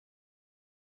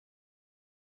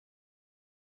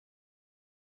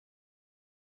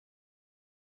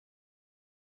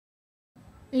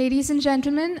Ladies and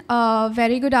gentlemen,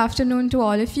 very good afternoon to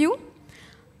all of you.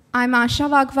 I'm Asha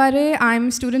Wagware. I'm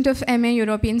a student of MA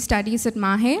European Studies at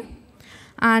MAHE.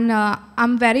 And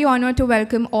I'm very honored to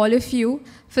welcome all of you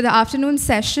for the afternoon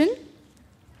session.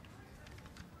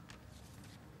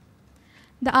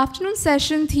 The afternoon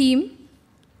session theme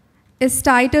is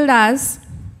titled as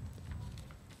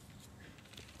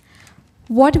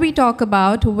What We Talk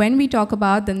About When We Talk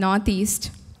About the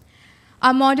Northeast.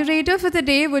 Our moderator for the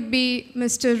day would be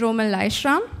Mr.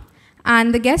 Romal,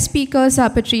 and the guest speakers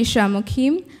are Patricia,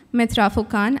 Mukhim, Mitra,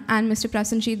 Phukan, and Mr.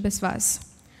 Prasenjit, Biswas.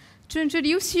 To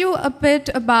introduce you a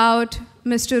bit about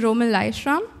Mr. Romal,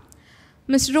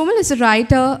 Mr. Romal is a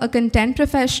writer, a content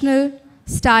professional,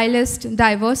 stylist,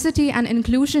 diversity and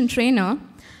inclusion trainer.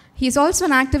 He's also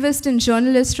an activist and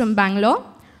journalist from Bangalore,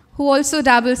 who also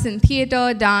dabbles in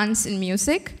theater, dance, and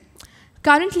music.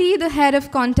 Currently the head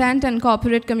of content and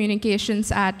corporate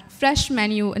communications at Fresh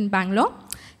Menu in Bangalore.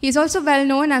 He's also well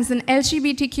known as an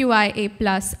LGBTQIA+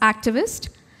 activist.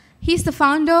 He's the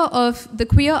founder of the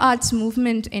Queer Arts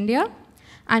Movement India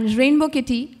and Rainbow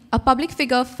Kitty, a public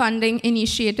figure funding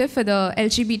initiative for the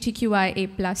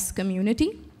LGBTQIA+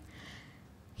 community.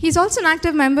 He's also an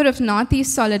active member of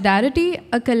Northeast Solidarity,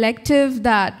 a collective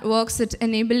that works at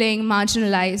enabling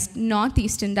marginalized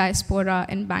Northeastern diaspora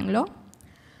in Bangalore.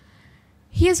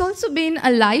 He has also been a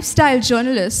lifestyle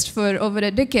journalist for over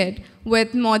a decade,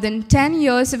 with more than 10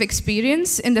 years of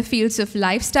experience in the fields of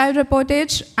lifestyle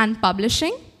reportage and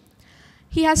publishing.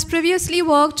 He has previously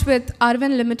worked with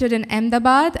Arvind Limited in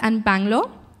Ahmedabad and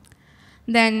Bangalore,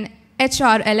 then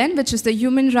HRLN, which is the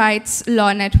Human Rights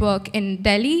Law Network in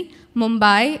Delhi,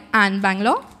 Mumbai, and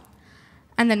Bangalore,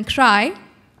 and then CRY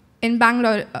in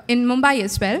Mumbai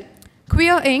as well.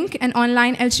 Queer Inc., an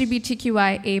online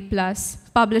LGBTQIA+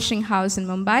 publishing house in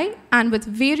Mumbai, and with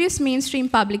various mainstream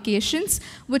publications,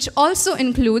 which also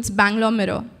includes Bangalore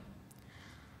Mirror.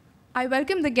 I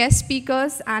welcome the guest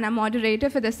speakers and our moderator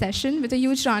for the session with a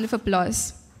huge round of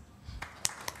applause.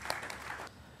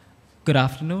 Good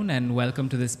afternoon and welcome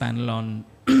to this panel on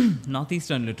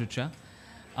Northeastern literature.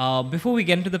 Before we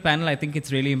get into the panel, I think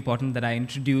it's really important that I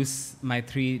introduce my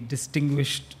three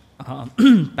distinguished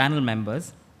panel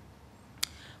members.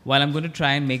 While I'm going to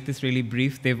try and make this really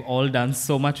brief, they've all done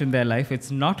so much in their life, it's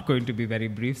not going to be very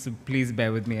brief, so please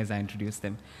bear with me as I introduce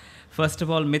them. First of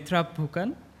all, Mitra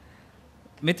Phukan.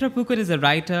 Mitra Phukan is a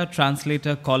writer,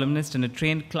 translator, columnist, and a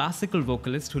trained classical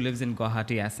vocalist who lives in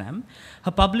Guwahati, Assam.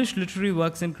 Her published literary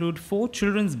works include 4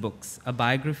 children's books, a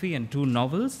biography and 2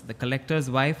 novels, The Collector's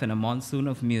Wife and A Monsoon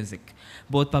of Music,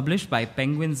 both published by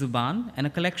Penguin Zuban, and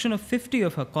a collection of 50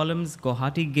 of her columns,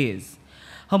 Guwahati Gaze.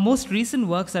 Her most recent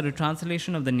works are a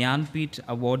translation of the Jnanpith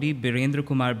awardee Birendra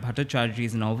Kumar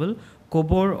Bhattacharya's novel,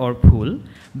 Kobor or Phool,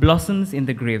 Blossoms in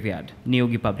the Graveyard,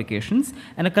 Neogi Publications,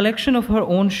 and a collection of her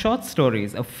own short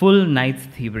stories, A Full Night's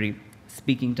Thievery,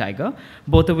 Speaking Tiger,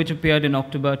 both of which appeared in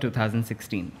October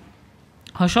 2016.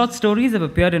 Her short stories have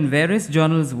appeared in various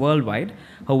journals worldwide.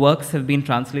 Her works have been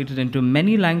translated into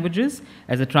many languages.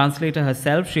 As a translator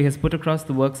herself, she has put across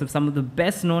the works of some of the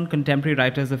best-known contemporary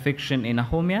writers of fiction in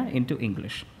Ahomia into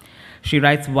English. She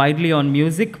writes widely on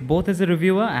music, both as a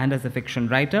reviewer and as a fiction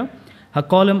writer. Her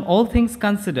column, All Things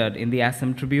Considered, in the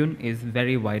Assam Tribune is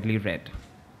very widely read.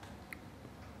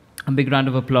 A big round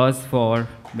of applause for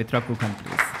Mitra Phukan,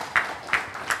 please.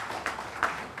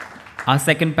 Our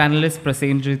second panelist,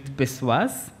 Prasenjit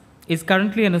Biswas, is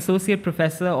currently an associate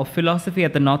professor of philosophy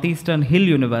at the Northeastern Hill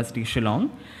University, Shillong.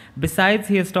 Besides,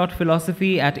 he has taught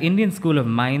philosophy at Indian School of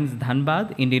Mines,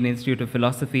 Dhanbad, Indian Institute of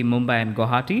Philosophy, Mumbai and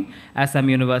Guwahati, Assam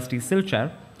University,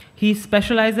 Silchar. He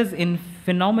specializes in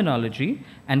phenomenology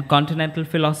and continental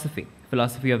philosophy,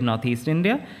 philosophy of Northeast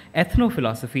India,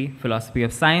 ethnophilosophy, philosophy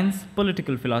of science,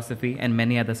 political philosophy, and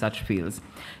many other such fields.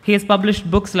 He has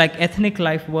published books like Ethnic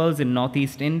Life Worlds in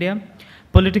Northeast India,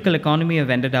 Political Economy of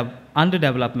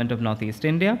Underdevelopment of Northeast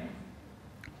India,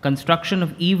 Construction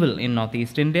of Evil in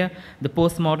Northeast India, The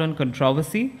Postmodern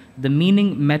Controversy, The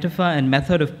Meaning, Metaphor, and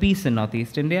Method of Peace in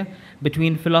Northeast India,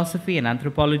 Between Philosophy and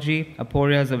Anthropology,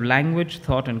 Aporias of Language,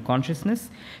 Thought, and Consciousness.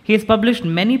 He has published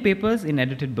many papers in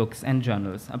edited books and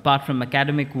journals. Apart from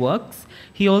academic works,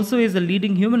 he also is a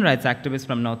leading human rights activist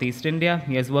from Northeast India.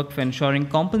 He has worked for ensuring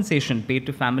compensation paid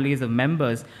to families of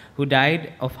members who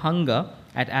died of hunger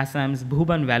at Assam's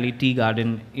Bhuban Valley Tea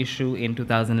Garden issue in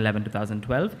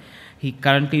 2011-2012. He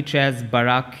currently chairs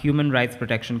Barak Human Rights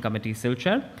Protection Committee,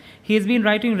 Silchar. He has been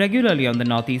writing regularly on the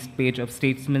Northeast page of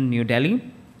Statesman, New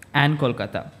Delhi and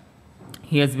Kolkata.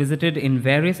 He has visited in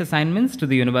various assignments to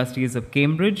the universities of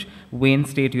Cambridge, Wayne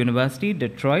State University,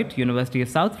 Detroit, University of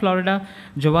South Florida,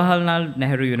 Jawaharlal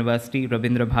Nehru University,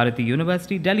 Rabindra Bharati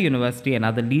University, Delhi University, and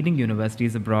other leading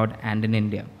universities abroad and in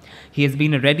India. He has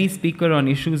been a ready speaker on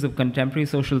issues of contemporary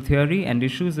social theory and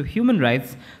issues of human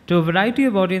rights to a variety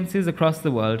of audiences across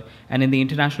the world and in the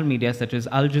international media such as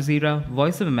Al Jazeera,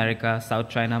 Voice of America, South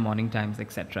China Morning Times,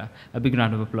 etc. A big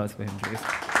round of applause for him, please.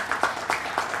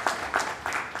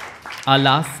 Our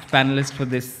last panelist for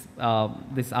this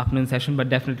afternoon session, but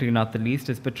definitely not the least,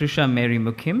 is Patricia Mary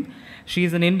Mukhim. She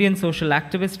is an Indian social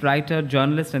activist, writer,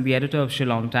 journalist, and the editor of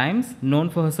Shillong Times,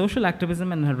 known for her social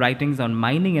activism and her writings on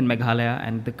mining in Meghalaya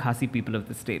and the Khasi people of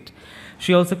the state.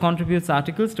 She also contributes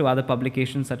articles to other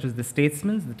publications such as The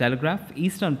Statesman, The Telegraph,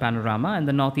 Eastern Panorama, and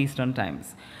the Northeastern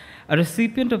Times. A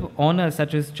recipient of honors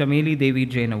such as Chameli Devi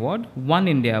Jain Award, One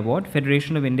India Award,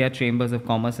 Federation of India Chambers of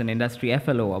Commerce and Industry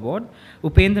FLO Award,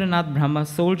 Upendranath Brahma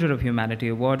Soldier of Humanity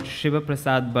Award, Shiva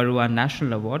Prasad Barua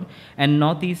National Award, and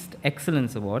Northeast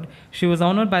Excellence Award, she was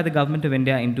honored by the Government of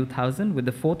India in 2000 with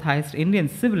the 4th highest Indian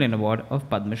Civilian Award of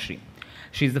Padma Shri.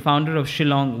 She is the founder of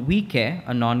Shillong We Care,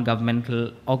 a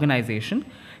non-governmental organization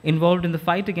involved in the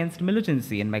fight against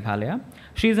militancy in Meghalaya.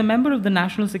 She is a member of the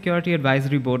National Security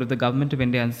Advisory Board of the Government of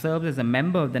India and serves as a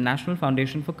member of the National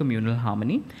Foundation for Communal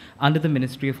Harmony under the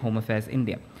Ministry of Home Affairs,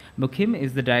 India. Mukhim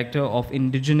is the director of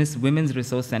Indigenous Women's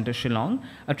Resource Center Shillong,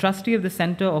 a trustee of the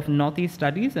Center of Northeast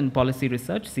Studies and Policy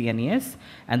Research, CNES,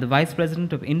 and the vice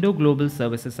president of Indo-Global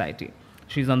Service Society.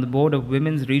 She is on the board of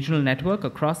Women's Regional Network, a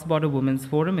cross-border women's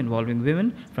forum involving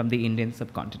women from the Indian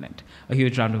subcontinent. A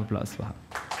huge round of applause for her.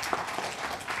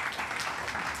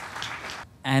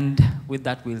 And with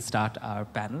that, we'll start our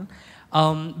panel.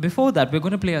 Before that, we're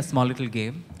going to play a small little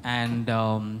game. And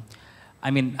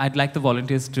I'd like the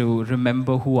volunteers to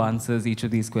remember who answers each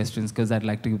of these questions, because I'd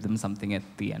like to give them something at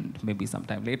the end, maybe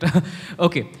sometime later.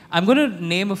 Okay, I'm going to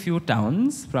name a few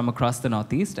towns from across the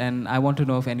Northeast, and I want to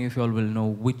know if any of you all will know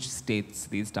which states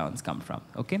these towns come from,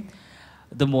 okay?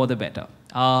 The more, the better.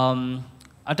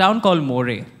 A town called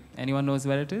More. Anyone knows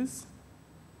where it is?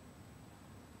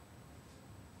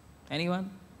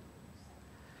 Anyone?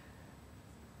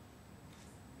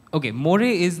 Okay, More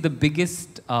is the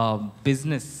biggest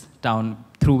business town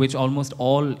through which almost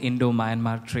all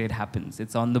Indo-Myanmar trade happens.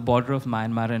 It's on the border of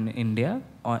Myanmar and India,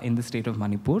 in the state of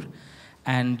Manipur.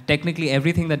 And technically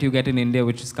everything that you get in India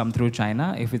which has come through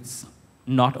China, if it's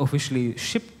not officially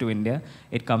shipped to India,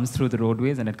 it comes through the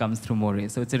roadways and it comes through More.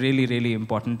 So it's a really, really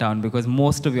important town because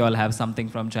most of you all have something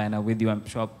from China with you, I'm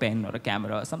sure, a pen or a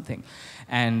camera or something.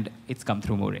 And it's come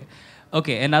through More.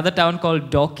 Okay, another town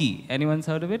called Dauki. Anyone's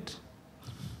heard of it?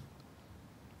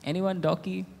 Anyone?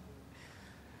 Dauki?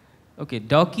 Okay,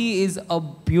 Dauki is a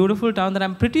beautiful town that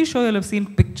I'm pretty sure you'll have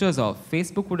seen pictures of.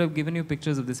 Facebook would have given you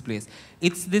pictures of this place.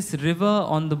 It's this river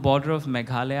on the border of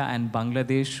Meghalaya and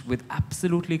Bangladesh with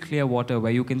absolutely clear water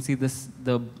where you can see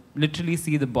literally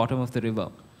see the bottom of the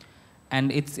river.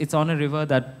 And it's on a river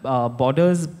that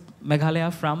borders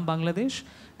Meghalaya from Bangladesh.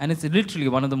 And it's literally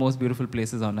one of the most beautiful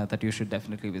places on earth that you should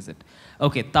definitely visit.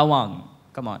 Okay, Tawang.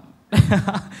 Come on.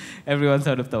 Everyone's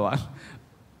heard of Tawang.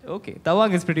 Okay,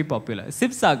 Tawang is pretty popular.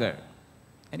 Sibsagar.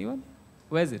 Anyone?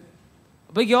 Where is it?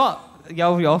 But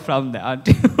you're from there, aren't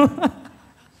you?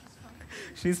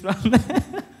 She's from there.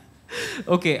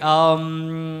 Okay,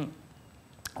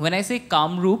 when I say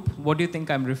Kamrup, what do you think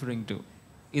I'm referring to?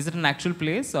 Is it an actual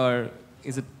place or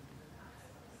is it?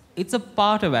 It's a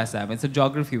part of Assam. It's a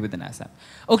geography within Assam.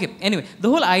 Okay, anyway, the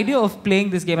whole idea of playing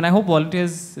this game, and I hope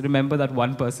volunteers remember that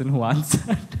one person who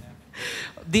answered.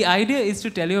 The idea is to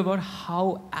tell you about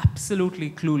how absolutely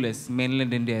clueless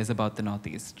mainland India is about the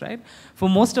Northeast, right? For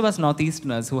most of us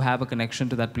Northeasterners who have a connection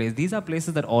to that place, these are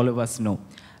places that all of us know.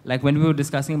 Like when we were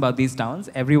discussing about these towns,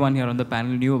 everyone here on the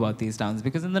panel knew about these towns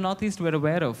because in the Northeast we're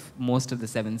aware of most of the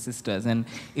 7 sisters, and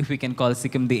if we can call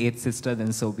Sikkim the 8th sister,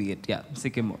 then so be it. Yeah,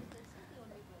 Sikkim.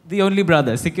 The only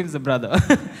brother. Sikkim's a brother.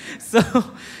 So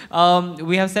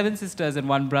we have 7 sisters and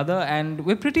 1 brother, and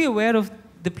we're pretty aware of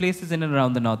the places in and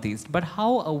around the Northeast. But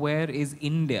how aware is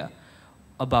India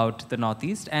about the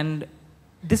Northeast? And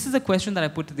this is a question that I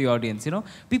put to the audience. You know,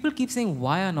 people keep saying,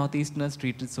 why are Northeasterners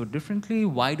treated so differently?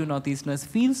 Why do Northeasterners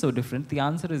feel so different? The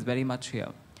answer is very much here.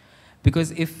 Because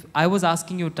if I was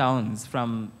asking you towns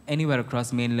from anywhere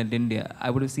across mainland India, I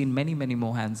would have seen many, many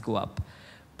more hands go up.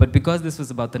 But because this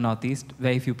was about the Northeast,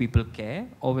 very few people care,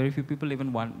 or very few people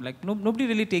even want, like, nobody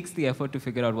really takes the effort to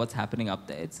figure out what's happening up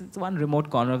there. It's one remote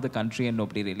corner of the country and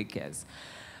nobody really cares.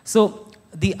 So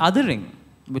the othering,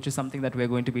 which is something that we're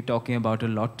going to be talking about a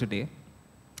lot today,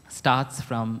 starts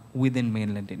from within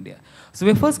mainland India. So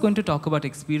we're first going to talk about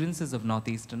experiences of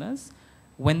Northeasterners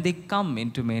when they come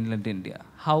into mainland India,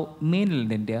 how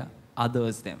mainland India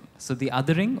others them. So the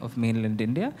othering of mainland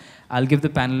India. I'll give the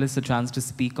panelists a chance to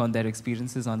speak on their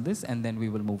experiences on this, and then we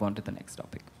will move on to the next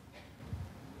topic.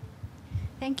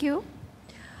 Thank you.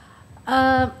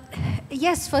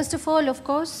 Yes, first of all, of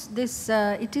course, this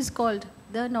it is called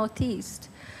the Northeast.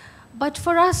 But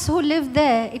for us who live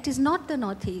there, it is not the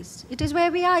Northeast. It is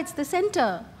where we are. It's the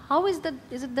center. How is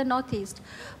it the Northeast?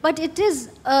 But it is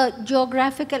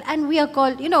geographical, and we are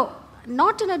called, you know,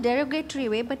 not in a derogatory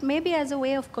way, but maybe as a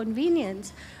way of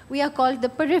convenience, we are called the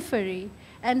periphery.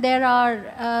 And there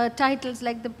are titles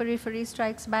like The Periphery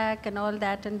Strikes Back and all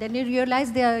that, and then you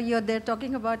realize they're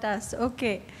talking about us.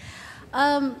 Okay.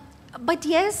 But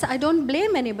yes, I don't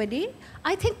blame anybody.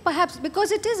 I think perhaps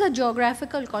because it is a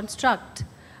geographical construct,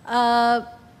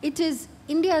 it is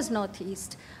India's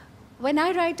Northeast. When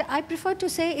I write, I prefer to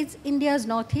say it's India's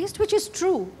Northeast, which is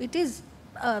true. It is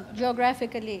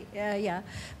geographically, yeah.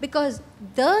 Because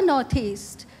the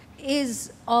Northeast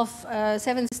is of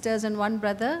 7 sisters and 1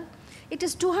 brother. It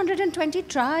is 220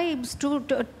 tribes,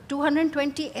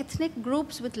 220 ethnic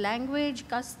groups with language,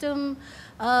 custom,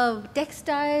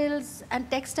 textiles, and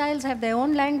textiles have their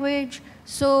own language.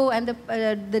 So, and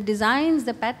the designs,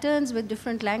 the patterns with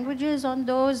different languages on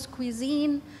those,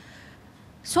 cuisine,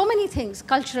 so many things,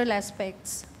 cultural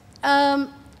aspects.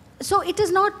 So it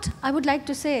is not, I would like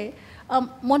to say, a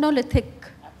monolithic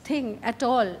thing at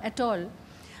all, at all.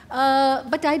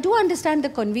 But I do understand the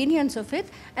convenience of it,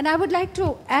 and I would like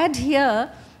to add here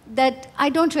that I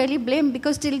don't really blame,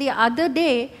 because till the other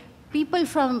day, people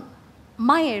from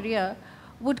my area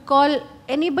would call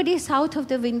anybody south of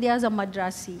the Vindhyas a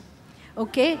Madrasi.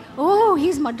 Okay? Oh,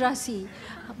 he's Madrasi.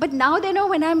 But now they know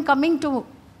when I'm coming to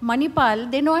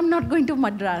Manipal, they know I'm not going to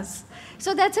Madras.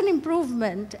 So that's an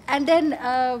improvement. And then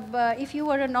if you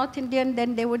were a North Indian,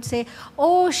 then they would say,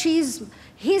 oh,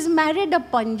 he's married a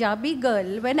Punjabi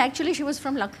girl, when actually she was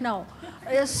from Lucknow.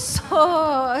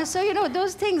 So, you know,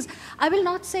 those things, I will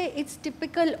not say it's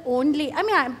typical only. I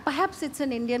mean, perhaps it's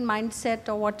an Indian mindset,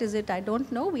 or what is it, I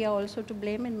don't know. We are also to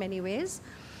blame in many ways.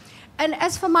 And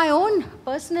as for my own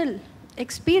personal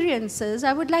experiences,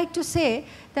 I would like to say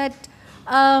that,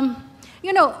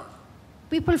 you know,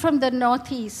 people from the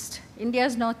Northeast,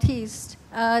 India's Northeast,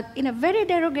 in a very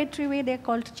derogatory way, they're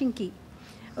called chinky,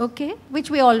 okay, which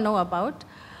we all know about.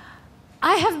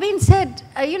 I have been said,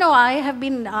 you know, I have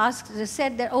been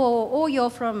said that, oh, you're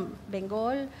from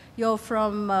Bengal, you're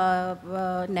from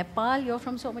Nepal, you're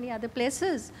from so many other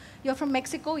places, you're from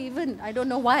Mexico even, I don't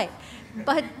know why.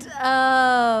 But,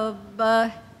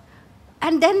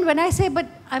 and then when I say, but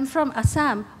I'm from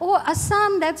Assam, oh,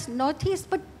 Assam, that's Northeast,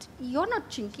 but you're not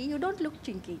chinky, you don't look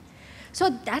chinky. So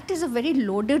that is a very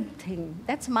loaded thing.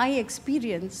 That's my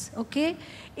experience, okay?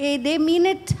 They mean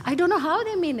it, I don't know how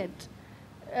they mean it.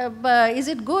 Is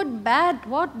it good, bad,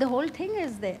 what? The whole thing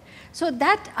is there. So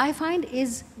that, I find,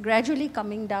 is gradually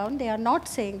coming down. They are not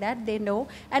saying that, they know.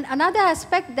 And another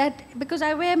aspect that, because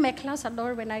I wear m.i.l.a.p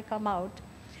sador when I come out,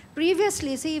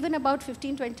 previously, see, even about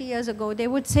 15, 20 years ago, they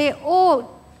would say, oh,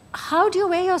 how do you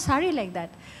wear your sari like that?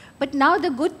 But now the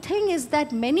good thing is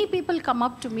that many people come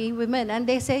up to me, women, and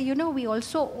they say, you know, we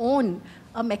also own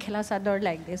a m.i.l.a.p sador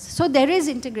like this. So there is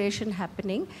integration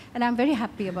happening, and I'm very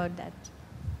happy about that.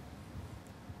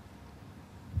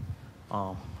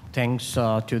 Thanks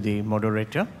to the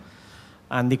moderator.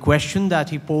 And the question that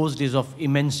he posed is of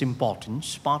immense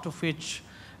importance, part of which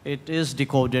it is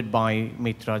decoded by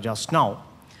Mitra just now.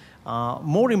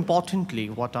 More importantly,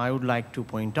 what I would like to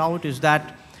point out is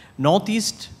that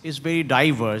Northeast is very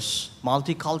diverse,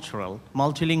 multicultural,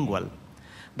 multilingual.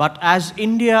 But as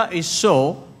India is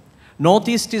so,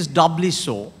 Northeast is doubly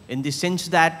so, in the sense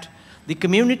that the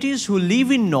communities who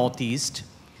live in Northeast,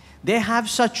 they have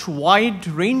such wide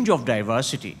range of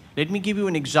diversity. Let me give you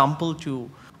an example to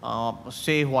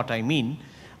say what I mean.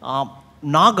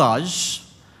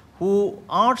 Nagas, who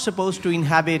are supposed to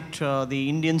inhabit the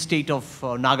Indian state of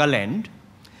Nagaland,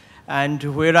 and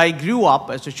where I grew up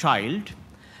as a child,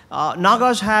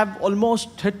 Nagas have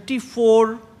almost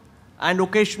 34, and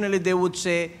occasionally they would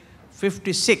say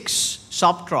 56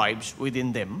 sub-tribes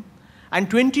within them, and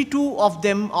 22 of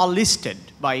them are listed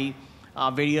by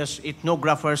various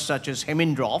ethnographers such as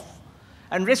Hemindroff,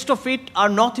 and rest of it are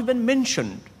not even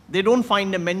mentioned. They don't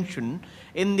find a mention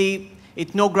in the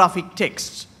ethnographic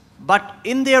texts, but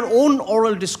in their own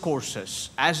oral discourses,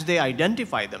 as they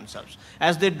identify themselves,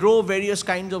 as they draw various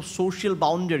kinds of social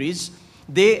boundaries,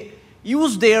 they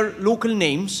use their local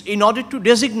names in order to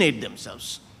designate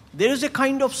themselves. There is a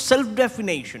kind of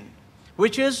self-definition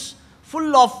which is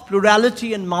full of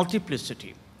plurality and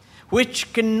multiplicity,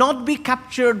 which cannot be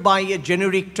captured by a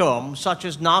generic term such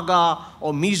as Naga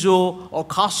or Mizo or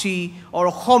Khasi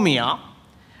or Khomia.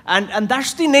 And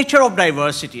that's the nature of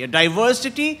diversity, a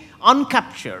diversity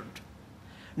uncaptured,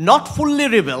 not fully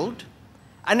revealed,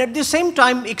 and at the same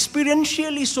time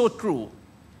experientially so true.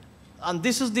 And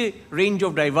this is the range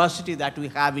of diversity that we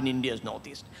have in India's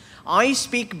Northeast. I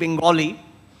speak Bengali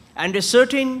and a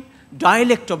certain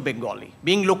dialect of Bengali,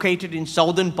 being located in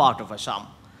southern part of Assam,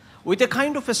 with a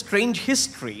kind of a strange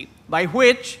history by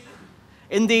which,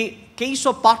 in the case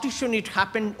of partition, it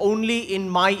happened only in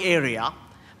my area.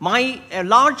 A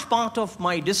large part of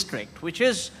my district, which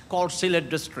is called Sylhet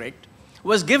district,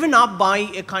 was given up by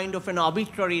a kind of an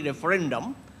arbitrary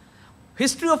referendum,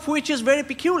 history of which is very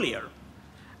peculiar.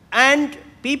 And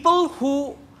people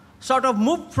who sort of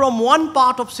moved from one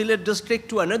part of Sylhet district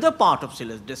to another part of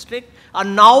Sylhet district are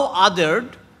now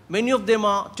othered. Many of them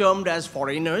are termed as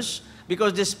foreigners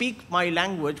because they speak my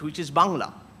language, which is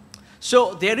Bangla.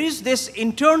 So there is this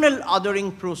internal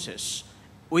othering process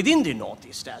within the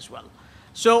Northeast as well.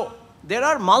 So there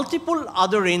are multiple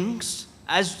otherings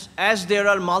as there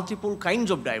are multiple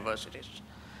kinds of diversities.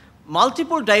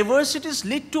 Multiple diversities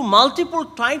lead to multiple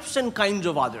types and kinds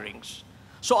of otherings.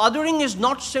 So othering is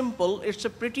not simple, it's a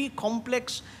pretty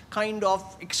complex kind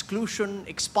of exclusion,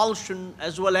 expulsion,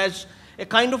 as well as a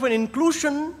kind of an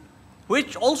inclusion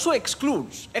which also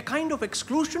excludes, a kind of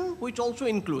exclusion which also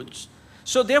includes.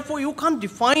 So therefore you can't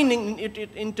define it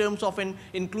in terms of an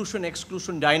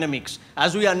inclusion-exclusion dynamics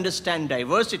as we understand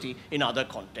diversity in other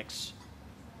contexts.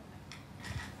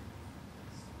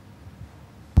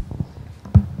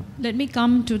 Let me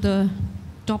come to the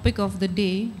topic of the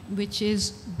day, which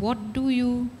is what do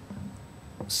you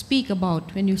speak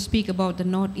about when you speak about the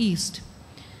Northeast?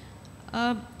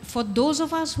 For those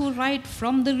of us who write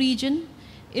from the region,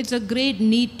 it's a great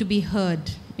need to be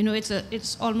heard. You know,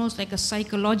 it's almost like a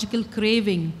psychological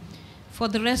craving for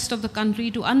the rest of the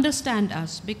country to understand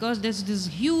us, because there's this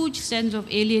huge sense of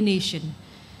alienation.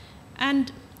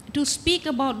 And to speak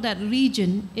about that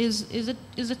region is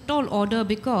a tall order,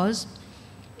 because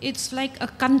it's like a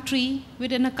country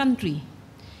within a country.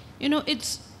 You know,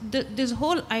 this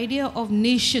whole idea of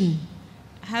nation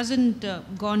hasn't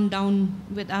gone down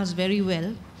with us very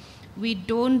well. We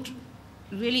don't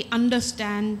really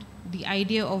understand the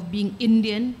idea of being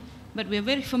Indian, but we're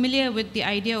very familiar with the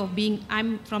idea of being,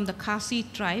 I'm from the Khasi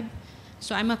tribe,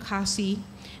 so I'm a Khasi.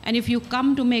 And if you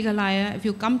come to Meghalaya, if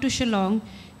you come to Shillong,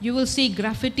 you will see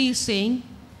graffiti saying,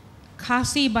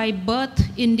 Khasi by birth,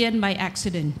 Indian by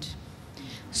accident.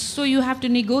 So you have to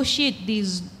negotiate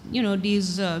these, you know,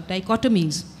 these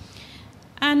dichotomies.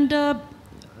 And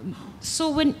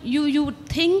so when you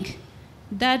think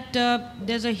that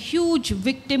there's a huge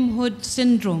victimhood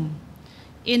syndrome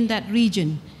in that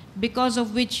region, because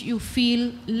of which you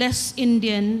feel less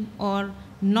Indian or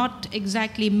not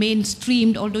exactly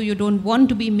mainstreamed, although you don't want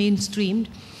to be mainstreamed.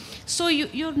 So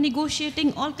you're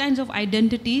negotiating all kinds of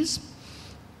identities,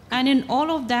 and in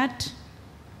all of that,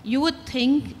 you would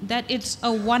think that it's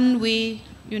a one-way,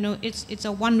 you know, it's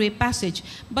a one-way passage.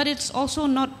 But it's also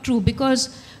not true,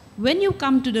 because when you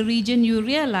come to the region, you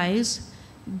realize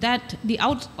that the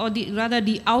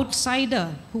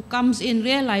outsider who comes in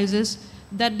realizes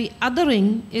that the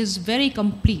othering is very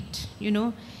complete. You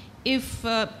know, if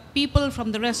people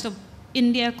from the rest of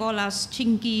India call us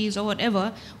Chinkis or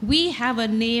whatever, we have a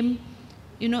name.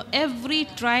 You know, every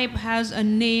tribe has a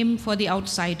name for the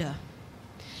outsider.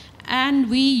 And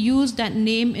we use that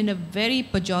name in a very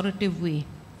pejorative way.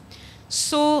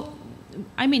 So,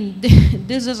 I mean,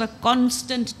 this is a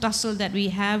constant tussle that we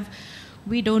have.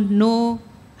 We don't know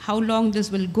how long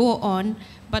this will go on,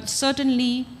 but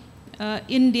certainly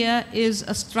India is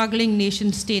a struggling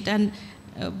nation state. And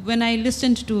when I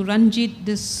listened to Ranjit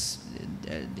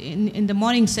in the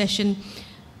morning session,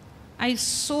 I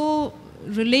so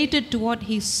related to what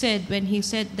he said when he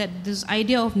said that this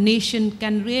idea of nation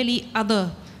can really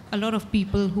other a lot of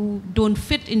people who don't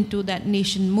fit into that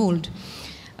nation mold.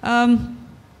 When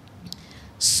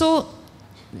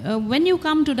you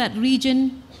come to that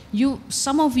region,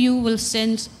 some of you will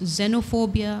sense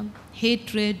xenophobia,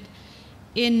 hatred.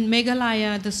 In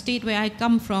Meghalaya, the state where I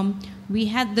come from, we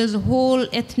had this whole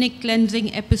ethnic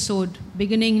cleansing episode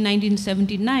beginning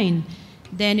 1979.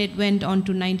 Then it went on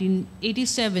to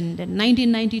 1987, then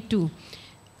 1992.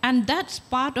 And that's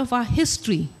part of our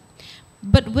history.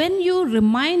 But when you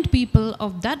remind people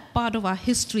of that part of our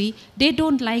history, they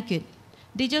don't like it.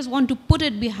 They just want to put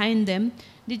it behind them.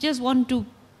 They just want to,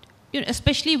 you know,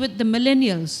 especially with the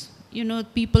millennials, you know,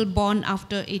 people born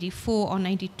after 84 or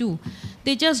 92.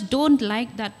 They just don't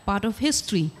like that part of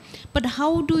history. But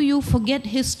how do you forget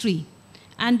history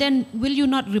And then will you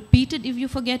not repeat it if you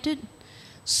forget it?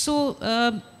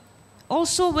 So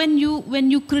also when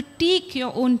you critique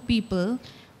your own people,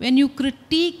 when you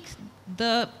critique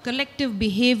the collective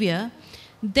behavior,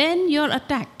 then you're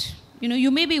attacked. You know,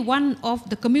 you may be one of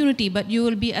the community, but you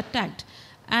will be attacked.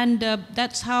 And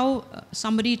that's how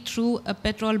somebody threw a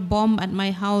petrol bomb at my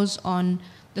house on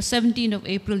the 17th of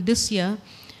April this year,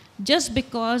 just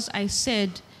because I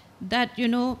said that, you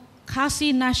know,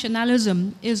 Khasi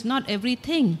nationalism is not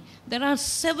everything. There are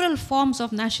several forms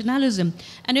of nationalism.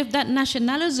 And if that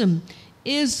nationalism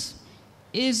is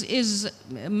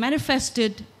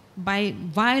manifested by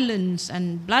violence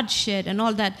and bloodshed and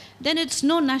all that, then it's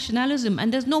no nationalism,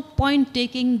 and there's no point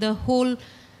taking the whole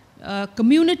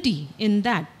community in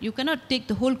that. You cannot take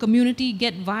the whole community,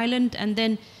 get violent, and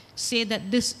then say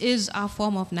that this is our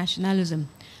form of nationalism.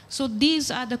 So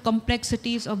these are the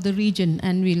complexities of the region,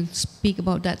 and we'll speak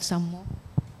about that some more.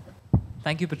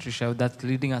 Thank you, Patricia. That's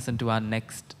leading us into our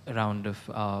next round of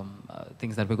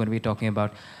things that we're going to be talking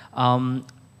about.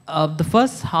 The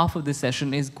first half of this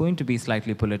session is going to be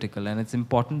slightly political, and it's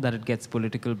important that it gets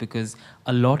political because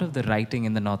a lot of the writing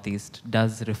in the Northeast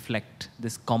does reflect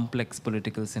this complex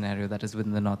political scenario that is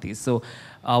within the Northeast. So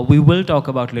we will talk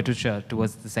about literature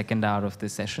towards the second hour of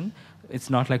this session. It's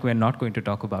not like we're not going to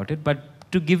talk about it,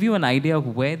 but to give you an idea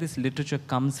of where this literature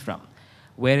comes from,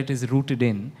 where it is rooted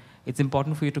in, it's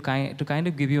important for you to kind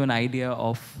of give you an idea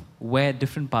of where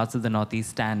different parts of the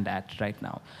Northeast stand at right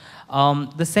now.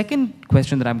 The second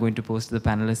question that I'm going to pose to the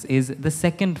panelists is the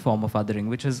second form of othering,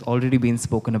 which has already been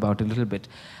spoken about a little bit.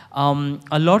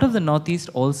 A lot of the Northeast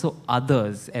also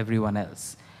others everyone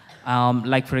else.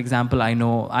 Like, for example, I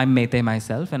know I'm m.i.l.a.p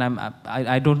myself, and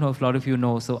I don't know if a lot of you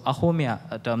know, so Ahomia,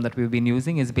 a term that we've been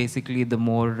using, is basically the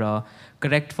more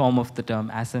correct form of the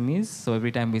term Assamese. So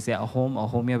every time we say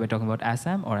Ahomia, we're talking about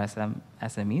Assam or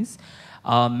Assamese.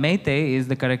 m.i.l.a.p is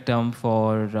the correct term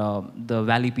for the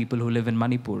valley people who live in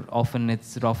Manipur.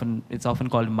 It's often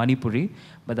called Manipuri,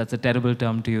 but that's a terrible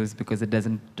term to use because it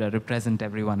doesn't represent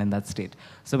everyone in that state.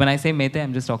 So when I say m.i.l.a.p,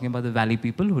 I'm just talking about the valley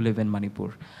people who live in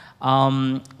Manipur.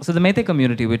 So the m.i.l.a.p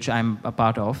community, which I'm a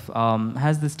part of,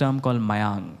 has this term called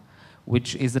mayang,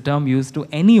 which is a term used to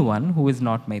anyone who is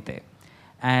not m.i.l.a.p.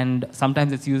 And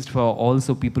sometimes it's used for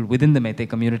also people within the m.i.l.a.p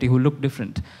community who look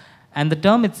different. And the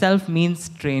term itself means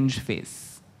strange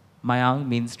face. Mayang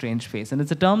means strange face. And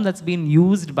it's a term that's been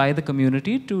used by the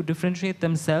community to differentiate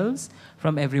themselves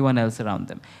from everyone else around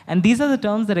them. And these are the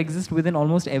terms that exist within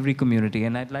almost every community.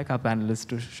 And I'd like our panelists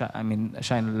to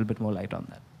shine a little bit more light on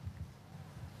that.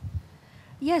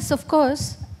 Yes, of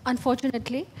course,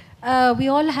 unfortunately. We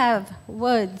all have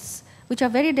words which are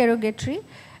very derogatory,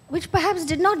 which perhaps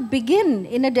did not begin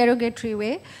in a derogatory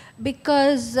way,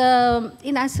 because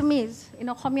in Assamese, in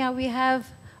Ahomia, we have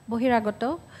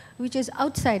Bohiragoto, which is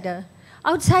outsider.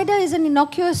 Outsider is an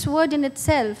innocuous word in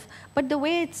itself, but the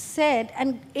way it's said,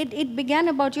 and it began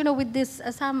about, you know, with this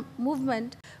Assam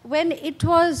movement, when it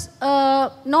was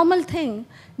a normal thing.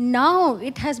 Now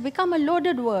it has become a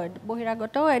loaded word,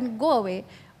 Bohiragoto, and go away.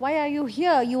 Why are you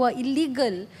here? You are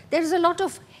illegal. There is a lot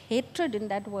of hatred in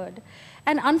that word.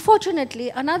 And unfortunately,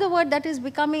 another word that is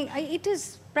becoming, it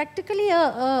is practically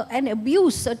an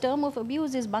abuse, a term of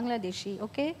abuse is Bangladeshi,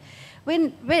 okay?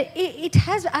 When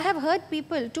I have heard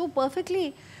people, two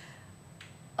perfectly,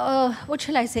 what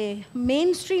shall I say,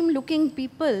 mainstream looking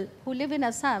people who live in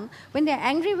Assam, when they're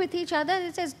angry with each other,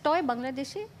 it says, toy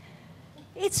Bangladeshi.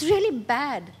 It's really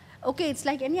bad. Okay, it's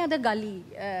like any other gully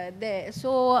there.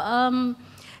 So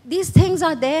these things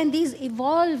are there and these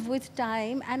evolve with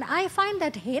time, and I find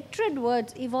that hatred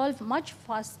words evolve much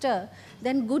faster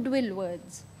than goodwill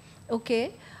words,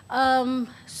 okay?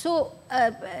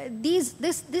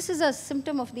 This is a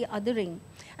symptom of the othering.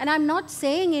 And I'm not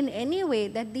saying in any way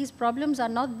that these problems are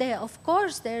not there. Of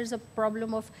course, there's a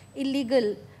problem of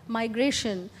illegal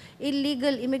migration,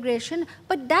 illegal immigration,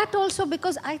 but that also,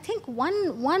 because I think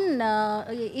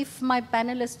if my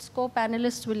panelists,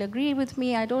 co-panelists will agree with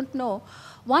me, I don't know,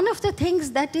 one of the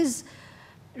things that is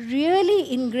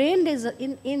really ingrained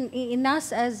in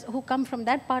us as who come from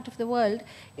that part of the world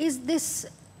is this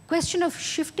question of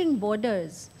shifting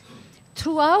borders.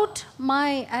 Throughout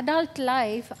my adult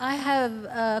life, I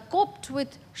have coped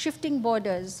with shifting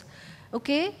borders,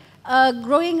 okay?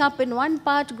 Growing up in one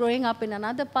part, growing up in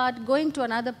another part, going to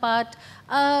another part,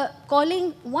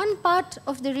 calling one part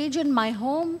of the region my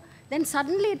home, then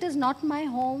suddenly it is not my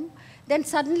home, then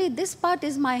suddenly this part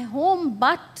is my home,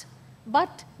 but,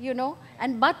 you know,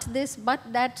 and but this, but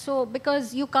that. So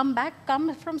because you come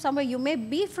from somewhere, you may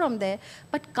be from there,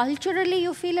 but culturally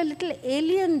you feel a little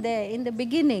alien there in the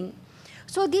beginning.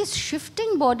 So these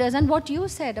shifting borders, and what you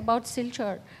said about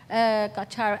Silchar,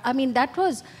 Kachar, I mean,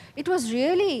 it was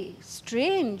really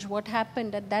strange what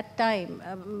happened at that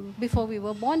time, before we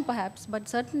were born perhaps, but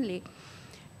certainly.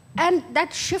 And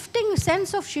that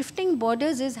sense of shifting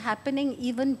borders is happening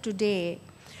even today,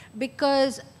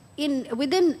 because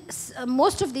within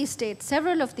most of these states,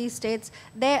 several of these states,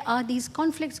 there are these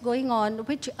conflicts going on,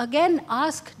 which again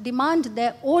demand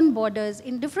their own borders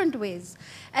in different ways.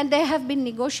 And there have been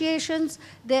negotiations.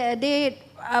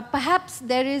 Perhaps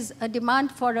there is a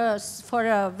demand for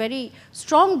a very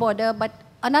strong border, but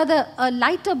a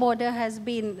lighter border has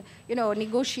been,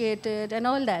 negotiated and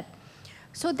all that.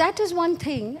 So that is one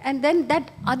thing, and then that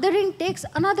othering takes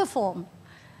another form.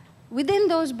 Within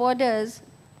those borders,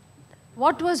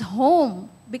 what was home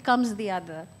becomes the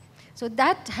other. So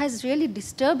that has really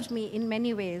disturbed me in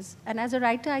many ways. And as a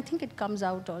writer, I think it comes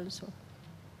out also.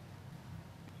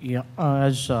 Yeah,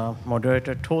 as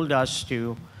moderator told us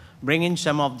to bring in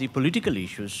some of the political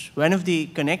issues. One of the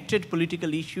connected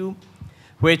political issue,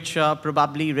 which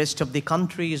probably rest of the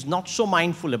country is not so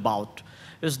mindful about,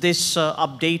 is this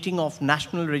updating of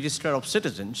National Register of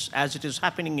Citizens, as it is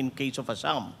happening in case of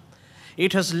Assam.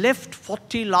 It has left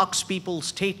 40 lakhs people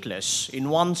stateless in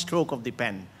one stroke of the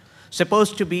pen,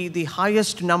 supposed to be the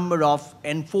highest number of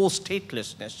enforced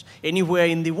statelessness anywhere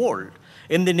in the world,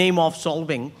 in the name of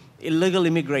solving illegal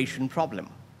immigration problem.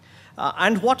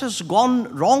 And what has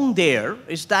gone wrong there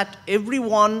is that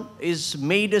everyone is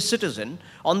made a citizen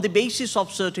on the basis of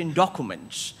certain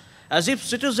documents, as if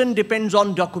citizen depends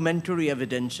on documentary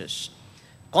evidences.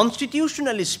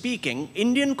 Constitutionally speaking,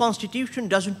 Indian Constitution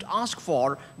doesn't ask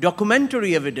for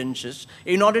documentary evidences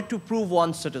in order to prove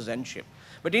one's citizenship.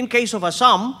 But in case of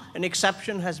Assam, an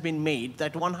exception has been made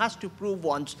that one has to prove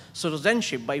one's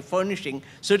citizenship by furnishing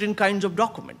certain kinds of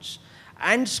documents.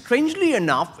 And strangely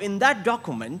enough, in that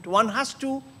document, one has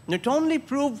to not only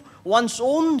prove one's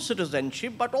own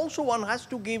citizenship, but also one has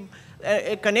to give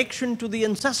a connection to the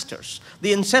ancestors,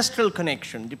 the ancestral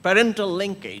connection, the parental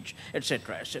linkage,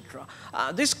 etc., etc.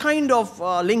 This kind of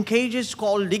linkage is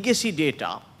called legacy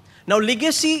data. Now,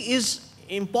 legacy is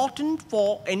important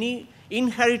for any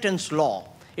inheritance law.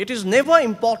 It is never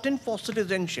important for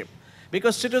citizenship,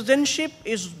 because citizenship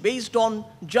is based on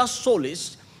jus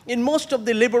solis. In most of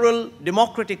the liberal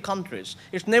democratic countries,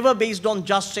 it's never based on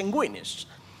jus sanguinis.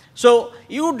 So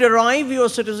you derive your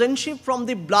citizenship from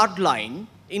the bloodline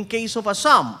in case of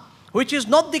Assam, which is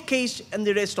not the case in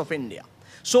the rest of India.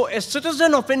 So a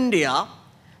citizen of India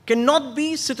cannot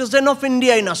be citizen of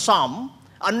India in Assam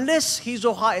unless his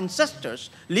or her ancestors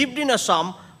lived in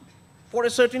Assam for a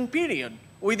certain period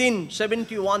within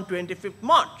 71 25th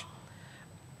March.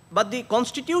 But the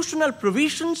constitutional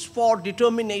provisions for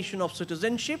determination of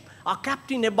citizenship are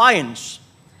kept in abeyance.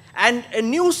 And a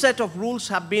new set of rules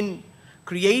have been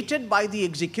created by the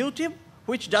executive,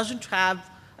 which doesn't have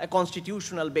a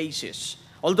constitutional basis.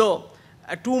 Although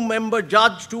a two-member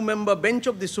judge, two-member bench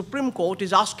of the Supreme Court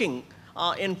is asking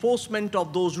enforcement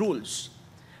of those rules.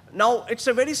 Now, it's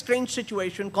a very strange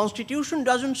situation. Constitution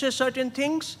doesn't say certain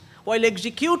things, while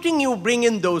executing you bring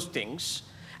in those things.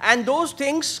 And those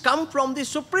things come from the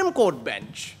Supreme Court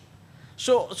bench.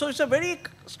 So it's a very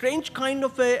strange kind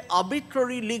of a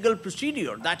arbitrary legal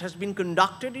procedure that has been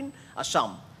conducted in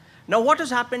Assam. Now, what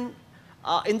has happened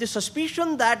in the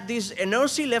suspicion that these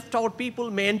NRC left-out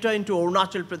people may enter into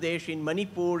Arunachal Pradesh, in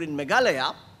Manipur, in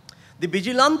Meghalaya, the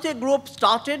vigilante group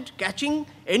started catching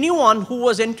anyone who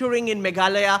was entering in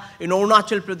Meghalaya, in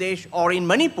Arunachal Pradesh, or in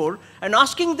Manipur, and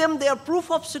asking them their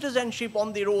proof of citizenship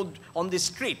on the road, on the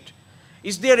street.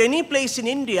 Is there any place in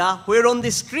India where on the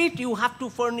street you have to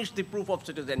furnish the proof of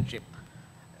citizenship?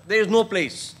 There is no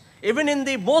place. Even in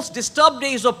the most disturbed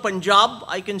days of Punjab,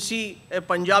 I can see a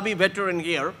Punjabi veteran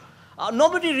here,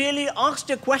 nobody really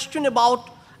asked a question about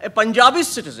a Punjabi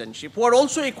citizenship, who are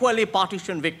also equally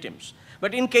partition victims.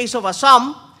 But in case of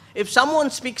Assam, if someone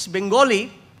speaks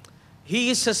Bengali,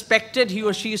 he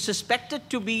or she is suspected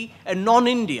to be a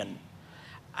non-Indian.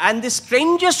 And the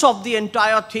strangest of the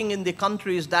entire thing in the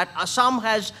country is that Assam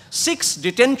has 6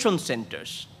 detention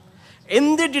centers.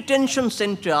 In the detention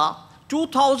center,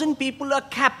 2,000 people are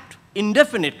kept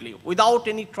indefinitely without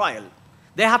any trial.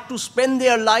 They have to spend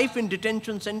their life in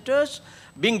detention centers,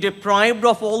 being deprived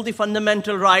of all the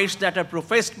fundamental rights that are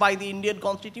professed by the Indian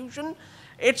Constitution.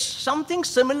 It's something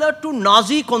similar to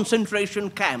Nazi concentration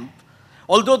camp,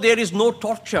 although there is no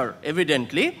torture,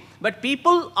 evidently, but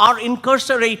people are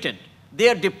incarcerated. They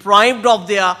are deprived of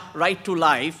their right to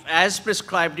life as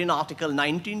prescribed in Article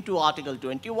 19 to Article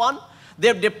 21. They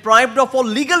are deprived of all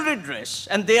legal redress,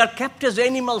 and they are kept as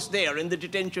animals there in the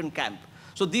detention camp.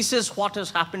 So this is what has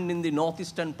happened in the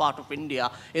northeastern part of India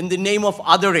in the name of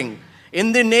othering.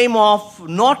 in the name of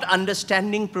not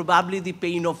understanding probably the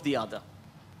pain of the other.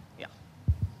 Yeah.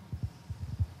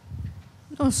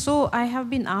 No, so I have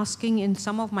been asking in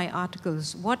some of my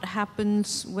articles, what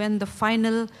happens when the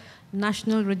final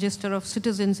National Register of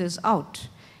Citizens is out?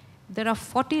 There are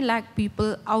 40 lakh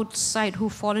people outside who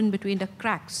fall in between the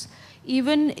cracks.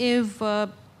 Even if 10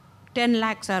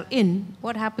 lakhs are in,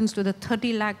 what happens to the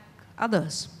 30 lakh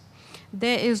others?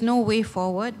 There is no way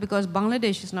forward because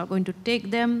Bangladesh is not going to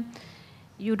take them.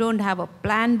 You don't have a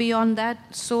plan beyond that.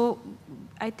 So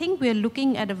I think we're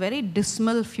looking at a very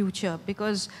dismal future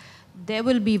because there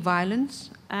will be violence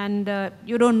and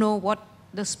you don't know what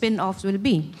the spin-offs will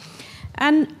be.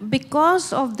 And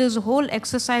because of this whole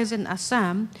exercise in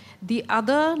Assam, the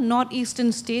other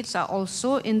northeastern states are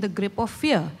also in the grip of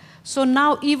fear. So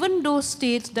now even those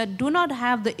states that do not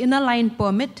have the inner line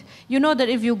permit, you know that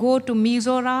if you go to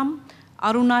Mizoram,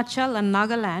 Arunachal and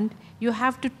Nagaland, you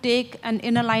have to take an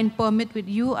inner line permit with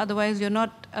you, otherwise you're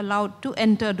not allowed to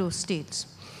enter those states.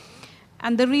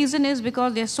 And the reason is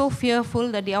because they're so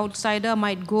fearful that the outsider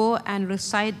might go and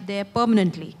reside there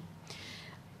permanently.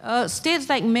 States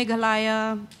like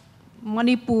Meghalaya,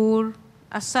 Manipur,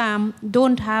 Assam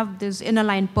don't have this inner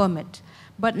line permit.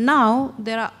 But now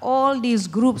there are all these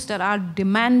groups that are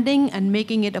demanding and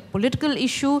making it a political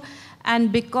issue.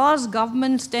 And because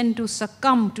governments tend to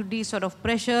succumb to these sort of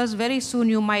pressures, very soon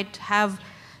you might have,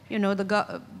 you know,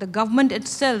 the government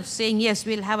itself saying, yes,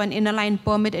 we'll have an inner line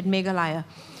permit at Meghalaya.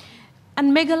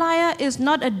 And Meghalaya is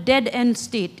not a dead-end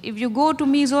state. If you go to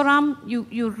Mizoram,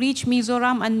 you reach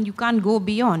Mizoram and you can't go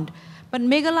beyond. But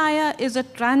Meghalaya is a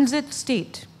transit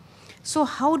state. So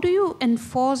how do you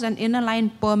enforce an inner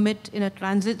line permit in a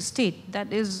transit state?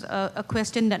 That is a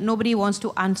question that nobody wants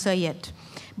to answer yet.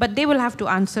 But they will have to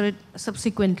answer it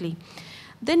subsequently.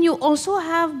 Then you also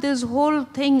have this whole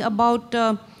thing about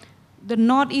the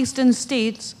northeastern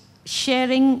states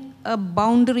sharing a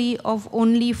boundary of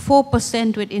only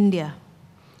 4% with India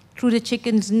through the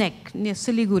Chicken's Neck near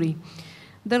Siliguri.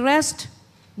 The rest,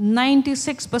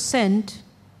 96%,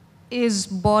 is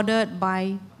bordered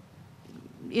by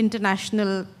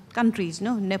international countries,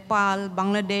 no? Nepal,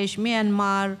 Bangladesh,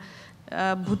 Myanmar,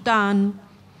 Bhutan,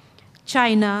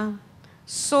 China.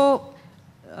 So,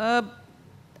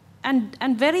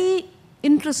 and very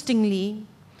interestingly,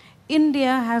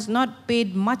 India has not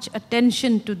paid much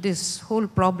attention to this whole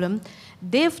problem.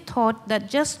 They've thought that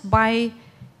just by,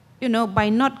 you know, by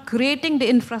not creating the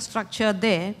infrastructure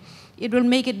there, it will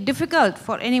make it difficult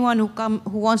for anyone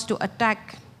who wants to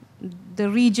attack the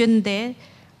region there,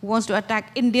 who wants to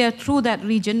attack India through that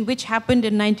region, which happened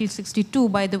in 1962,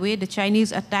 by the way. The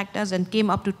Chinese attacked us and came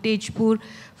up to Tejpur.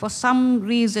 For some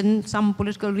reason, some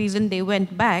political reason, they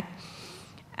went back.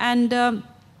 And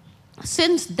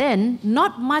since then,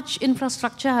 not much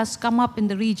infrastructure has come up in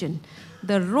the region.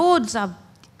 The roads are,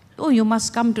 oh, you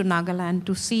must come to Nagaland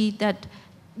to see that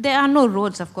there are no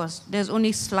roads, of course. There's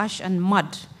only slush and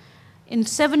mud. In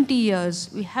 70 years,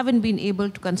 we haven't been able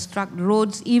to construct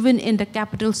roads even in the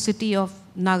capital city of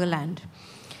Nagaland.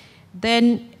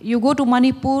 Then you go to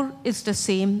Manipur, it's the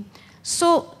same.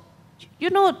 So, you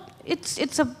know,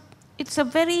 it's a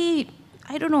very,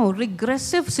 I don't know,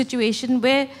 regressive situation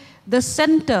where the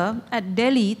center at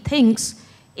Delhi thinks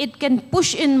it can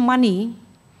push in money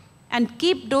and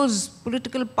keep those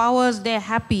political powers there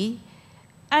happy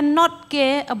and not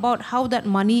care about how that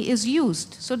money is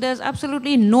used. So there's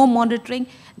absolutely no monitoring.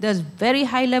 There's very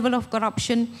high level of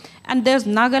corruption. And there's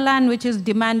Nagaland, which is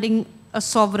demanding a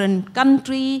sovereign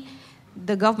country.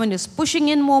 The government is pushing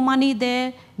in more money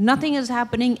there. Nothing is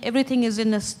happening. Everything is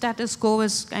in a status quo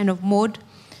kind of mode.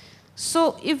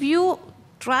 So if you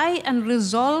try and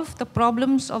resolve the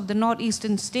problems of the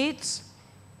northeastern states,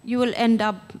 you will end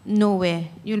up nowhere.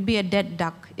 You'll be a dead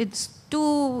duck. It's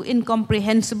too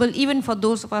incomprehensible, even for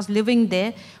those of us living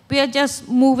there. We are just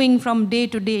moving from day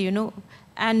to day, you know,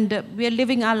 and we are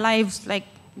living our lives like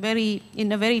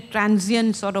in a very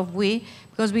transient sort of way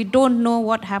because we don't know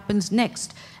what happens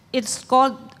next. It's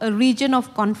called a region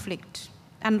of conflict,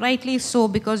 and rightly so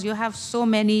because you have so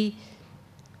many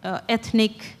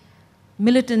ethnic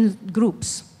militant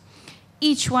groups,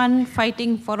 each one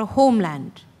fighting for a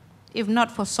homeland, if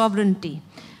not for sovereignty.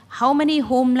 How many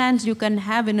homelands you can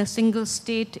have in a single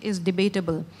state is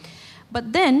debatable.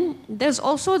 But then there's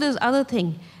also this other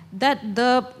thing, that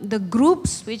the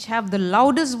groups which have the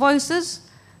loudest voices,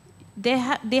 they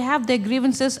have their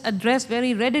grievances addressed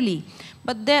very readily.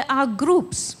 But there are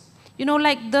groups, you know,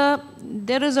 like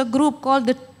there is a group called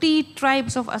the Tea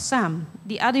Tribes of Assam,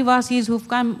 the Adivasis who've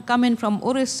come in from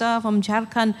Orissa, from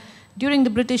Jharkhand during the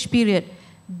British period.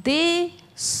 They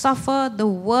suffer the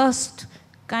worst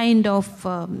kind of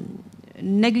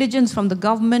negligence from the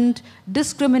government,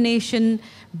 discrimination,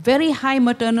 very high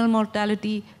maternal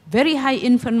mortality, very high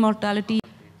infant mortality,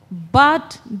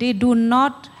 but they do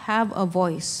not have a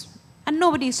voice. And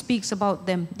nobody speaks about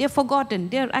them. They're forgotten.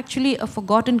 They're actually a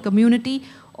forgotten community,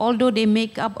 although they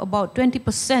make up about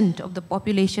 20% of the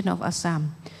population of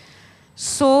Assam.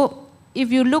 So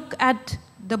if you look at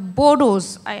the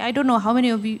Bodos, I don't know how many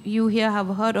of you here have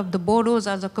heard of the Bodos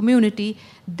as a community.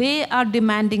 They are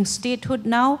demanding statehood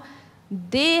now.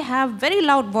 They have very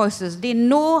loud voices. They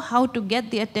know how to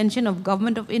get the attention of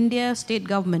Government of India, state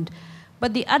government.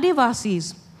 But the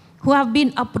Adivasis, who have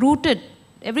been uprooted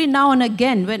every now and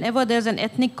again, whenever there's an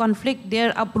ethnic conflict,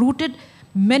 they're uprooted.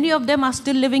 Many of them are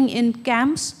still living in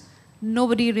camps.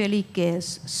 Nobody really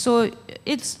cares. So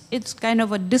it's kind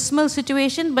of a dismal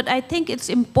situation, but I think it's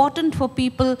important for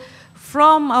people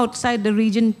from outside the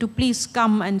region to please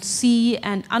come and see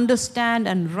and understand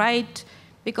and write,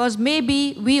 because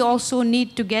maybe we also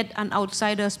need to get an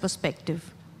outsider's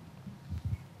perspective.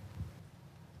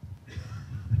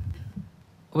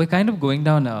 We're kind of going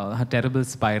down a terrible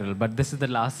spiral, but this is the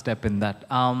last step in that.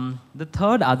 The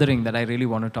third othering that I really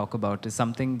want to talk about is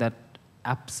something that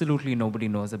absolutely nobody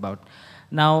knows about.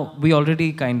 Now, we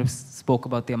already kind of spoke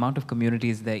about the amount of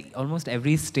communities there. Almost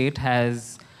every state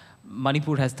has,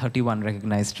 Manipur has 31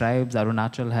 recognized tribes,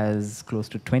 Arunachal has close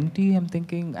to 20, I'm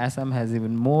thinking, Assam has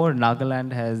even more,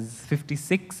 Nagaland has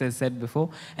 56, as said before,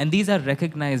 and these are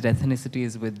recognized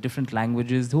ethnicities with different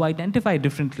languages who identify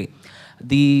differently.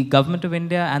 The Government of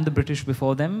India and the British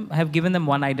before them have given them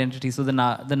one identity. So the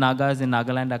Nagas in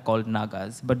Nagaland are called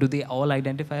Nagas. But do they all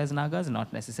identify as Nagas?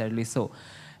 Not necessarily so.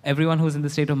 Everyone who's in the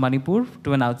state of Manipur,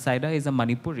 to an outsider, is a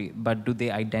Manipuri. But do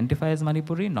they identify as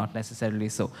Manipuri? Not necessarily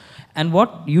so. And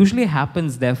what usually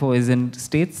happens, therefore, is in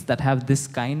states that have this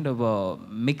kind of a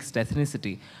mixed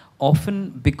ethnicity, often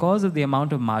because of the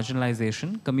amount of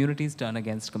marginalization, communities turn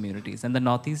against communities. And the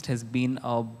Northeast has been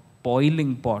a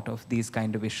boiling pot of these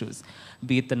kind of issues,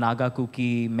 be it the Naga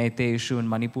Kuki Meitei issue in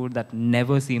Manipur that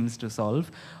never seems to solve,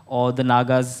 or the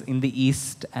Nagas in the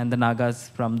east and the Nagas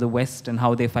from the west and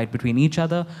how they fight between each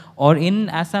other, or in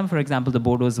Assam, for example, the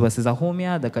Bodos versus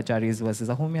Ahomia, the Kacharis versus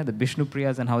Ahomia, the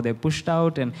Bishnupriyas and how they're pushed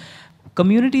out, and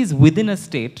communities within a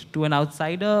state. To an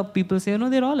outsider, people say, no,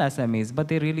 they're all Assamese, but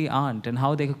they really aren't. And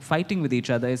how they're fighting with each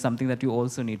other is something that you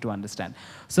also need to understand.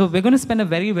 So we're going to spend a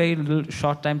very, very little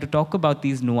short time to talk about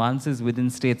these nuances within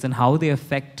states and how they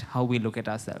affect how we look at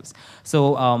ourselves.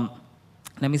 So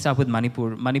let me start with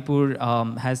Manipur. Manipur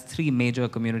has three major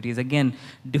communities, again,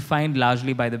 defined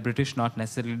largely by the British, not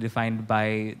necessarily defined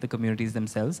by the communities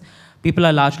themselves. People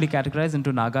are largely categorized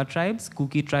into Naga tribes,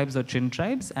 Kuki tribes or Chin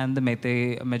tribes, and the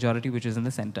Meitei majority, which is in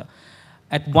the center.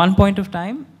 At one point of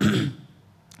time,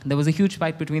 there was a huge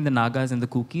fight between the Nagas and the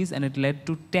Kukis, and it led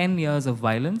to 10 years of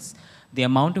violence. The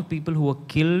amount of people who were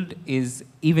killed is,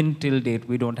 even till date,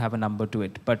 we don't have a number to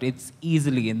it, but it's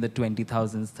easily in the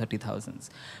 20,000s, 30,000s.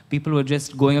 People were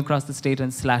just going across the state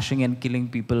and slashing and killing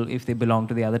people if they belong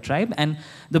to the other tribe. And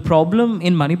the problem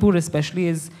in Manipur especially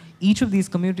is each of these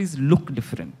communities look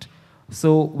different.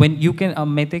 So when you can, a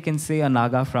Meitei can say a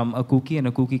Naga from a Kuki, and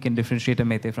a Kuki can differentiate a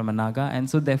Meitei from a Naga. And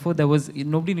so therefore there was,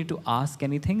 nobody need to ask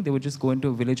anything. They would just go into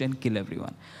a village and kill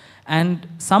everyone. And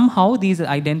somehow these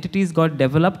identities got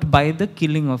developed by the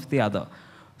killing of the other.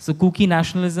 So Kuki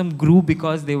nationalism grew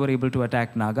because they were able to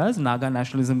attack Nagas. Naga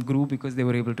nationalism grew because they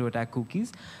were able to attack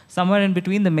Kukis. Somewhere in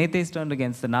between, the Meiteis turned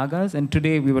against the Nagas. And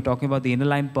today we were talking about the inner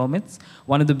line permits.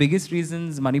 One of the biggest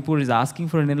reasons Manipur is asking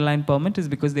for an inner line permit is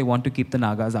because they want to keep the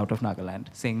Nagas out of Nagaland,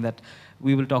 saying that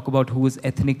we will talk about who is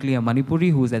ethnically a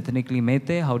Manipuri, who is ethnically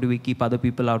Meitei, how do we keep other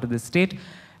people out of the state.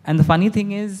 And the funny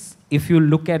thing is, if you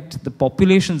look at the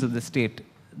populations of the state,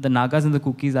 the Nagas and the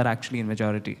Kukis are actually in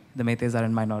majority. The Meiteis are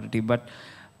in minority. But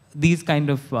these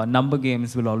kind of number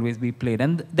games will always be played.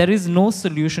 And there is no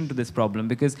solution to this problem,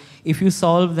 because if you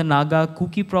solve the Naga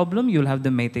Kuki problem, you'll have the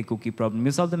Meitei Kuki problem.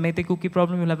 You solve the Meitei Kuki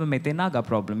problem, you'll have a Meitei Naga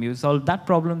problem. You solve that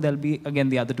problem, there'll be, again,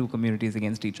 the other two communities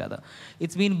against each other.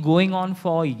 It's been going on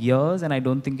for years, and I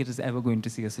don't think it is ever going to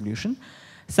see a solution.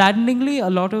 Saddeningly, a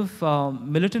lot of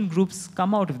militant groups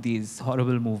come out of these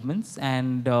horrible movements,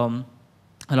 and a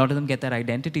lot of them get their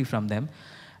identity from them.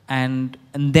 And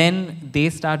then they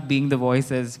start being the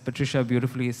voice, as Patricia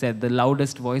beautifully said, the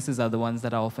loudest voices are the ones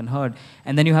that are often heard.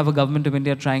 And then you have a government of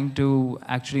India trying to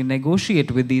actually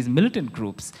negotiate with these militant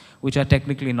groups, which are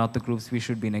technically not the groups we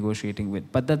should be negotiating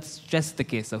with. But that's just the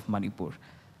case of Manipur.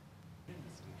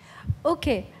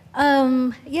 Okay.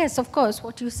 Yes, of course,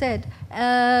 what you said.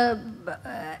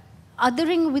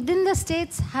 othering within the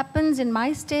states happens in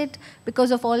my state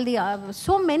because of all the,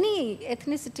 so many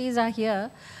ethnicities are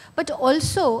here. But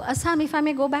also, Assam, if I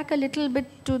may go back a little bit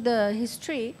to the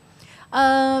history,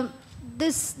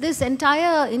 this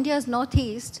entire India's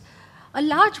northeast, a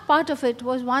large part of it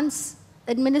was once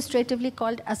administratively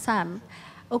called Assam,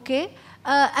 okay?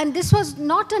 And this was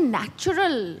not a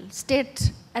natural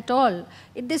state at all.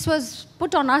 This was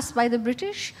put on us by the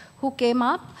British, who came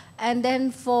up, and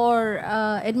then for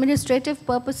administrative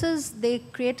purposes, they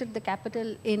created the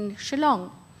capital in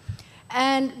Shillong.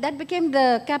 And that became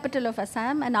the capital of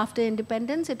Assam, and after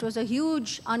independence, it was a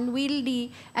huge,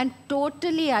 unwieldy, and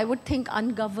totally, I would think,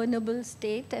 ungovernable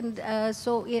state. And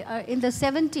so in the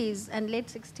 70s and late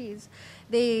 60s,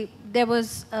 there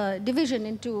was division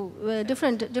into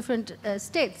different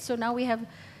states. So now we have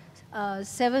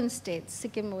 7 states.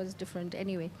 Sikkim was different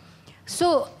anyway.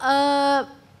 So,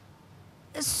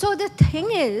 so the thing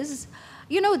is,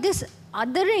 you know, this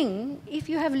othering, if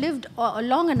you have lived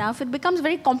long enough, it becomes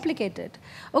very complicated.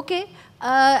 Okay,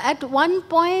 at one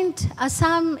point,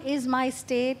 Assam is my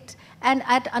state, and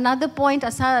at another point,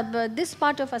 Assam, this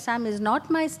part of Assam is not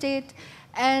my state.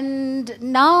 And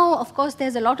now, of course,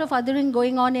 there's a lot of othering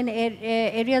going on in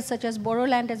areas such as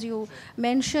Bodoland, as you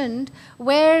mentioned,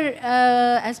 where,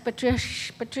 as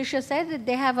Patricia said,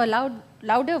 they have a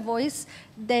louder voice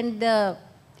than the,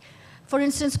 for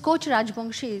instance, Koch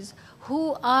Rajbangshis,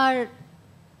 who are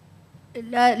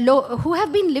who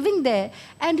have been living there,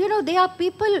 and you know, they are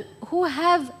people who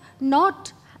have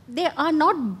not, they are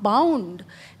not bound.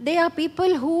 They are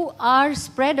people who are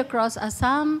spread across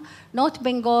Assam, North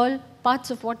Bengal, parts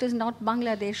of what is not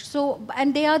Bangladesh. So,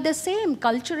 and they are the same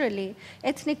culturally,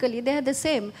 ethnically, they are the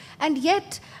same. And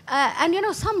yet, and you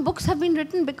know, some books have been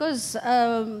written because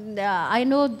I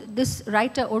know this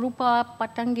writer, Orupa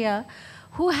Patangia,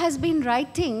 who has been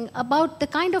writing about the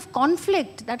kind of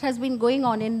conflict that has been going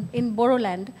on in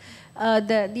Bodoland,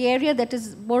 the area that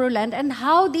is Bodoland, and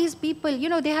how these people, you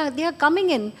know, they are coming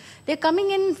in, they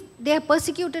are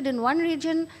persecuted in one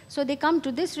region, so they come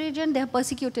to this region, they are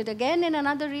persecuted again in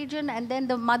another region, and then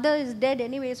the mother is dead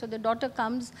anyway, so the daughter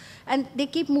comes, and they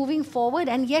keep moving forward,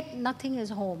 and yet nothing is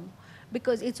home,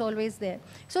 because it's always there.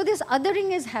 So this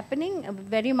othering is happening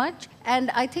very much,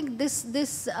 and I think this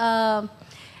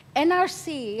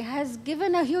NRC has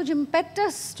given a huge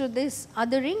impetus to this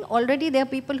othering. Already there are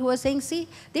people who are saying, see,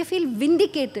 they feel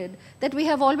vindicated that we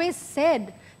have always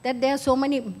said that there are so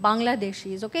many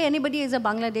Bangladeshis, okay? Anybody is a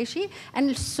Bangladeshi,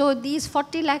 and so these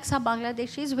 40 lakhs are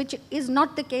Bangladeshis, which is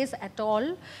not the case at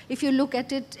all, if you look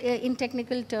at it in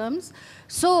technical terms.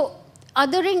 So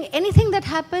othering, anything that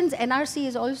happens, NRC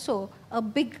is also a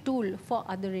big tool for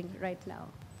othering right now.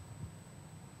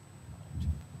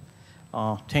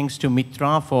 Thanks to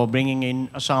Mitra for bringing in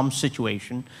Assam's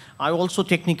situation. I also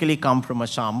technically come from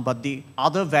Assam, but the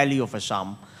other valley of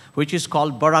Assam, which is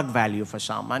called Barak Valley of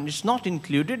Assam, and it's not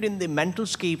included in the mental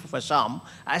scape of Assam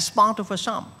as part of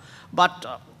Assam.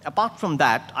 But apart from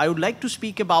that, I would like to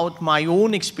speak about my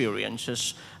own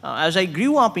experiences. As I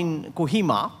grew up in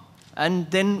Kohima,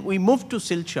 and then we moved to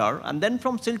Silchar, and then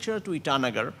from Silchar to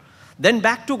Itanagar, then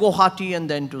back to Guwahati, and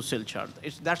then to Silchar.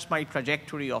 That's my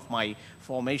trajectory of my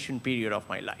formation period of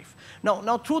my life.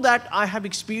 Now through that, I have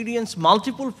experienced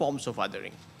multiple forms of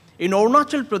othering. In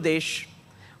Arunachal Pradesh,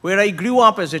 where I grew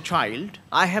up as a child,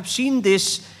 I have seen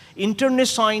this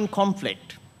internecine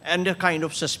conflict and a kind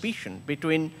of suspicion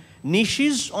between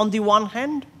Nishis on the one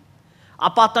hand,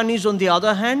 Apatanis on the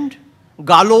other hand,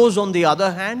 Galos on the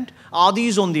other hand,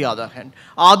 Adis on the other hand.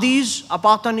 Adis,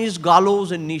 Apatanis,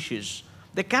 Galos, and Nishis,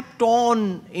 they kept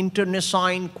on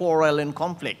internecine quarrel and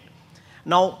conflict.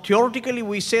 Now, theoretically,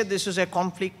 we say this is a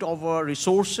conflict over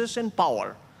resources and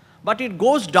power, but it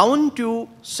goes down to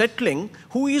settling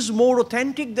who is more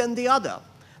authentic than the other.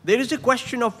 There is a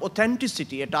question of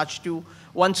authenticity attached to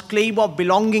one's claim of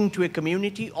belonging to a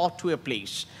community or to a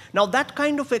place. Now, that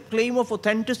kind of a claim of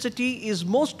authenticity is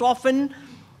most often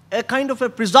a kind of a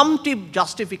presumptive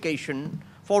justification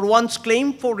for one's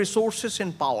claim for resources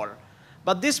and power.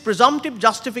 But this presumptive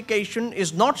justification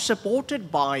is not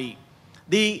supported by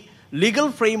the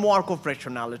legal framework of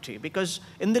rationality, because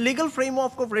in the legal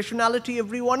framework of rationality,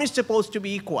 everyone is supposed to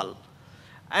be equal.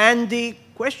 And the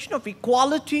question of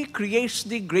equality creates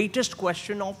the greatest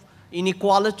question of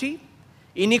inequality,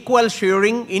 unequal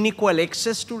sharing, unequal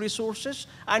access to resources,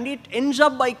 and it ends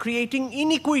up by creating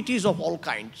inequities of all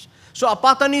kinds. So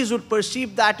Apatanis would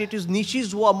perceive that it is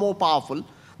Nishis who are more powerful.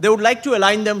 They would like to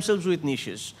align themselves with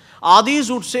Nishis. Adis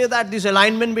would say that this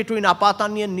alignment between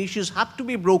Apatani and Nishis have to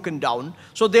be broken down,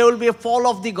 so there will be a fall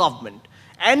of the government.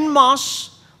 En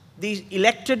masse, the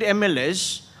elected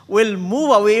MLAs will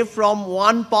move away from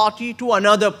one party to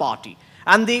another party.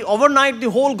 And overnight, the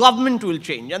whole government will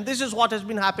change. And this is what has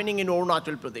been happening in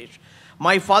Arunachal Pradesh.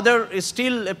 My father is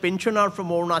still a pensioner from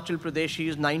Arunachal Pradesh. He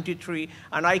is 93.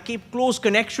 And I keep close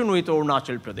connection with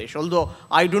Arunachal Pradesh, although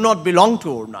I do not belong to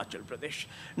Arunachal Pradesh.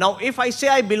 Now, if I say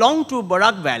I belong to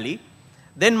Barak Valley,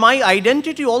 then my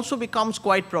identity also becomes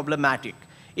quite problematic.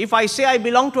 If I say I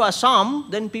belong to Assam,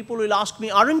 then people will ask me,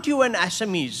 aren't you an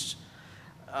Assamese?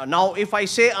 Now, if I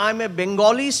say I'm a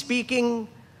Bengali-speaking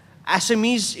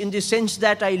Assamese in the sense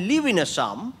that I live in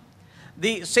Assam,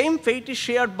 the same fate is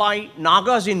shared by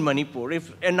Nagas in Manipur.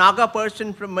 If a Naga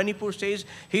person from Manipur says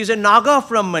he's a Naga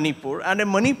from Manipur and a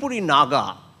Manipuri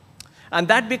Naga, and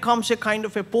that becomes a kind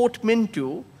of a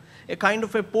portmanteau, a kind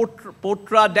of a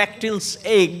potradactyl's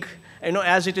egg,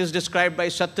 as it is described by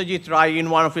Satyajit Ray in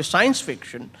one of his science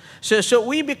fiction. So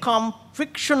we become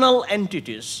fictional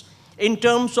entities in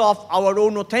terms of our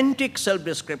own authentic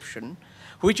self-description,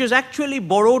 which is actually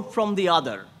borrowed from the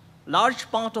other. Large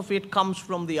part of it comes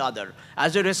from the other,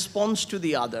 as a response to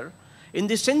the other, in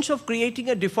the sense of creating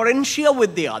a differential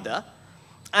with the other.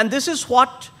 And this is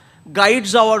what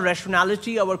guides our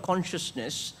rationality, our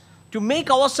consciousness, to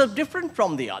make ourselves different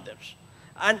from the others.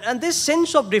 And this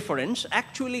sense of difference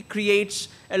actually creates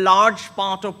a large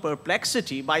part of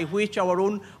perplexity by which our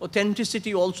own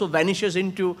authenticity also vanishes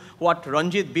into what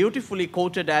Ranjit beautifully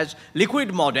quoted as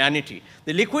liquid modernity.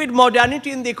 The liquid modernity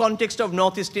in the context of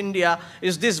Northeast India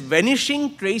is this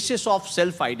vanishing traces of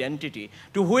self-identity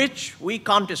to which we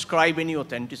can't ascribe any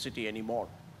authenticity anymore.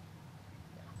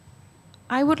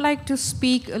 I would like to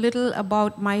speak a little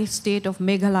about my state of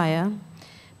Meghalaya,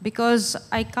 because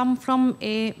I come from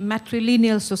a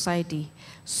matrilineal society.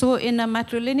 So in a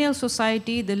matrilineal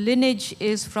society, the lineage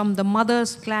is from the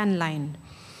mother's clan line.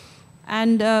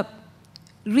 And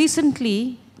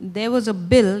recently, there was a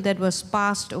bill that was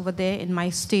passed over there in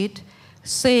my state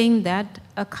saying that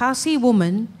a Khasi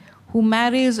woman who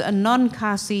marries a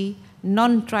non-Khasi,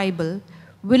 non-tribal,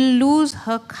 will lose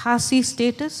her Khasi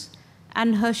status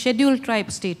and her scheduled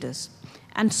tribe status,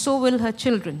 and so will her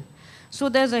children. So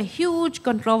there's a huge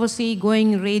controversy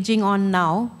raging on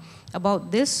now about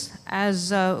this,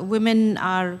 as women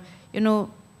are,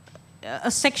 a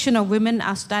section of women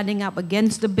are standing up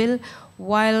against the bill,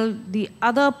 while the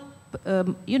other,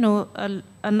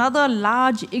 another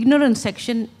large ignorant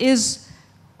section is,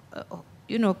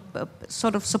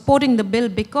 sort of supporting the bill,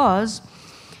 because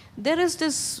there is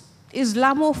this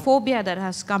Islamophobia that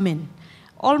has come in.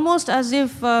 Almost as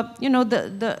if, in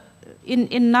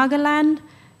Nagaland,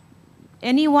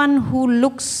 anyone who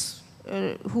looks,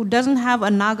 who doesn't have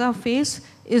a Naga face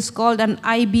is called an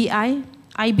IBI.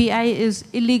 IBI is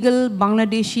illegal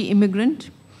Bangladeshi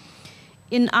immigrant.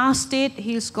 In our state,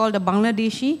 he is called a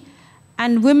Bangladeshi.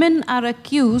 And women are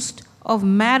accused of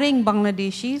marrying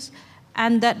Bangladeshis,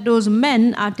 and that those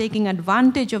men are taking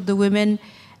advantage of the women,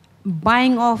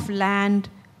 buying off land,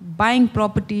 buying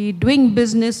property, doing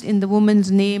business in the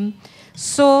woman's name.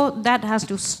 So that has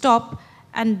to stop.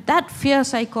 And that fear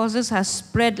psychosis has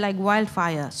spread like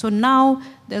wildfire. So now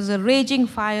there's a raging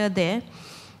fire there.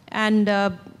 And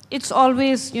it's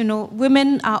always,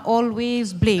 women are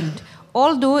always blamed.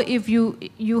 Although if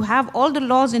you have all the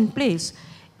laws in place,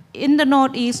 in the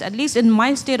Northeast, at least in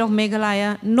my state of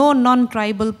Meghalaya, no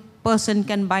non-tribal person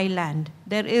can buy land.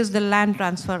 There is the Land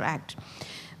Transfer Act.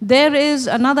 There is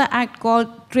another act called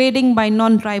Trading by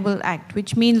Non-Tribal Act,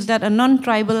 which means that a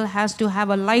non-tribal has to have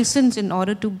a license in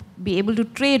order to be able to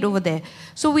trade over there.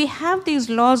 So we have these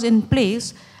laws in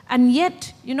place, and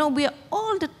yet, we are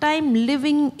all the time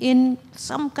living in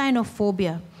some kind of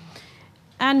phobia.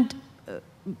 And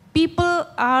people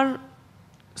are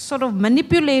sort of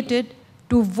manipulated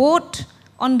to vote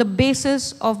on the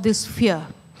basis of this fear.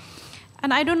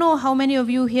 And I don't know how many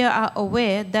of you here are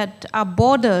aware that our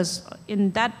borders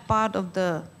in that part of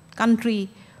the country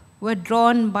were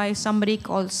drawn by somebody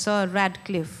called Sir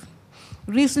Radcliffe.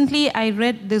 Recently, I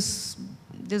read this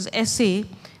essay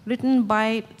written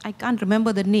by, I can't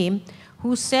remember the name,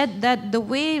 who said that the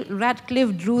way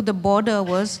Radcliffe drew the border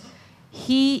was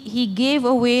he gave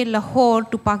away Lahore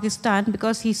to Pakistan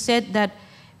because he said that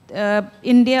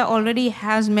India already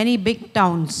has many big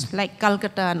towns like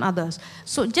Calcutta and others.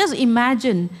 So just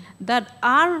imagine that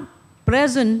our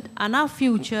present and our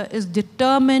future is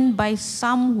determined by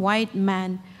some white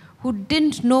man who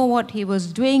didn't know what he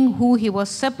was doing, who he was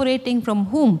separating from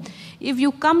whom. If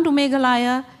you come to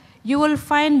Meghalaya, you will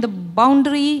find the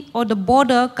boundary or the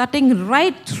border cutting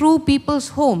right through people's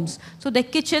homes. So the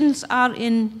kitchens are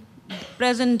in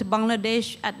present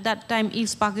Bangladesh, at that time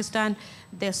East Pakistan.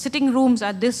 Their sitting rooms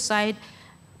are this side.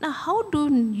 Now, how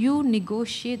do you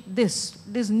negotiate this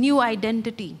new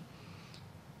identity?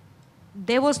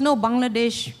 there was no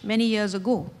Bangladesh many years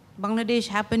ago. Bangladesh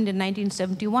happened in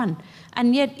 1971.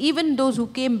 And yet even those who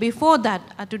came before that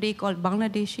are today called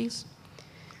Bangladeshis.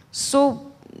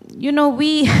 So, you know,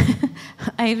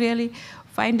 I really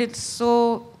find it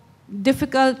so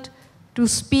difficult to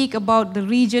speak about the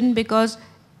region because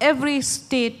every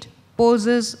state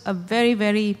poses a very,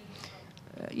 very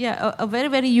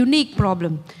unique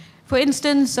problem. For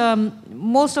instance,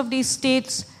 most of these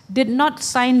states did not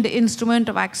sign the instrument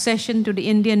of accession to the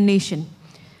Indian nation.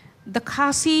 The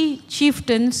Khasi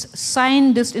chieftains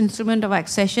signed this instrument of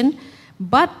accession,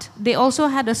 but they also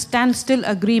had a standstill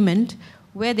agreement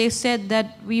where they said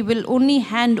that we will only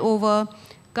hand over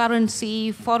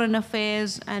currency, foreign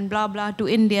affairs, and blah, blah to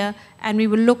India, and we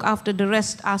will look after the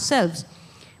rest ourselves.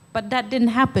 But that didn't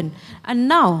happen. And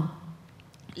now,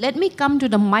 let me come to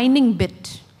the mining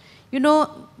bit. You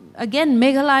know, again,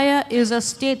 Meghalaya is a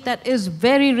state that is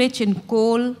very rich in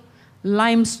coal,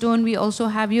 limestone. We also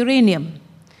have uranium.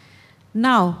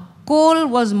 Now, coal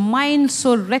was mined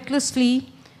so recklessly,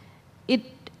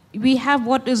 we have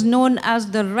what is known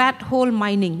as the rat hole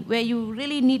mining, where you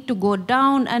really need to go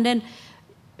down and then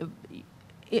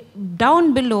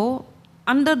down below,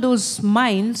 under those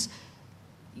mines,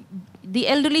 the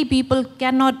elderly people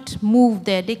cannot move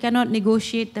there. They cannot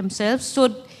negotiate themselves.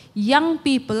 So young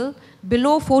people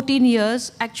below 14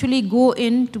 years actually go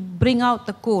in to bring out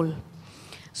the coal.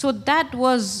 So that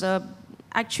was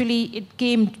actually,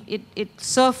 it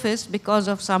surfaced because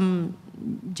of some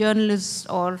journalists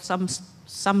or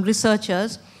some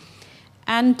researchers,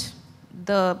 and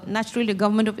naturally the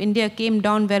government of India came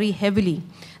down very heavily.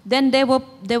 Then there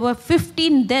were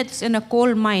 15 deaths in a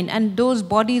coal mine, and those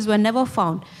bodies were never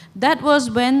found. That was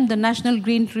when the National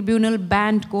Green Tribunal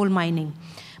banned coal mining.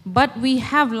 But we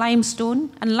have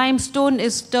limestone, and limestone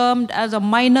is termed as a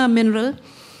minor mineral,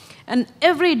 and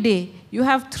every day you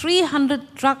have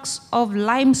 300 trucks of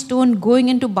limestone going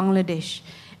into Bangladesh,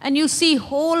 and you see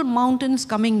whole mountains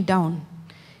coming down.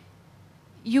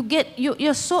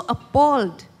 You're so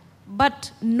appalled,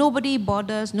 but nobody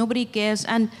bothers, nobody cares,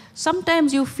 and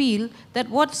sometimes you feel that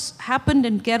what's happened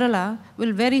in Kerala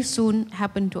will very soon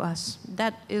happen to us.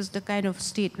 That is the kind of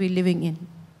state we're living in.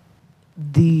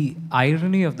 The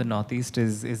irony of the Northeast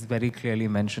is very clearly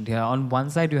mentioned here. On one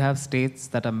side, you have states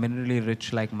that are minerally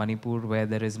rich like Manipur, where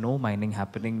there is no mining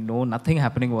happening, nothing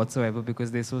happening whatsoever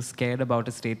because they're so scared about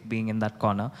a state being in that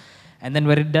corner. And then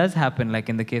where it does happen, like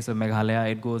in the case of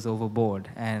Meghalaya, it goes overboard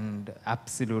and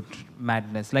absolute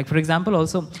madness. Like for example,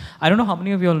 also, I don't know how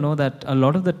many of you all know that a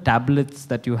lot of the tablets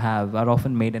that you have are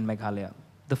often made in Meghalaya.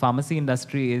 The pharmacy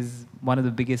industry is one of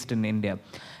the biggest in India.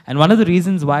 And one of the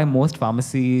reasons why most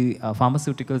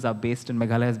pharmaceuticals are based in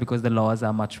Meghalaya is because the laws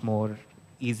are much more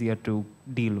easier to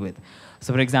deal with.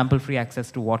 So for example, free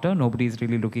access to water. Nobody is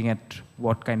really looking at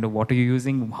what kind of water you're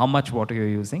using, how much water you're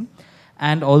using.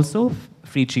 And also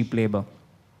free cheap labor.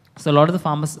 So a lot of the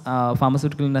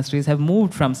pharmaceutical industries have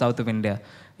moved from south of India,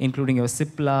 including your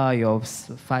Cipla, your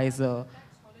Pfizer.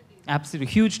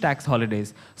 Absolutely, huge tax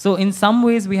holidays. So in some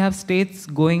ways, we have states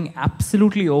going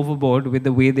absolutely overboard with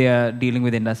the way they are dealing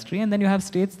with industry, and then you have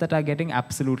states that are getting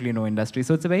absolutely no industry.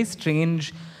 So it's a very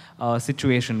strange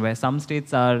situation where some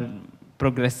states are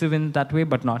progressive in that way,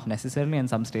 but not necessarily, and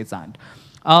some states aren't.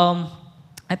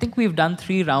 I think we've done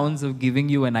 3 rounds of giving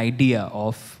you an idea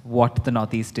of what the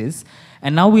Northeast is.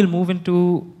 And now we'll move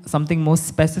into something more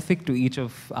specific to each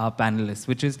of our panelists,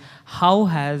 which is how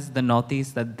has the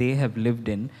Northeast that they have lived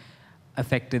in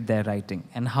affected their writing?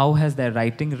 And how has their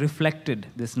writing reflected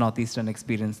this Northeastern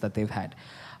experience that they've had?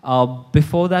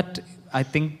 Before that, I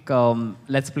think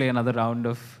let's play another round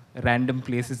of random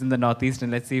places in the Northeast,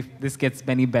 and let's see if this gets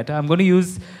any better. I'm going to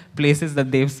use places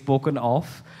that they've spoken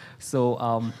of. So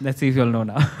let's see if you all know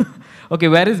now. Okay,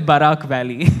 where is Barak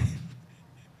Valley?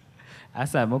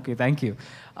 Assam, okay, thank you.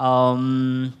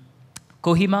 Kohima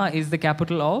is the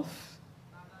capital of?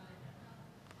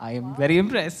 I am very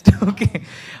impressed. Okay.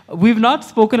 We've not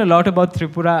spoken a lot about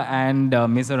Tripura and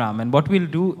Mizoram, and what we'll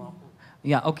do...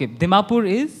 Yeah, okay. Dimapur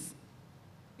is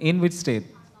in which state?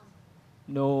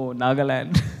 No,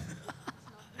 Nagaland.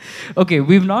 Okay,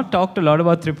 we've not talked a lot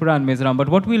about Tripura and Mizoram, but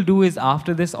what we'll do is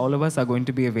after this, all of us are going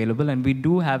to be available, and we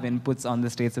do have inputs on the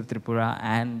states of Tripura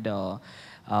and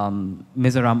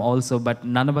Mizoram also, but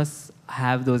none of us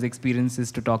have those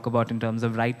experiences to talk about in terms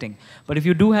of writing. But if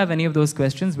you do have any of those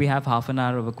questions, we have half an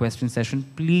hour of a question session.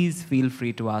 Please feel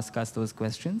free to ask us those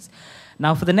questions.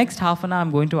 Now, for the next half an hour,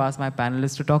 I'm going to ask my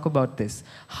panelists to talk about this.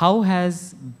 How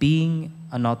has being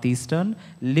a Northeastern,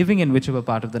 living in whichever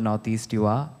part of the Northeast you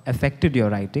are, affected your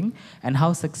writing? And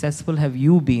how successful have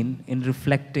you been in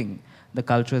reflecting the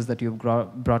cultures that you've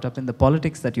brought up in, the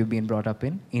politics that you've been brought up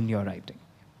in your writing?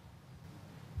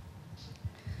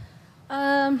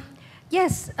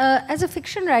 Yes, as a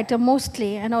fiction writer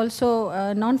mostly, and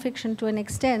also non-fiction to an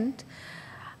extent,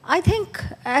 I think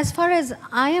as far as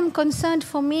I am concerned,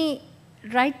 for me,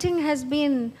 writing has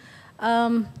been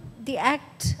the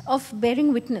act of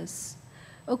bearing witness,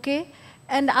 okay?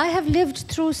 And I have lived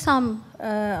through some,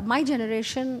 my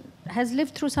generation has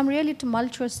lived through some really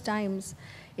tumultuous times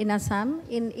in Assam,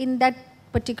 in that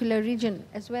particular region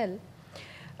as well.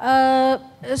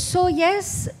 So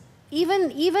yes,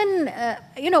 even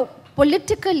you know,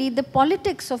 politically, the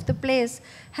politics of the place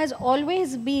has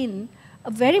always been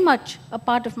very much a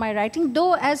part of my writing,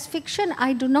 though as fiction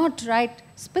I do not write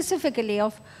specifically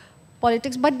of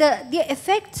politics, but the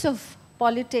effects of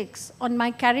politics on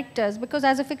my characters, because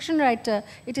as a fiction writer,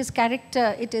 it is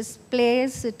character, it is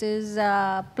place, it is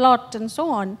plot, and so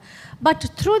on. But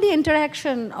through the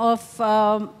interaction of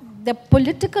the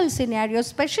political scenario,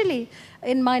 especially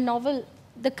in my novel,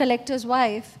 The Collector's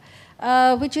Wife,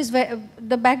 which is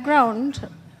the background,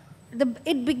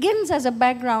 it begins as a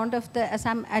background of the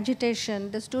Assam agitation,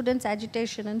 the students'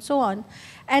 agitation, and so on.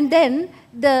 And then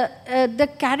the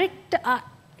character,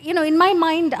 you know, in my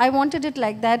mind, I wanted it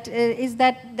like that, is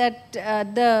that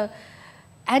the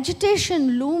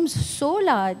agitation looms so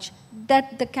large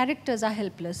that the characters are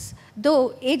helpless,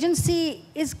 though agency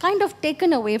is kind of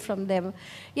taken away from them.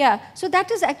 Yeah, so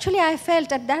that is actually, I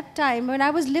felt at that time when I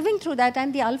was living through that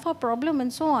and the alpha problem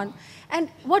and so on. And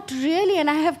what really, and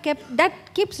I have kept,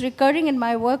 that keeps recurring in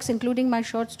my works, including my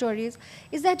short stories,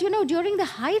 is that, you know, during the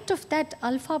height of that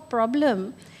alpha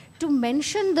problem, to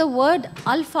mention the word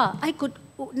alpha,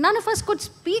 none of us could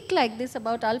speak like this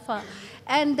about alpha.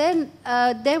 And then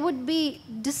there would be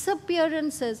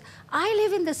disappearances. I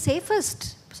live in the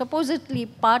safest, supposedly,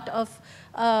 part of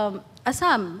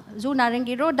Assam, Zoo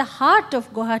Narangi Road, the heart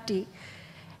of Guwahati.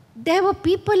 There were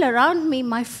people around me,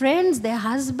 my friends, their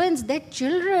husbands, their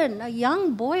children. A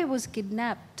young boy was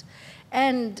kidnapped.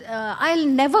 And I'll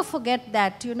never forget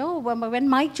that, you know, when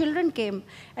my children came.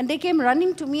 And they came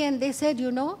running to me and they said,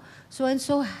 you know,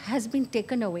 so-and-so has been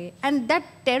taken away. And that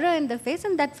terror in the face,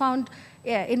 and that found,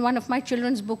 yeah, in one of my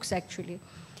children's books, actually.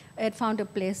 It found a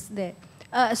place there.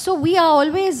 So we are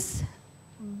always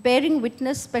bearing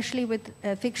witness, especially with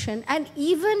fiction. And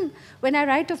even when I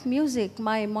write of music,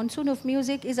 my Monsoon of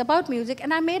Music is about music,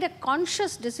 and I made a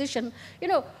conscious decision. You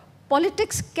know,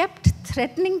 politics kept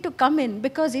threatening to come in,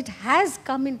 because it has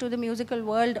come into the musical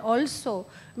world also.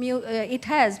 It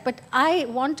has, but I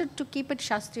wanted to keep it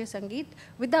Shastriya Sangeet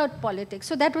without politics.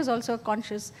 So that was also a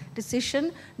conscious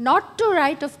decision. Not to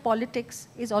write of politics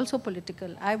is also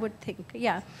political, I would think,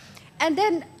 yeah. And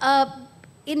then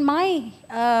in my,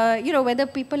 you know, whether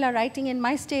people are writing in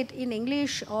my state in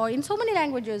English or in so many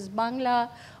languages, Bangla,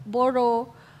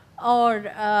 Bodo, or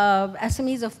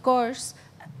Assamese, of course,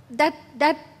 that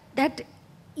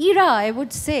era, I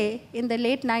would say, in the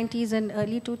late 90s and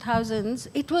early 2000s,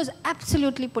 it was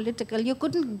absolutely political. You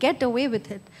couldn't get away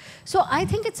with it. So I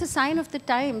think it's a sign of the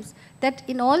times that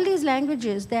in all these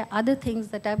languages, there are other things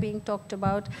that are being talked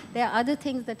about, there are other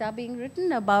things that are being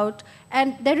written about,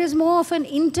 and there is more of an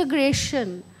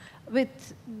integration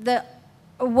with the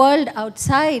world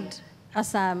outside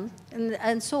Assam,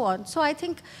 and so on. So I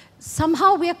think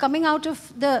somehow we are coming out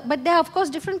of but there are, of course,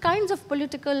 different kinds of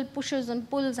political pushes and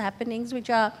pulls happenings which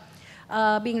are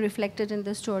being reflected in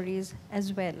the stories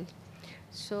as well.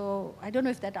 So I don't know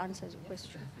if that answers your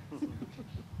question.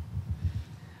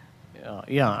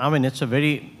 Yeah, I mean, it's a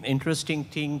very interesting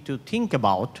thing to think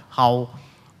about, how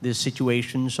the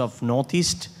situations of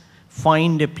Northeast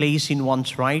find a place in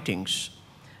one's writings.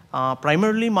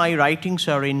 Primarily, my writings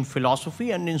are in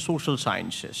philosophy and in social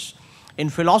sciences. In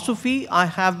philosophy, I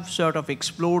have sort of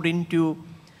explored into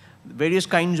various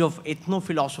kinds of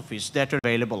ethno-philosophies that are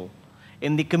available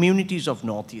in the communities of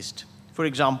Northeast. For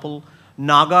example,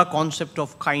 Naga concept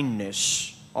of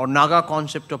kindness, or Naga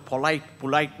concept of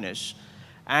politeness,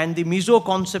 and the Mizo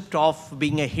concept of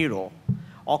being a hero,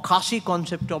 or Khasi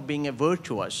concept of being a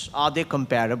virtuous. Are they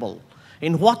comparable?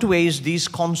 In what ways these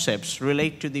concepts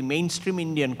relate to the mainstream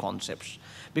Indian concepts?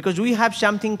 Because we have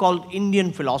something called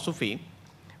Indian philosophy,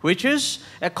 which is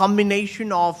a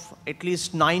combination of at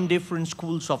least 9 different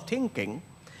schools of thinking.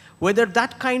 Whether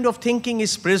that kind of thinking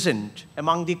is present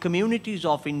among the communities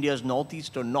of India's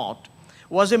Northeast or not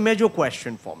was a major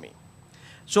question for me.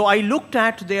 So I looked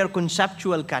at their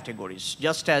conceptual categories,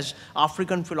 just as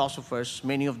African philosophers,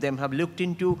 many of them have looked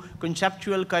into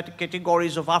conceptual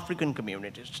categories of African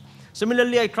communities.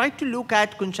 Similarly, I tried to look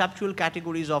at conceptual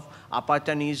categories of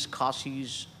Apatanis,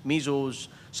 Khasis, Mizos,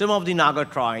 some of the Naga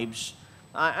tribes,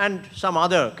 and some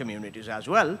other communities as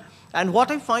well. And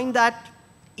what I find that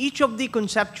each of the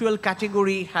conceptual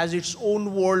category has its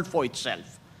own world for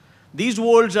itself. These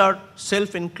worlds are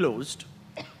self-enclosed.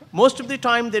 Most of the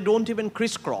time, they don't even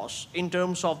crisscross in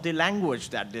terms of the language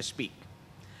that they speak.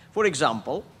 For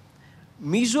example,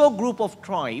 Mizo group of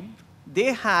tribe,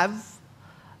 they have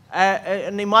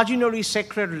an imaginary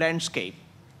sacred landscape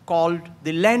called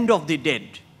the Land of the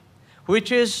Dead,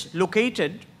 which is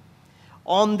located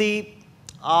on the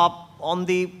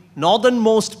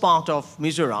northernmost part of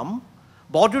Mizoram,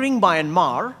 bordering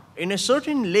Myanmar, in a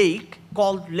certain lake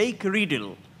called Lake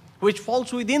Riddle, which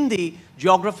falls within the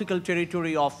geographical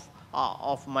territory of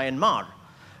Myanmar.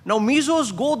 Now,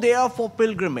 Mizos go there for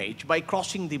pilgrimage by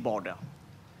crossing the border.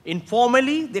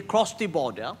 Informally, they cross the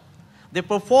border. They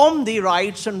perform the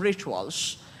rites and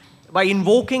rituals by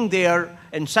invoking their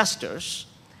ancestors,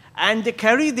 and they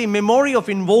carry the memory of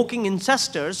invoking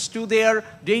ancestors to their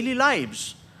daily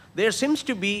lives. There seems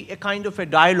to be a kind of a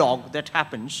dialogue that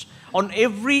happens on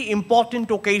every important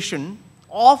occasion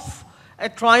of a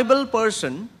tribal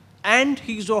person and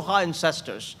his or her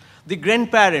ancestors. The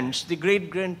grandparents, the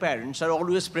great-grandparents are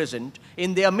always present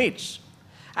in their midst.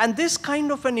 And this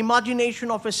kind of an imagination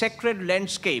of a sacred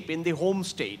landscape in the home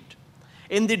state,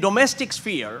 in the domestic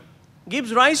sphere,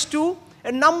 gives rise to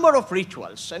a number of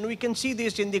rituals. And we can see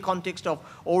this in the context of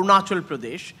Arunachal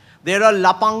Pradesh. There are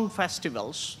Lapang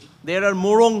festivals, there are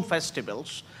Morong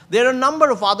festivals, there are a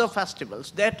number of other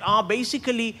festivals that are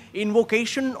basically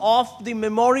invocation of the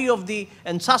memory of the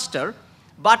ancestor,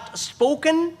 but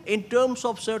spoken in terms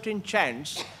of certain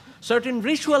chants, certain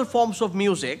ritual forms of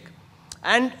music,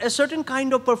 and a certain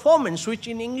kind of performance, which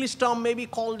in English term may be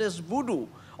called as voodoo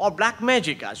or black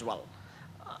magic as well.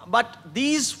 But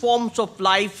these forms of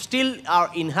life still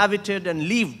are inhabited and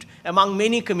lived among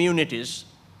many communities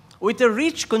with a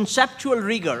rich conceptual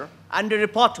rigor and a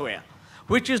repertoire,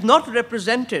 which is not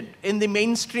represented in the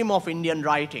mainstream of Indian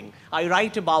writing. I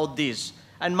write about this,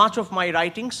 and much of my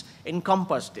writings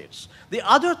encompass this. The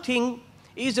other thing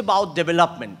is about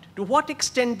development. To what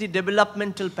extent the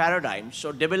developmental paradigms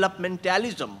or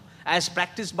developmentalism as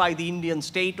practiced by the Indian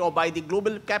state or by the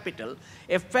global capital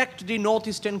affect the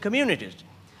northeastern communities.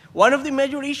 One of the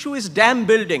major issues is dam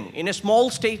building. In a small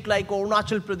state like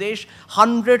Arunachal Pradesh,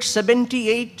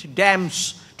 178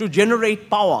 dams to generate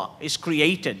power is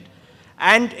created.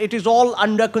 And it is all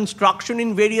under construction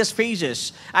in various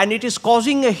phases. And it is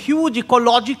causing a huge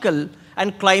ecological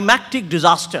and climatic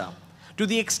disaster, to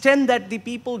the extent that the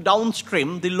people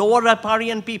downstream, the lower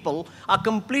riparian people, are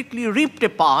completely ripped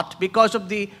apart because of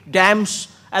the dams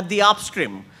at the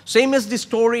upstream. Same as the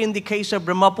story in the case of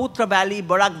Brahmaputra Valley,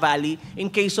 Barak Valley, in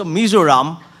case of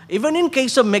Mizoram. Even in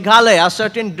case of Meghalaya,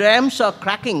 certain dams are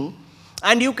cracking,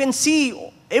 and you can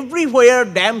see everywhere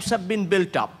dams have been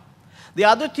built up. The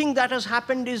other thing that has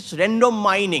happened is random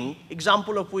mining,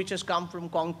 example of which has come from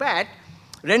Kongpat.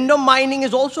 Random mining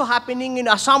is also happening in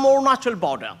Assam-Arunachal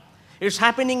border. It's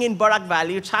happening in Barak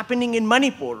Valley, it's happening in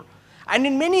Manipur, and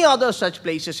in many other such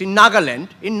places, in Nagaland.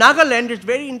 In Nagaland, it's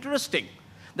very interesting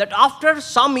that after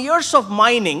some years of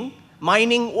mining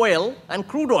oil and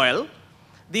crude oil,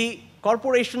 the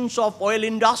corporations of oil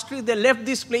industry, they left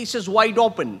these places wide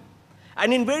open.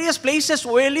 And in various places,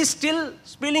 oil is still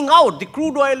spilling out. The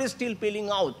crude oil is still spilling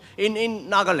out in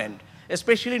Nagaland,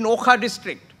 especially in Okha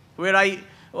district, where I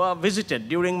visited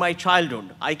during my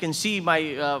childhood. I can see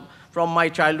from my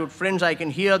childhood friends, I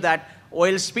can hear that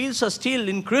oil spills are still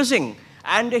increasing,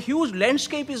 and a huge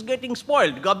landscape is getting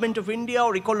spoiled. Government of India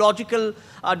or ecological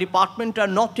department are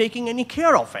not taking any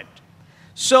care of it.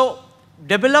 So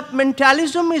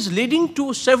developmentalism is leading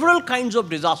to several kinds of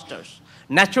disasters,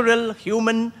 natural,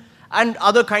 human, and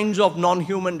other kinds of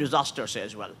non-human disasters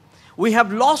as well. We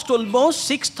have lost almost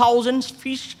 6,000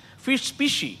 fish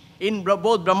species in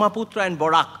both Brahmaputra and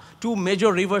Barak, two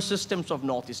major river systems of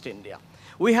Northeast India.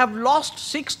 We have lost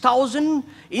 6,000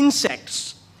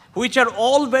 insects, which are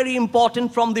all very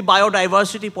important from the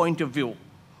biodiversity point of view,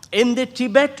 in the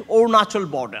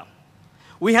Tibet-Arunachal border.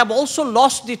 We have also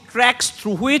lost the tracks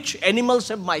through which animals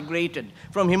have migrated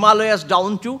from Himalayas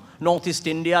down to Northeast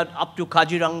India, up to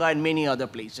Kaziranga and many other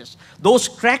places. Those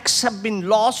tracks have been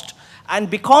lost, and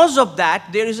because of that,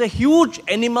 there is a huge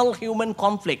animal-human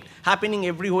conflict happening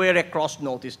everywhere across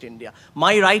Northeast India.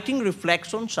 My writing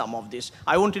reflects on some of this.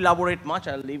 I won't elaborate much.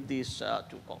 I'll leave these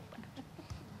to Kongpat.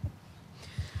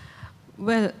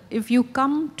 Well, if you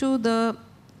come to the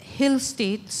hill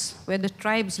states where the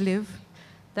tribes live,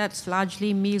 that's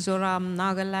largely Mizoram,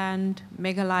 Nagaland,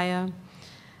 Meghalaya,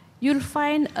 you'll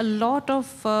find a lot of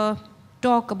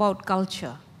talk about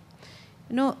culture.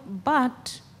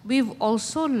 But we've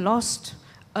also lost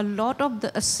a lot of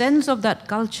the essence of that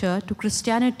culture to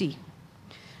Christianity.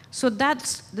 So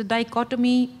that's the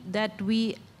dichotomy that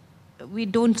we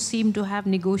don't seem to have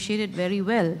negotiated very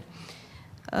well.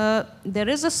 there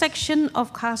is a section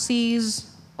of Khasis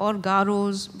or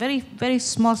Garos, very, very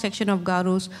small section of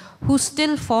Garos, who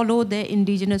still follow their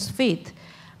indigenous faith.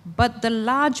 But the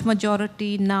large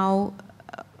majority now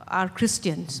are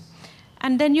Christians.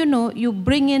 And then, you know, you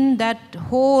bring in that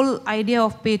whole idea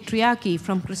of patriarchy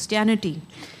from Christianity.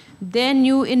 Then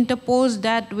you interpose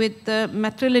that with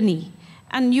matrilineal,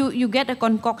 and you get a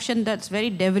concoction that's very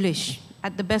devilish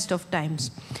at the best of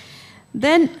times.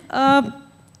 Then the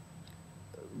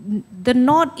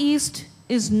Northeast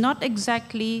is not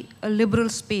exactly a liberal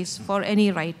space for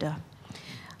any writer.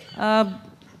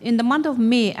 In the month of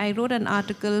May, I wrote an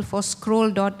article for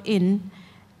scroll.in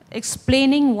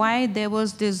explaining why there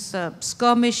was this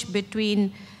skirmish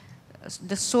between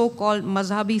the so-called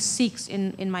Mazhabi Sikhs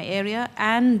in my area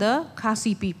and the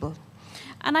Khasi people.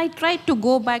 And I tried to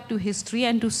go back to history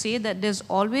and to say that there's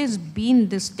always been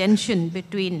this tension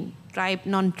between tribe,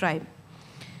 non-tribe.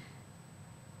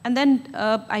 And then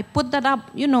I put that up,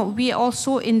 you know, we are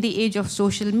also in the age of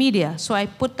social media. So I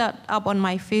put that up on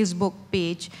my Facebook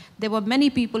page. There were many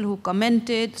people who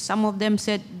commented. Some of them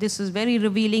said, this is very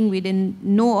revealing, we didn't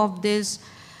know of this.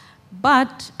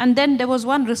 But, and then there was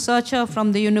one researcher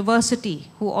from the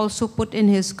university who also put in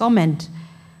his comment.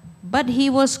 But he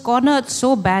was cornered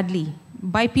so badly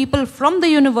by people from the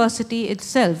university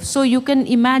itself. So you can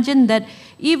imagine that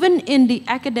even in the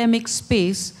academic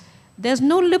space, there's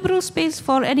no liberal space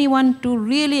for anyone to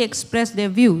really express their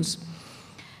views.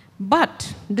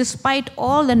 But despite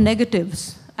all the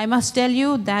negatives, I must tell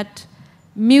you that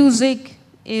music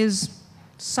is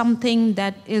something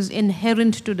that is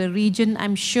inherent to the region.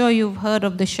 I'm sure you've heard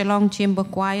of the Shillong Chamber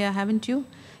Choir, haven't you?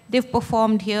 They've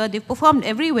performed here, they've performed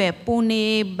everywhere,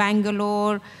 Pune,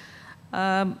 Bangalore,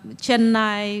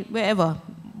 Chennai, wherever,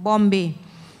 Bombay,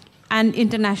 and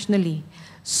internationally.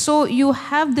 So you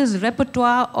have this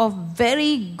repertoire of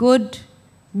very good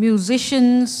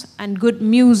musicians and good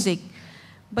music.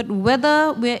 But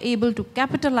whether we're able to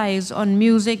capitalize on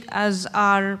music as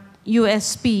our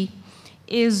USP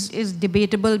is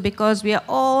debatable, because we are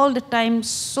all the time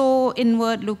so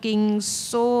inward looking,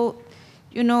 so,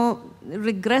 you know,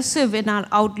 regressive in our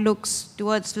outlooks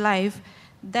towards life,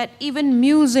 that even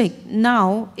music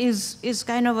now is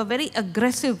kind of a very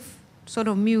aggressive sort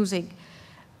of music.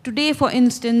 Today, for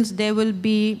instance, there will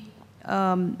be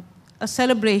a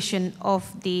celebration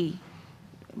of the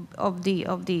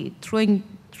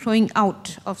throwing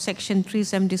out of Section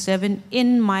 377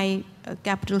 in my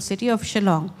capital city of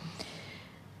Shillong.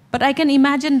 But I can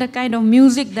imagine the kind of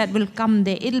music that will come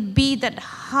there. It'll be that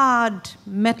hard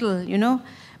metal, you know,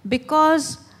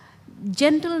 because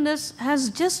gentleness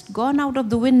has just gone out of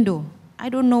the window. I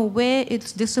don't know where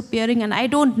it's disappearing, and I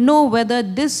don't know whether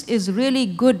this is really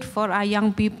good for our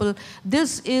young people.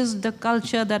 This is the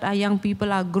culture that our young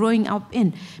people are growing up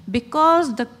in,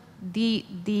 because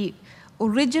the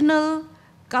original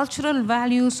cultural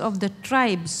values of the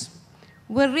tribes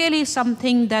were really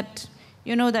something that,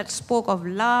 you know, that spoke of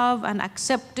love and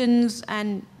acceptance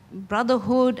and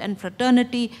brotherhood and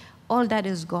fraternity. All that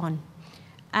is gone.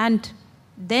 And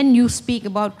then you speak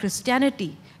about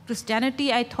Christianity.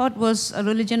 Christianity, I thought, was a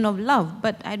religion of love,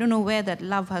 but I don't know where that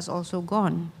love has also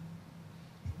gone.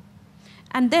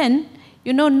 And then,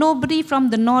 you know, nobody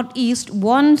from the Northeast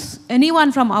wants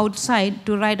anyone from outside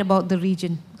to write about the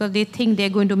region, because they think they're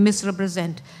going to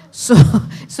misrepresent. So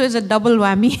it's a double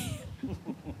whammy.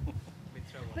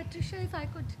 Patricia, if I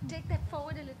could take that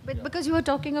forward a little bit, because you were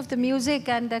talking of the music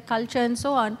and the culture and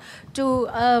so on. So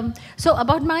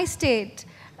about my state,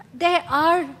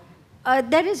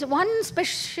 there is one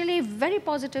especially very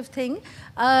positive thing.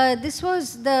 This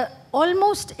was the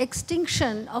almost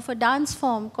extinction of a dance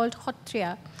form called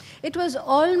Khotriya. It was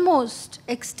almost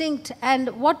extinct, and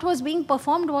what was being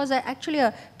performed was actually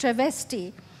a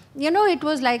travesty. You know, it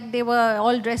was like they were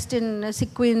all dressed in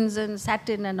sequins and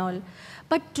satin and all.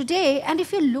 But today, and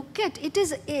if you look at it,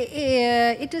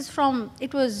 it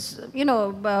was, you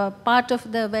know, part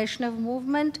of the Vaishnav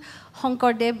movement.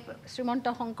 Honkordev,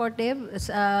 Srimanta Honkordev,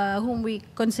 whom we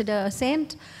consider a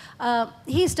saint,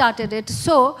 he started it.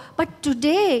 So, but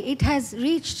today it has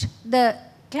reached the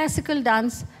classical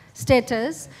dance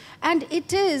status, and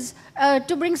it is,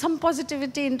 to bring some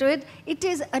positivity into it, it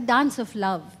is a dance of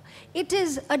love. It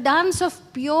is a dance of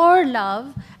pure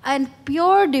love and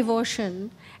pure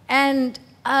devotion. And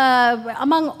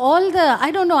among all the,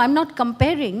 I don't know, I'm not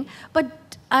comparing, but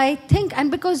I think,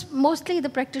 and because mostly the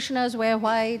practitioners wear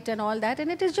white and all that, and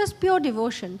it is just pure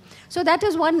devotion. So that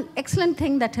is one excellent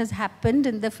thing that has happened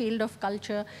in the field of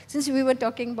culture, since we were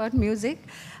talking about music.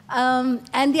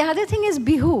 And the other thing is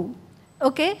Bihu.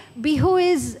 Okay, Bihu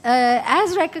is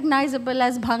as recognizable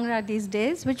as Bhangra these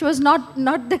days, which was not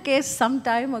the case some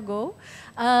time ago.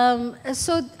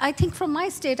 So I think from my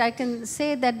state, I can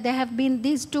say that there have been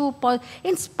these two,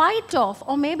 in spite of,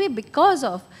 or maybe because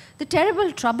of, the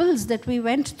terrible troubles that we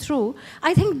went through,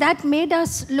 I think that made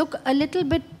us look a little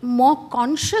bit more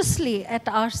consciously at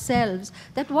ourselves,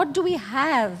 that what do we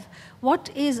have?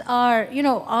 What is our,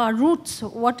 our roots,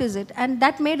 what is it? And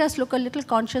that made us look a little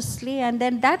consciously, and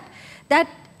then that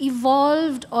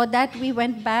evolved, or that we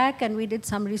went back and we did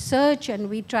some research and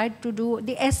we tried to do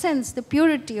the essence, the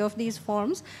purity of these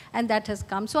forms, and that has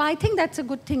come. So I think that's a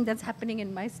good thing that's happening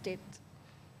in my state.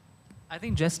 I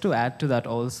think just to add to that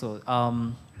also,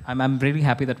 I'm really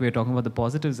happy that we're talking about the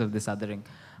positives of this othering.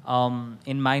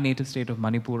 In my native state of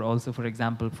Manipur also, for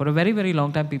example, for a very, very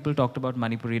long time, people talked about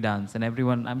Manipuri dance, and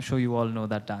everyone, I'm sure you all know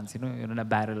that dance, you're in a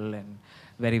barrel and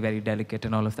very, very delicate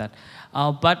and all of that.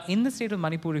 But in the state of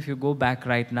Manipur, if you go back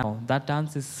right now, that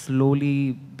dance is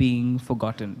slowly being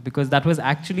forgotten, because that was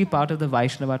actually part of the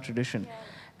Vaishnava tradition.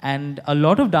 And a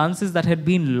lot of dances that had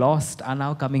been lost are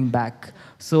now coming back.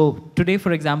 So today,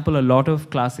 for example, a lot of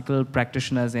classical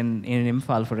practitioners in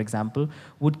Imphal, for example,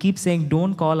 would keep saying,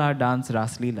 don't call our dance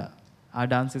Raslila. Our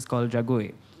dance is called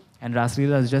Jagoe. And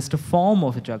Raslila is just a form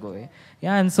of Jagoe.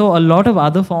 Yeah, and so a lot of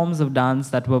other forms of dance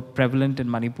that were prevalent in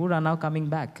Manipur are now coming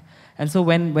back. And so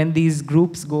when these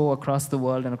groups go across the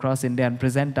world and across India and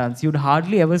present dance, you'd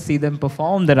hardly ever see them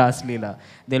perform the Raslila.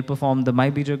 They'll perform the Mai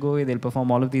Bhi Jagoe, they'll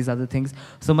perform all of these other things.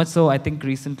 So much so, I think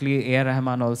recently A.R.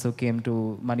 Rahman also came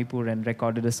to Manipur and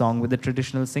recorded a song with a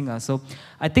traditional singer. So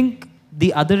I think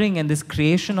the othering and this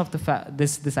creation of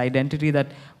this identity that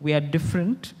we are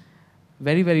different,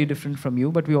 very, very different from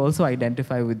you, but we also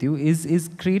identify with you, is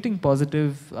creating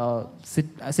positive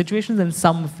situations in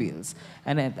some fields.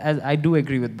 And I do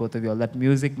agree with both of you all that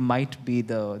music might be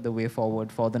the way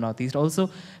forward for the Northeast. Also,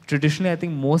 traditionally, I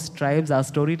think most tribes, our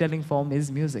storytelling form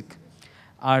is music.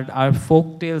 Our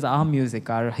folk tales are music.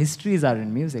 Our histories are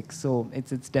in music. So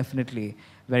it's definitely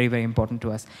very, very important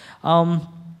to us.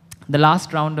 The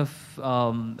last round of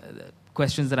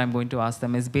questions that I'm going to ask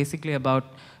them is basically about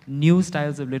new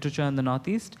styles of literature in the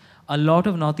Northeast. A lot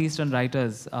of Northeastern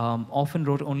writers often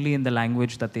wrote only in the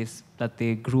language that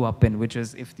they grew up in, which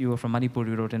is, if you were from Manipur,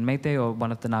 you wrote in m.i.l.a.p or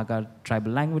one of the Naga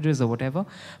tribal languages or whatever.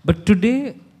 But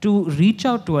today, to reach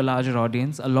out to a larger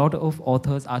audience, a lot of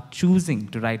authors are choosing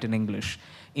to write in English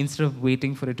instead of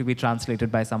waiting for it to be translated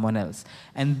by someone else.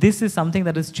 And this is something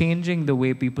that is changing the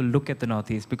way people look at the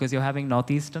Northeast, because you're having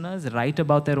Northeasterners write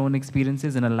about their own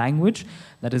experiences in a language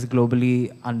that is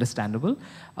globally understandable.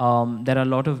 There are a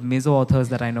lot of Mizo authors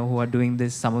that I know who are doing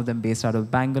this, some of them based out of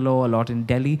Bangalore, a lot in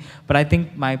Delhi. But I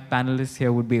think my panelists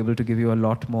here would be able to give you a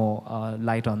lot more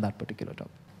light on that particular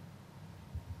topic.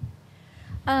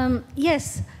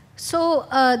 Yes. So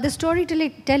the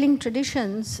storytelling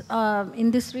traditions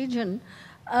in this region,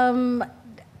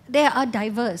 they are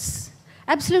diverse,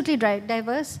 absolutely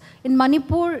diverse. In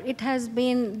Manipur, it has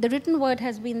been, the written word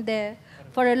has been there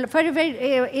in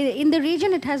the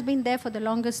region, it has been there for the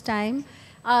longest time.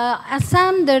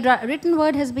 Assam, the written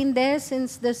word has been there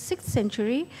since the 6th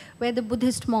century, where the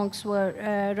Buddhist monks were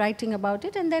writing about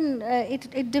it, and then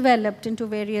it developed into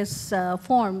various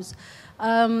forms.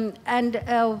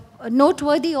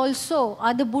 Noteworthy also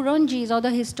are the Buronjis, or the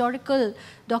historical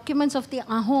documents of the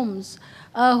Ahoms,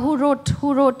 who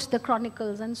wrote the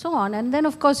chronicles and so on. And then,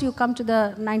 of course, you come to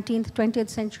the 19th, 20th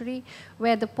century,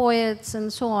 where the poets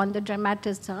and so on, the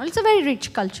dramatists and all. It's a very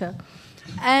rich culture.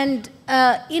 And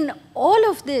in all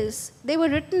of this, they were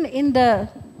written in the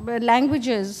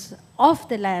languages of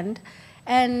the land.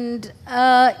 And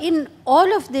in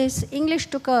all of this,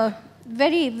 English took a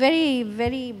very, very,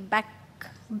 very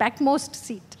backmost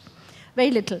seat, very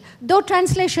little. Though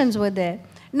translations were there.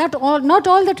 Not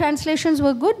all the translations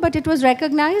were good, but it was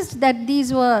recognized that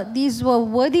these were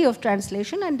worthy of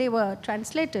translation, and they were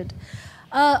translated.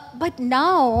 But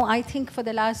now, I think for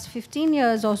the last 15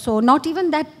 years or so, not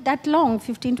even that long,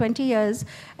 15, 20 years,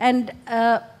 and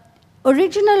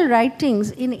original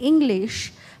writings in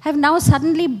English have now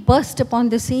suddenly burst upon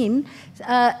the scene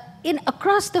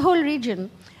across the whole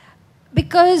region.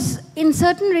 Because in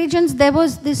certain regions, there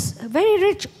was this very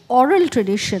rich oral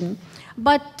tradition,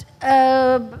 but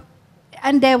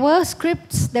and there were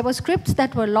scripts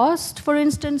that were lost, for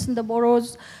instance, in the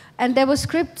boroughs, and there were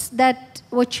scripts that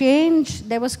were changed,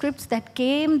 there were scripts that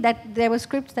came, there were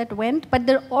scripts that went, but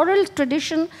the oral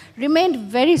tradition remained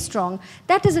very strong.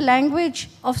 That is a language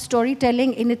of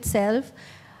storytelling in itself.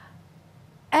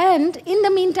 And in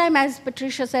the meantime, as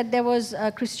Patricia said, there was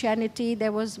Christianity,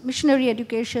 there was missionary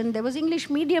education, there was English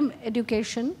medium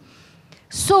education.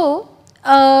 So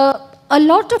a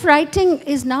lot of writing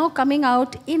is now coming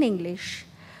out in English.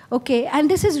 Okay, and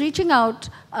this is reaching out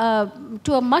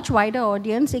to a much wider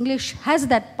audience. English has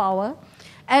that power.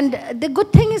 And the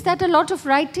good thing is that a lot of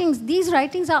writings, these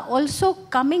writings are also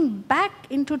coming back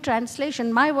into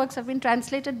translation. My works have been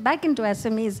translated back into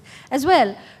Assamese as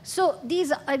well. So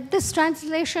this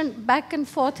translation back and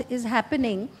forth is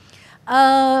happening.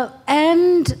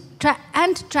 And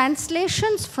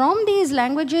translations from these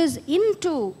languages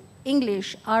into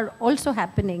English are also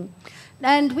happening.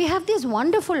 And we have these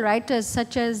wonderful writers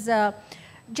such as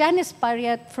Janice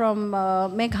Paryat from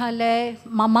Meghalaya,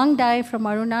 Mamangdai from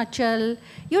Arunachal,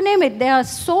 you name it, there are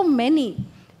so many.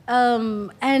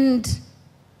 And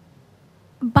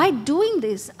by doing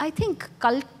this, I think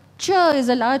culture is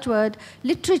a large word,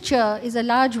 literature is a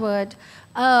large word,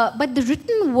 but the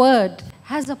written word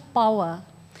has a power,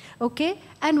 okay?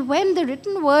 And when the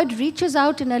written word reaches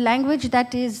out in a language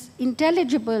that is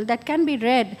intelligible, that can be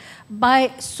read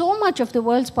by so much of the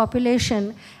world's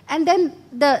population, and then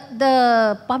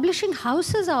the publishing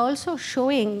houses are also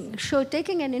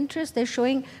taking an interest, they're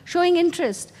showing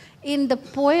interest in the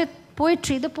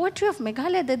poetry. The poetry of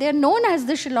Meghalaya, they are known as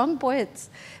the Shillong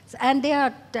poets, and they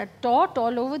are taught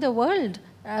all over the world.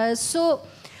 So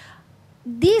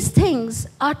these things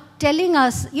are telling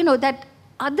us, you know, that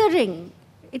othering,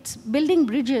 it's building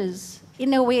bridges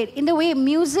in a way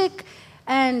music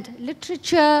and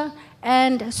literature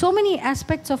and so many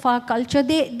aspects of our culture,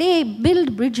 they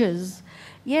build bridges,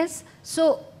 yes?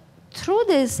 So through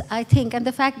this, I think, and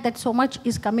the fact that so much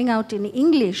is coming out in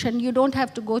English and you don't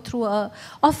have to go through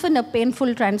often a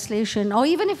painful translation, or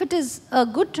even if it is a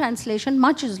good translation,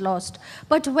 much is lost.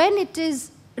 But when it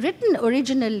is written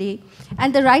originally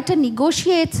and the writer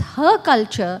negotiates her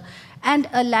culture and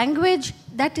a language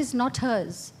that is not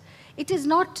hers, it is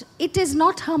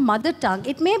not her mother tongue.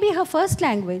 It may be her first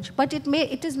language, but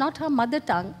it is not her mother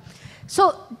tongue.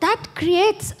 So that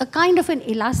creates a kind of an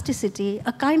elasticity,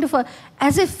 a kind of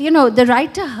as if, you know, the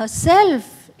writer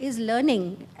herself is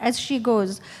learning as she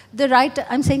goes. The writer,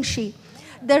 I'm saying she,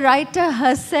 the writer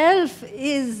herself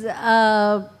is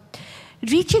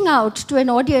reaching out to an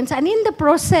audience, and in the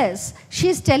process,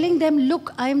 she's telling them,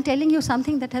 look, I am telling you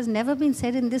something that has never been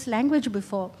said in this language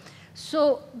before.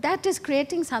 So that is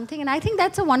creating something, and I think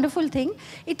that's a wonderful thing.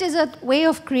 It is a way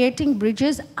of creating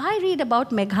bridges. I read about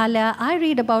Meghalaya, I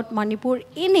read about Manipur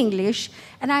in English,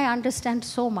 and I understand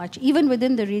so much, even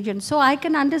within the region. So I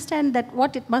can understand that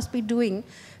what it must be doing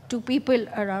to people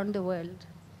around the world.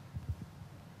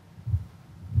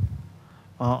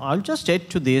 I'll just add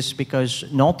to this, because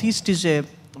Northeast is a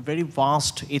very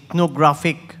vast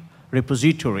ethnographic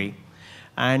repository,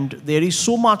 and there is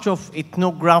so much of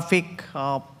ethnographic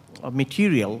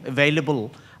material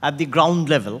available at the ground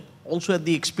level, also at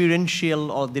the experiential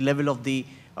or the level of the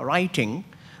writing,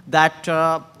 that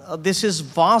this is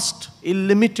vast,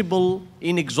 illimitable,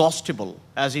 inexhaustible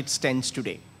as it stands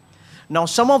today. Now,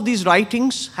 some of these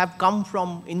writings have come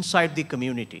from inside the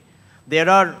community. There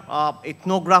are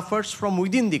ethnographers from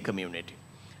within the community.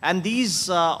 And these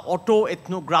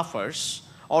auto-ethnographers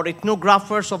or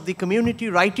ethnographers of the community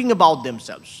writing about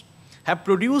themselves have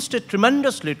produced a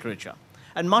tremendous literature.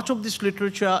 And much of this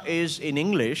literature is in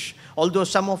English, although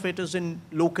some of it is in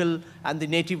local and the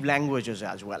native languages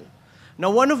as well.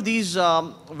 Now, one of these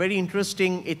very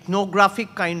interesting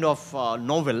ethnographic kind of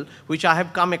novel, which I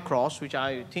have come across, which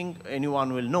I think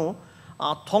anyone will know,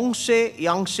 Thongse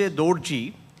Yangse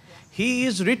Dorji, he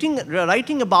is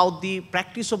writing about the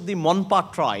practice of the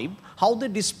Monpa tribe, how they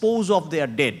dispose of their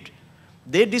dead.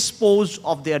 They dispose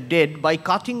of their dead by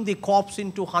cutting the corpse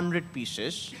into 100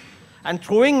 pieces and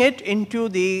throwing it into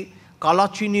the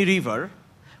Kalachini river,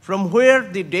 from where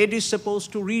the dead is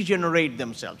supposed to regenerate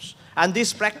themselves. And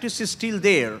this practice is still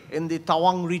there in the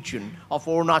Tawang region of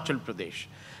Arunachal Pradesh.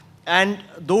 And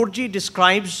Dorji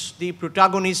describes the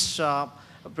protagonists,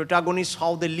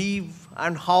 how they live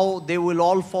and how they will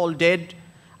all fall dead,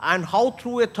 and how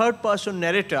through a third-person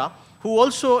narrator, who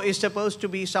also is supposed to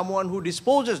be someone who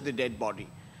disposes the dead body,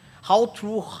 how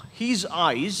through his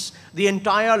eyes the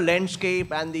entire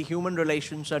landscape and the human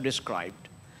relations are described.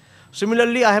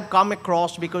 Similarly, I have come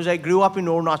across, because I grew up in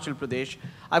Arunachal Pradesh,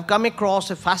 I've come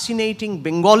across a fascinating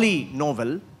Bengali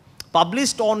novel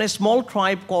published on a small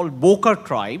tribe called Bokar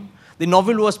tribe. The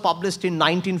novel was published in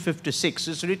 1956.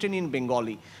 It's written in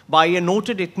Bengali by a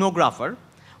noted ethnographer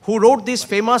who wrote this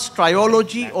famous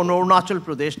trilogy on Arunachal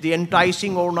Pradesh, the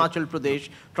Enticing Arunachal Pradesh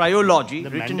trilogy,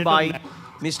 written by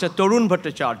Mr. Tarun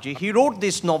Bhattacharjee. He wrote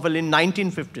this novel in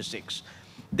 1956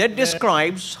 that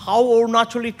describes how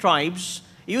Arunachali tribes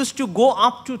used to go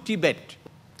up to Tibet,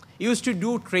 used to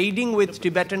do trading with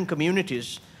Tibetan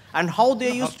communities, and how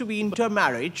there used to be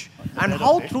intermarriage, and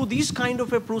how through these kind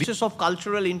of a process of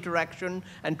cultural interaction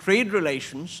and trade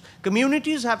relations,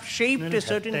 communities have shaped a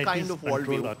certain kind of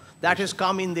worldview that has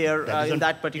come in there in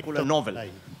that particular novel.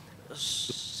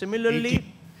 Similarly,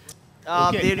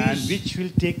 there is... And which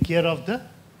will take care of the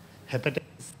hepatitis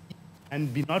C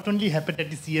and B, not only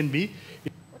hepatitis C and B,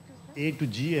 A to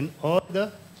G, and all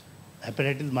the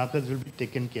hepatitis markers will be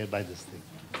taken care by this thing.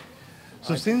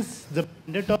 So since the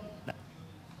mandate of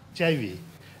HIV,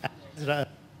 as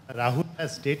Rahul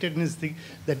has stated in his thing,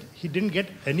 that he didn't get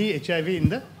any HIV in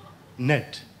the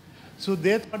net. So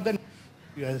they thought that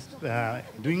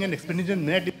doing an expenditure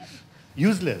net is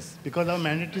useless because our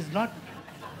mandate is not,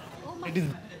 it is,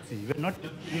 we're not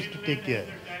used to take care.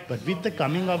 But with the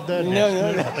coming of the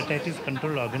National Hepatitis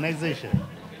Control Organization,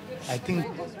 I think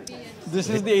this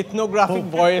is the ethnographic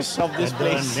voice of this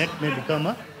place. The net may become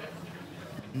a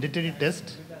mandatory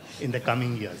test in the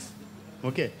coming years.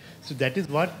 Okay, so that is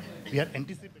what we are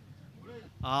anticipating.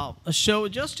 So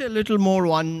just a little more,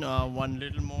 one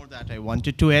little more that I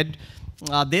wanted to add.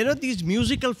 There are these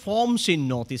musical forms in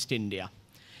Northeast India,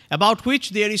 about which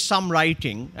there is some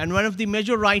writing, and one of the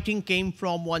major writing came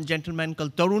from one gentleman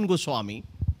called Tarun Goswami,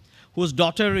 whose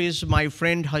daughter is my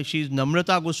friend, she's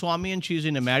Namrata Goswami, and she's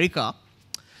in America.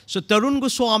 So Tarun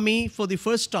Goswami, for the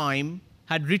first time,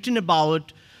 had written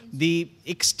about the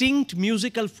extinct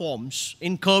musical forms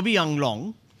in Kirby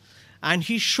Anglong, and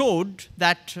he showed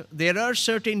that there are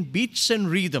certain beats and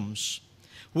rhythms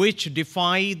which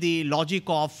defy the logic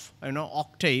of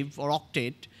octave or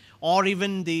octet, or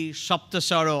even the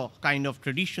Saptasara kind of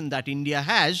tradition that India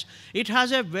has. It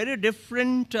has a very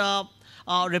different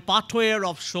repertoire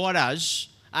of swaras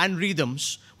and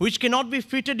rhythms which cannot be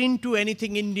fitted into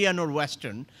anything Indian or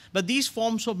Western, but these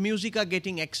forms of music are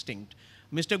getting extinct.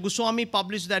 Mr. Goswami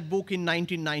published that book in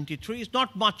 1993. It's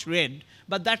not much read,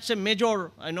 but that's a major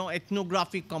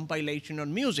ethnographic compilation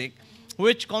on music,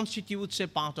 which constitutes a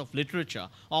part of literature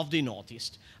of the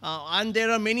Northeast. And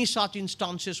there are many such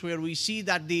instances where we see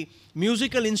that the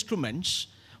musical instruments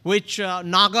which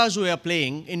Nagas were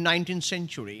playing in 19th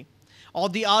century or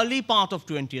the early part of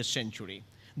 20th century,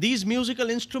 these musical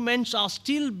instruments are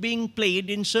still being played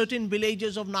in certain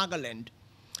villages of Nagaland.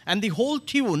 And the whole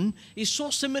tune is so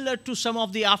similar to some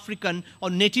of the African or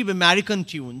Native American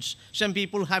tunes. Some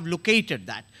people have located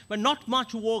that, but not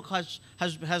much work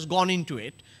has gone into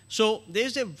it. So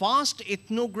there's a vast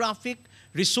ethnographic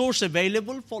resource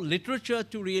available for literature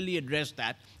to really address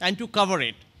that and to cover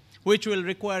it, which will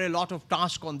require a lot of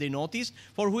task on the Northeast,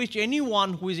 for which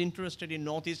anyone who is interested in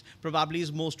Northeast probably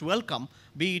is most welcome,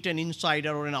 be it an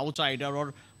insider or an outsider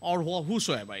or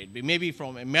whosoever it be. Maybe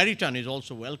from a Meriton is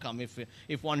also welcome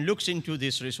if one looks into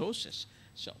these resources.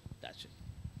 So that's it.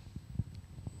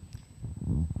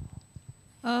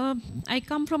 I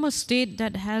come from a state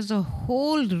that has a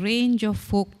whole range of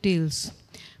folk tales,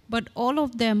 but all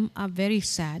of them are very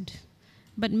sad.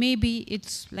 But maybe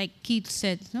it's like Keats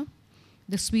said, no?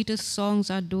 The sweetest songs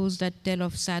are those that tell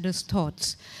of saddest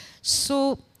thoughts.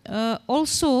 So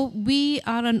also, we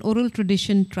are an oral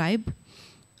tradition tribe.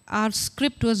 Our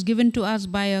script was given to us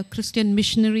by a Christian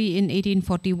missionary in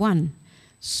 1841.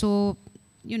 So,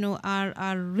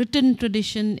 our written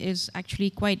tradition is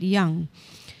actually quite young.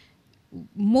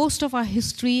 Most of our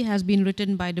history has been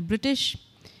written by the British,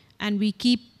 and we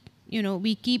keep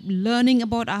learning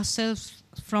about ourselves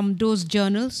from those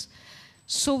journals.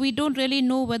 So we don't really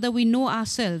know whether we know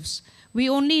ourselves. We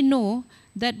only know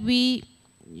that we,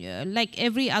 like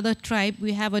every other tribe,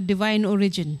 we have a divine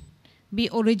origin. We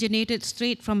originated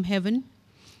straight from heaven.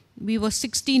 We were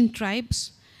 16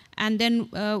 tribes, and then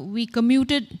we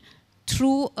commuted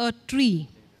through a tree,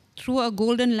 through a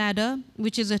golden ladder,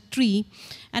 which is a tree.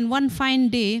 And one fine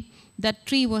day, that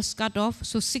tree was cut off,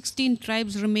 so 16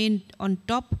 tribes remained on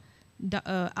top,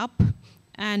 up,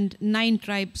 and 9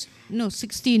 tribes, no,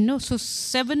 16, no, so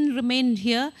 7 remained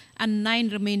here and 9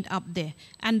 remained up there.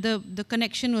 And the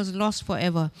connection was lost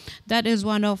forever. That is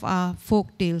one of our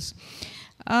folk tales.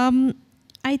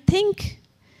 I think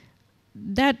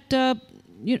that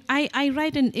I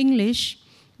write in English,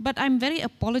 but I'm very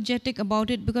apologetic about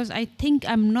it because I think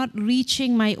I'm not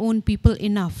reaching my own people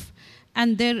enough.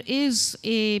 And there is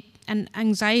an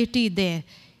anxiety there.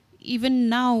 Even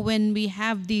now when we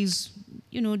have these,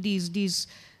 these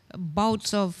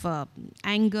bouts of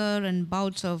anger and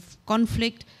bouts of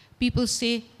conflict, people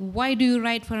say, why do you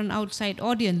write for an outside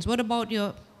audience? What about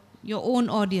your own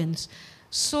audience?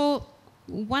 So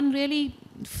one really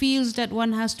feels that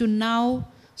one has to now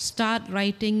start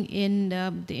writing in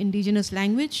the indigenous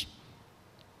language,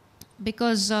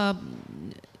 because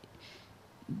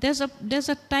there's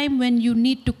a time when you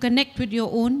need to connect with your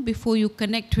own before you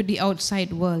connect with the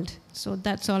outside world. So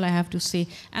that's all I have to say.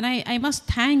 And I must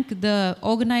thank the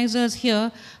organizers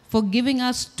here for giving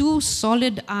us 2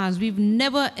 solid hours. We've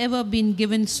never ever been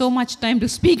given so much time to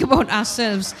speak about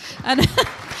ourselves. And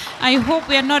I hope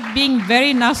we are not being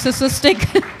very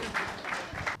narcissistic.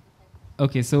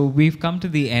 Okay, so we've come to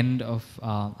the end of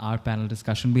our panel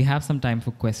discussion. We have some time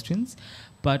for questions,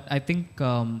 but I think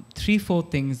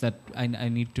 3-4 things that I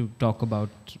need to talk about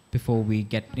before we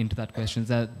get into that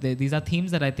questions. These are themes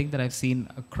that I think that I've seen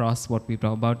across what we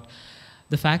talk about.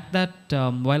 The fact that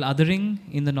while othering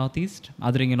in the Northeast,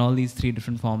 othering in all these 3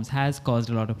 different forms has caused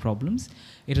a lot of problems,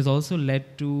 it has also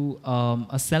led to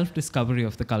a self-discovery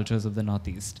of the cultures of the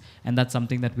Northeast. And that's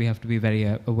something that we have to be very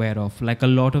aware of. Like a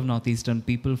lot of Northeastern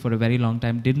people for a very long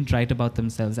time didn't write about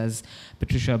themselves, as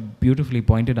Patricia beautifully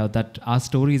pointed out, that our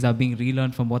stories are being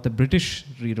relearned from what the British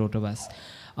rewrote of us.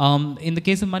 In the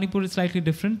case of Manipur, it's slightly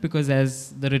different because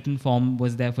as the written form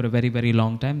was there for a very, very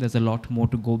long time, there's a lot more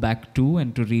to go back to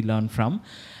and to relearn from.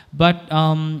 But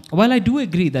while I do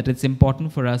agree that it's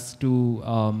important for us to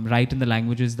write in the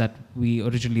languages that we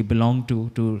originally belong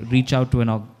to reach out to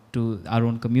our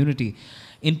own community,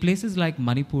 in places like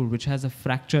Manipur, which has a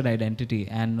fractured identity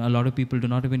and a lot of people do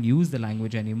not even use the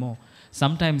language anymore,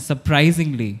 sometimes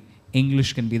surprisingly,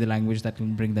 English can be the language that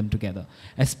can bring them together,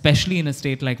 especially in a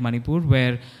state like Manipur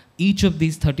where each of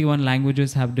these 31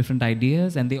 languages have different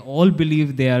ideas and they all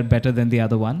believe they are better than the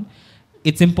other one.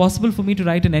 It's impossible for me to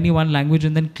write in any one language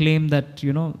and then claim that,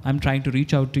 you know, I'm trying to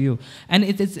reach out to you. And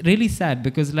it's really sad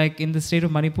because like in the state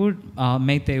of Manipur,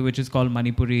 m.i.l.a.p, which is called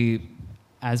Manipuri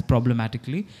as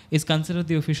problematically, is considered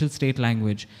the official state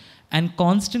language. And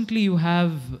constantly you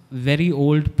have very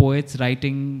old poets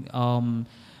writing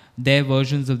their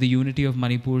versions of the unity of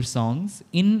Manipur songs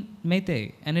in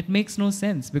m.i.l.a.p. And it makes no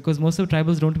sense because most of the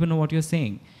tribals don't even know what you're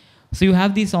saying. So you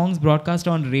have these songs broadcast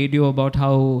on radio about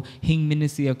how Hing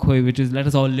Minisi Akhoi, which is let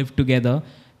us all live together.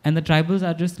 And the tribals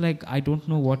are just like, I don't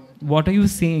know what are you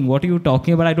saying? What are you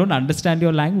talking about? I don't understand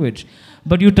your language.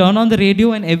 But you turn on the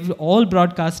radio and all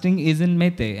broadcasting is in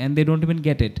m.i.l.a.p. and they don't even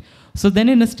get it. So then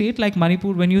in a state like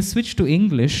Manipur, when you switch to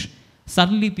English,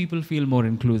 suddenly people feel more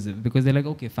inclusive because they're like,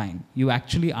 okay, fine. You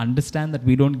actually understand that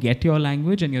we don't get your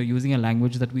language and you're using a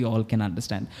language that we all can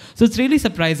understand. So it's really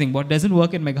surprising. What doesn't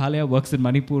work in Meghalaya works in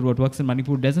Manipur. What works in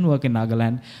Manipur doesn't work in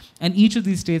Nagaland. And each of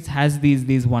these states has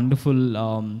these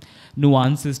wonderful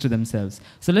nuances to themselves.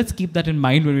 So let's keep that in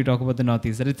mind when we talk about the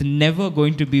Northeast, that it's never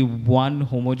going to be one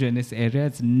homogeneous area.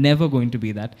 It's never going to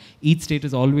be that. Each state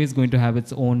is always going to have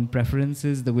its own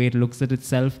preferences, the way it looks at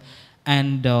itself.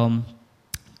 And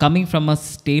coming from a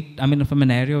state, from an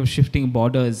area of shifting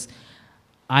borders,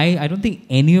 I don't think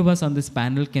any of us on this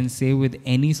panel can say with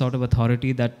any sort of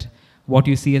authority that what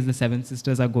you see as the Seven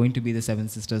Sisters are going to be the Seven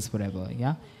Sisters forever,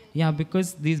 yeah? Yeah,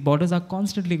 because these borders are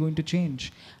constantly going to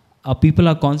change. People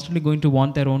are constantly going to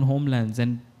want their own homelands,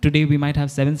 and today we might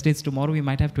have 7 states, tomorrow we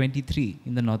might have 23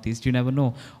 in the Northeast, you never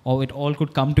know. Or it all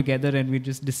could come together and we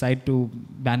just decide to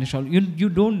banish all. You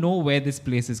don't know where this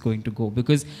place is going to go,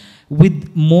 because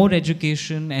with more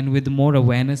education and with more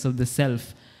awareness of the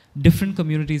self, different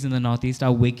communities in the Northeast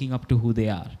are waking up to who they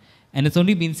are. And it's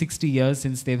only been 60 years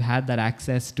since they've had that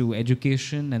access to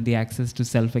education and the access to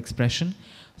self-expression.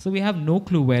 So we have no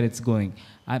clue where it's going.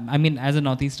 I mean, as a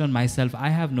Northeastern myself, I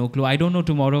have no clue. I don't know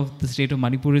tomorrow if the state of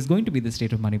Manipur is going to be the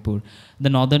state of Manipur. The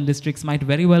northern districts might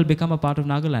very well become a part of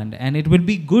Nagaland. And it will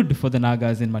be good for the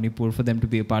Nagas in Manipur for them to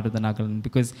be a part of the Nagaland,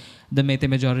 because the m.i.l.a.p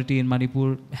majority in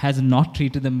Manipur has not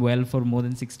treated them well for more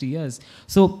than 60 years.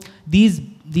 So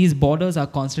these borders are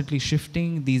constantly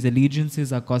shifting. These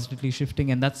allegiances are constantly shifting.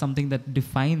 And that's something that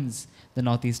defines the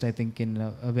Northeast, I think, in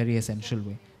a very essential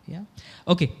way. Yeah.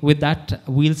 Okay, with that,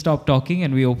 we'll stop talking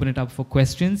and we open it up for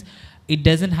questions. It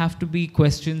doesn't have to be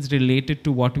questions related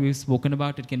to what we've spoken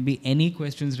about. It can be any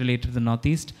questions related to the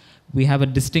Northeast. We have a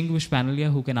distinguished panel here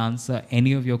who can answer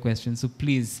any of your questions. So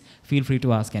please feel free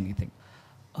to ask anything.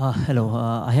 Hello.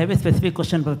 I have a specific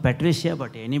question for Patricia,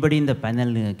 but anybody in the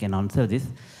panel can answer this.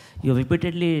 You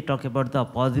repeatedly talk about the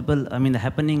possible, the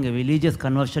happening religious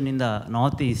conversion in the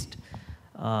Northeast.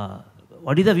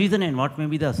 What is the reason and what may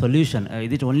be the solution?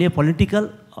 Is it only a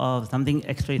political or something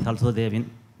extra is also there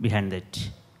behind that?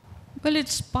 Well,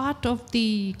 it's part of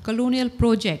the colonial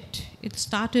project. It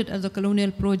started as a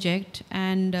colonial project,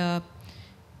 and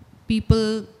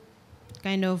people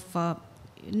kind of,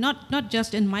 not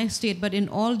just in my state, but in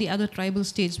all the other tribal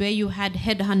states where you had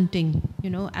headhunting,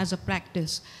 as a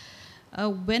practice.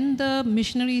 When the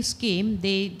missionaries came,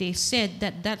 they said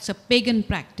that that's a pagan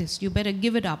practice. You better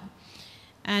give it up.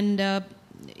 And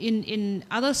in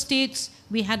other states,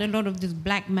 we had a lot of this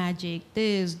black magic,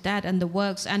 this, that, and the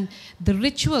works, and the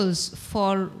rituals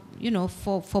for,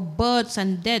 for births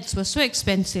and deaths were so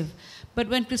expensive. But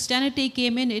when Christianity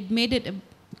came in, it made it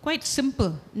quite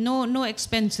simple, no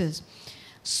expenses.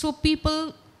 So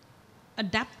people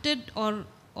adapted or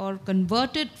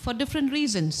converted for different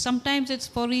reasons. Sometimes it's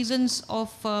for reasons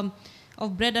of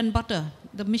bread and butter.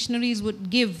 The missionaries would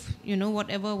give,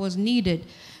 whatever was needed.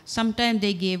 Sometimes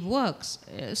they gave works.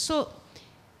 So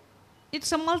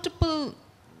it's a multiple,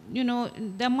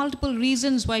 there are multiple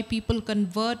reasons why people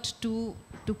convert to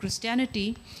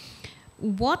Christianity.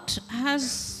 What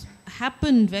has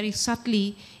happened very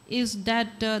subtly is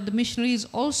that the missionaries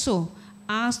also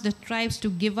asked the tribes to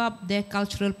give up their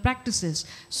cultural practices.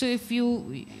 So if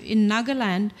you, in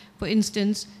Nagaland, for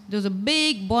instance, there's a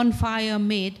big bonfire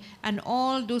made, and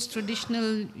all those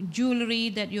traditional jewelry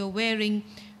that you're wearing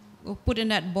were put in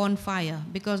that bonfire,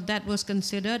 because that was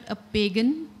considered a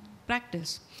pagan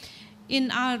practice.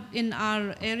 In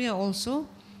our area also,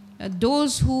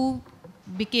 those who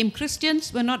became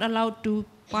Christians were not allowed to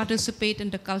participate in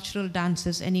the cultural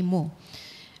dances anymore.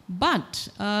 But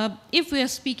if we are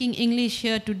speaking English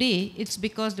here today, it's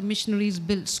because the missionaries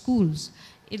built schools.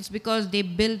 It's because they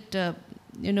built,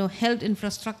 health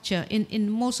infrastructure. In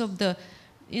most of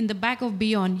in the back of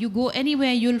Beyond, you go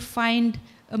anywhere, you'll find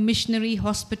a missionary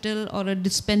hospital or a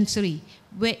dispensary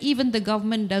where even the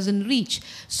government doesn't reach.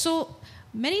 So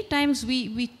many times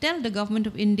we tell the government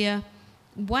of India,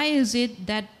 why is it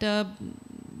that the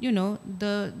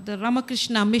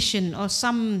Ramakrishna mission or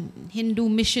some Hindu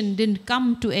mission didn't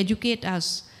come to educate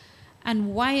us?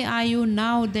 And why are you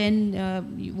now then,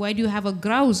 why do you have a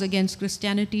grouse against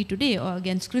Christianity today or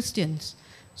against Christians?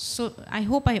 So I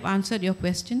hope I've answered your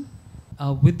question.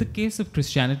 With the case of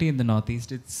Christianity in the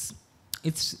Northeast,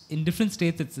 it's in different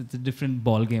states, it's a different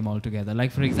ball game altogether.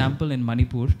 Like for example, in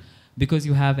Manipur, because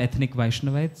you have ethnic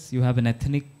Vaishnavites, you have an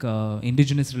ethnic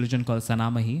indigenous religion called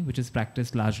Sanamahi, which is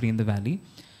practiced largely in the valley.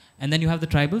 And then you have the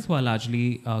tribals who are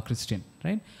largely Christian,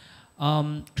 right?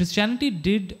 Christianity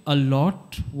did a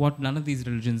lot what none of these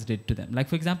religions did to them. Like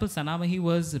for example, Sanamahi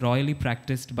was royally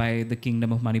practiced by the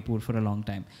kingdom of Manipur for a long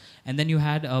time. And then you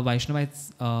had a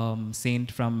Vaishnavite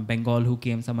saint from Bengal who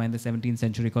came somewhere in the 17th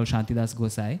century called Shantidas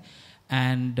Gosai.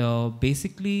 And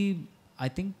basically, I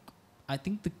think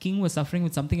the king was suffering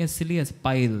with something as silly as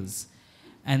piles.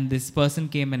 And this person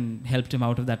came and helped him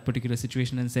out of that particular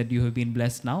situation and said, you have been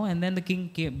blessed now. And then the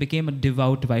king became a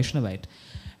devout Vaishnavite.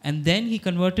 And then he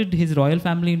converted his royal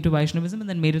family into Vaishnavism and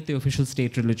then made it the official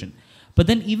state religion. But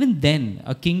then even then,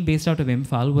 a king based out of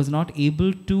m.i.l.a.p was not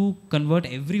able to convert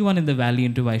everyone in the valley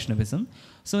into Vaishnavism.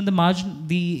 So in the margin,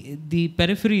 the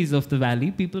peripheries of the valley,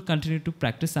 people continued to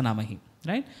practice Sanamahi,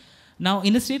 right? Now,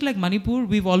 in a state like Manipur,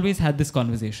 we've always had this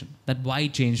conversation that why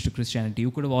change to Christianity?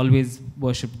 You could have always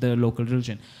worshipped the local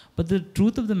religion. But the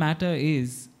truth of the matter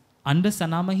is, under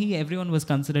Sanamahi, everyone was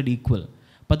considered equal.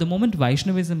 But the moment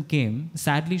Vaishnavism came,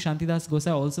 sadly, Shantidas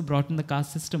Gosai also brought in the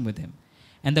caste system with him.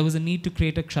 And there was a need to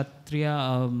create a Kshatriya,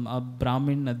 a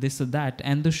Brahmin, a this or that,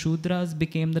 and the Shudras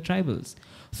became the tribals.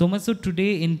 So much so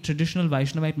today in traditional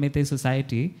Vaishnavite Mehtei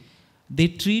society, they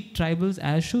treat tribals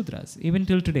as Shudras, even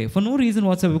till today, for no reason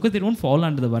whatsoever, because they don't fall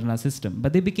under the Varna system.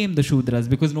 But they became the Shudras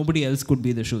because nobody else could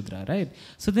be the Shudra, right?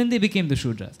 So then they became the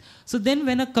Shudras. So then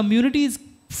when a community is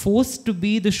forced to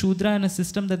be the Shudra in a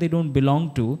system that they don't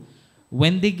belong to,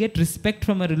 when they get respect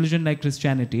from a religion like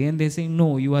Christianity and they say,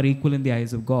 no, you are equal in the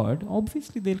eyes of God,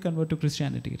 obviously they'll convert to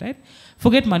Christianity, right?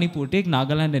 Forget Manipur, take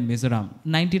Nagaland and Mizoram,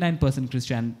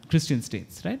 99% Christian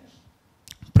states, right?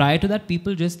 Prior to that,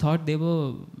 people just thought they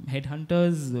were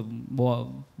headhunters,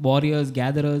 warriors,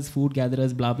 gatherers, food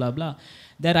gatherers, blah, blah, blah.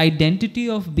 Their identity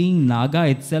of being Naga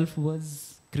itself was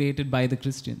created by the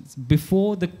Christians.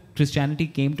 Before the Christianity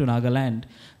came to Nagaland,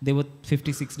 there were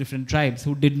 56 different tribes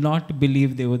who did not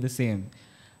believe they were the same.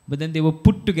 But then they were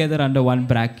put together under one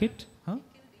bracket.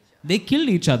 They killed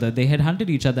each other. They had hunted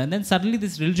each other. And then suddenly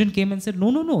this religion came and said,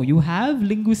 no, no, no, you have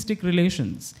linguistic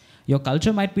relations. Your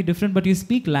culture might be different, but you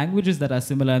speak languages that are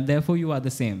similar, and therefore you are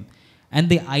the same. And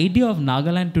the idea of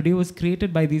Nagaland today was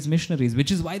created by these missionaries,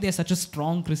 which is why they're such a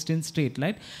strong Christian state,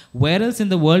 right? Where else in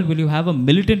the world will you have a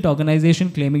militant organization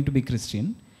claiming to be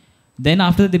Christian? Then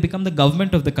after that, they become the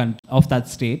government of the country, of that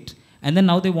state, and then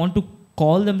now they want to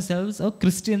call themselves a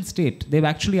Christian state. They've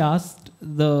actually asked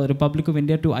the Republic of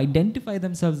India to identify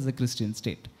themselves as a Christian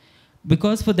state.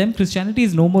 Because for them, Christianity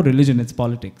is no more religion, it's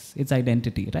politics, it's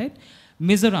identity, right?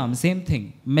 Mizoram, same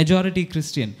thing, majority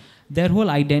Christian. their whole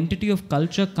identity of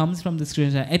culture comes from this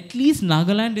Christian. At least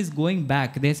Nagaland is going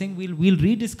back. They're saying we'll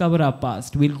rediscover our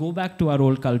past. We'll go back to our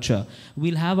old culture.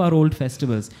 We'll have our old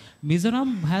festivals. Mizoram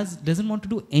doesn't want to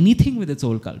do anything with its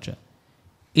old culture.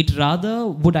 It rather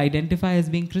would identify as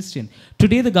being Christian.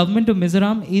 Today, the government of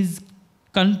Mizoram is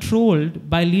controlled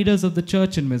by leaders of the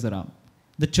church in Mizoram.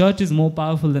 The church is more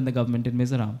powerful than the government in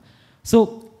Mizoram.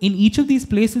 So, in each of these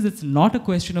places, it's not a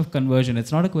question of conversion.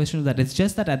 It's not a question of that. It's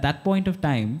just that at that point of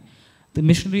time, the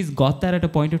missionaries got there at a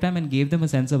point of time and gave them a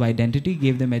sense of identity,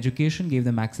 gave them education, gave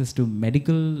them access to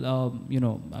medical,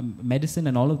 medicine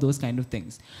and all of those kind of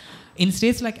things. In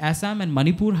states like Assam and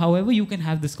Manipur, however, you can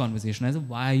have this conversation as to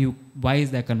why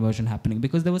is there conversion happening?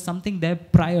 Because there was something there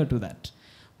prior to that.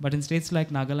 But in states like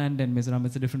Nagaland and Mizoram,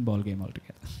 it's a different ball game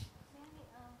altogether.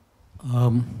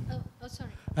 Sorry.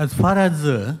 As far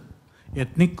as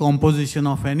ethnic composition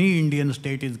of any Indian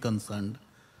state is concerned,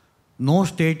 no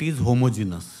state is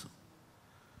homogeneous.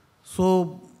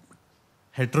 So,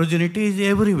 heterogeneity is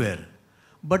everywhere.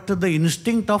 But the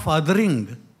instinct of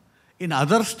othering in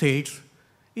other states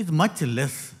is much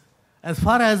less. As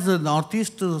far as the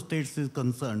northeast states is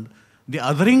concerned, the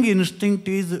othering instinct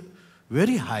is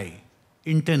very high,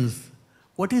 intense.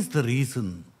 What is the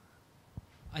reason?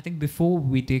 I think before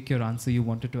we take your answer, you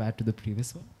wanted to add to the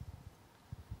previous one.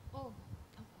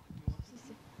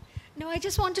 No, I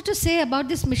just wanted to say about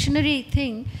this missionary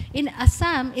thing. In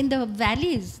Assam, in the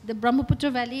valleys, the Brahmaputra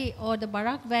Valley or the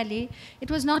Barak Valley, it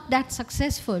was not that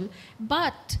successful.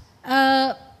 But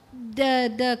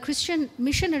the Christian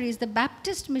missionaries, the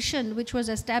Baptist mission, which was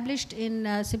established in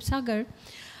Sibsagar,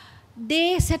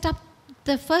 they set up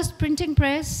the first printing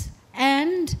press,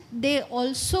 and they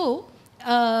also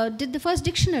did the first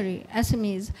dictionary,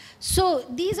 Assamese. So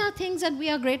these are things that we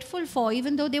are grateful for,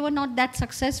 even though they were not that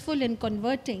successful in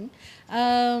converting.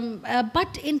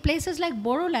 But in places like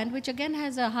Bodoland, which again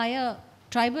has a higher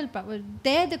tribal power,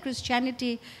 there the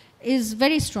Christianity is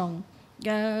very strong.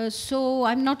 So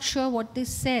I'm not sure what this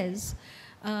says.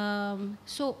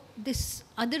 So this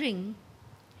othering,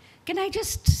 can I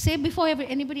just say before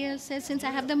anybody else says, since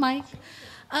I have the mic,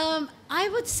 I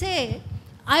would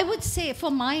say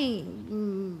for my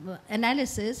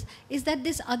analysis is that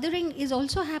this othering is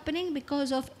also happening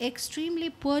because of extremely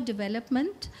poor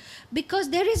development, because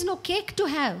there is no cake to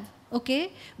have.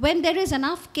 Okay, when there is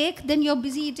enough cake, then you're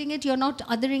busy eating it. You're not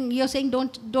othering. You're saying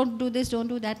don't do this, don't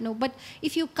do that. No, but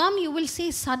if you come, you will see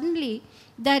suddenly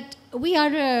that we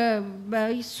are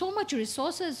so much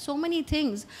resources, so many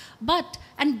things,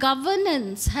 and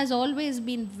governance has always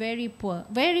been very poor,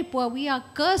 very poor. We are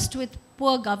cursed with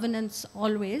poor governance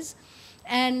always,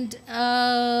 and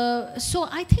so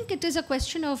I think it is a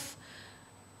question of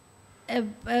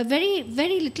very,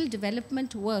 very little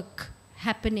development work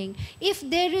happening. If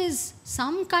there is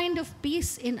some kind of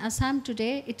peace in Assam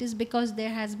today, it is because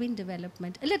there has been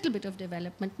development, a little bit of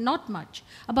development, not much.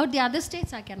 About the other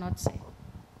states, I cannot say.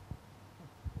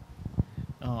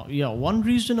 One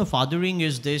reason of othering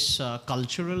is this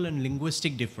cultural and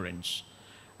linguistic difference,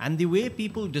 and the way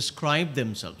people describe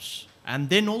themselves, and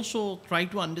then also try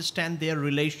to understand their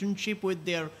relationship with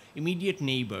their immediate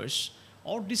neighbors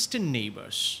or distant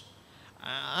neighbors.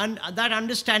 And that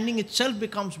understanding itself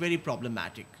becomes very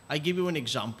problematic. I give you an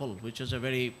example, which is a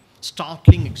very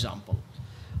startling example.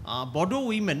 Bodo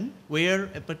women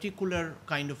wear a particular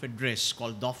kind of a dress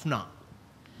called dafna.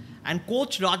 And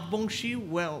Koch Rajbangshi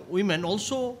women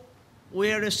also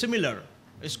wear a similar,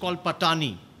 it's called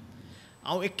patani.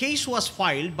 Now, a case was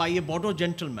filed by a Bodo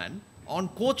gentleman on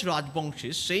Koch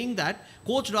Rajbangshis, saying that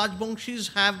Koch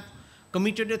Rajbangshis have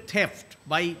committed a theft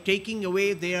by taking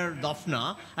away their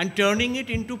dafna and turning it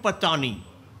into patani.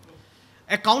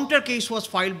 A counter case was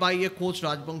filed by a Koch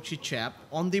Rajbangshi chap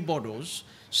on the Bodos,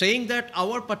 saying that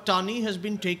our patani has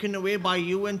been taken away by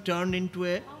you and turned into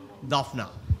a dafna.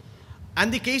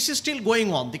 And the case is still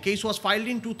going on. The case was filed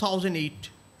in 2008.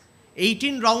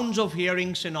 18 rounds of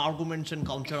hearings and arguments and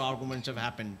counter-arguments have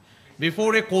happened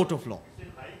before a court of law.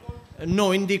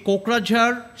 No, in the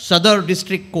Kokrajhar Sadar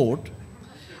District Court.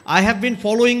 I have been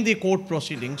following the court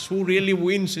proceedings. Who really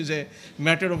wins is a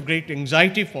matter of great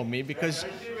anxiety for me, because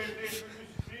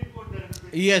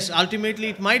yes, ultimately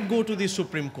it might go to the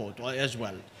Supreme Court as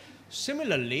well.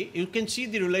 Similarly, you can see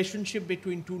the relationship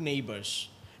between two neighbors.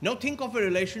 Now think of a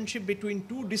relationship between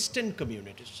two distant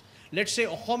communities. Let's say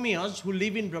Ahomias who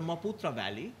live in Brahmaputra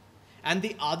Valley and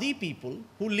the Adi people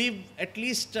who live at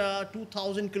least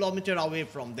 2,000 kilometers away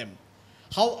from them.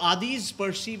 How Adis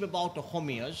perceive about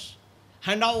Ahomias,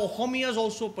 and how Ahomias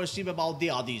also perceive about the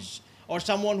Adis, or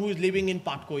someone who is living in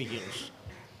Patkoi Hills.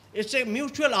 It's a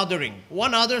mutual othering.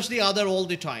 One others the other all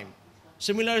the time.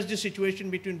 Similar is the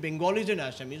situation between Bengalis and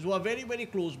Assamese, who are very, very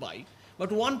close by,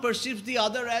 but one perceives the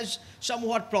other as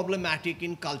somewhat problematic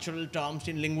in cultural terms,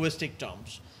 in linguistic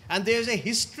terms. And there is a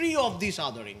history of this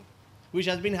othering, which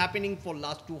has been happening for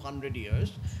last 200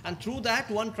 years. And through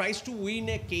that, one tries to win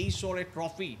a case or a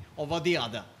trophy over the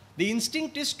other. The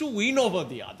instinct is to win over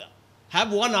the other,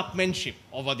 have one upmanship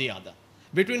over the other.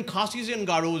 Between Khasis and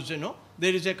Garos,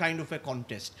 there is a kind of a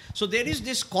contest. So there is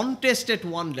this contest at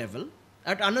one level.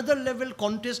 At another level,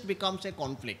 contest becomes a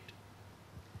conflict.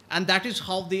 And that is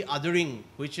how the othering,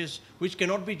 which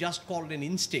cannot be just called an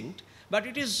instinct, but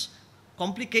it is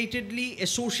complicatedly a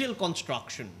social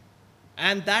construction.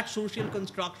 And that social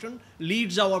construction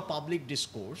leads our public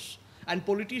discourse, and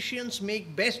politicians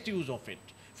make best use of it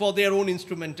for their own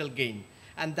instrumental gain.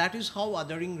 And that is how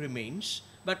othering remains.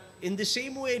 But in the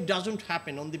same way, it doesn't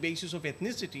happen on the basis of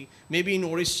ethnicity, maybe in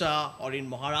Orissa or in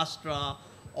Maharashtra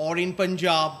or in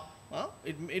Punjab.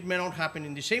 It may not happen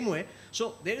in the same way.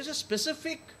 So there is a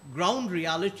specific ground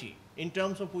reality in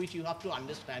terms of which you have to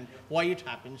understand why it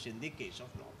happens in the case of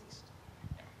Northeast.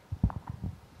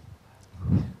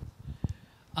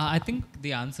 I think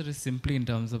the answer is simply in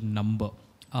terms of number.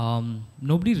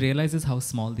 Nobody realizes how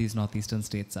small these northeastern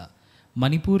states are.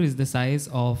 Manipur is the size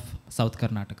of South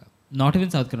Karnataka. Not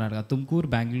even South Karnataka. Tumkur,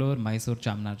 Bangalore, Mysore,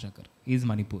 Chamarajanagar is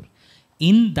Manipur.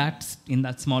 In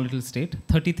that small little state,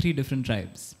 33 different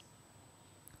tribes.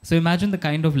 So imagine the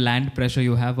kind of land pressure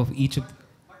you have of each of...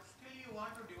 But still you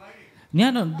want to divide it.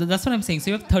 Yeah, no, that's what I'm saying. So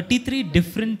you have 33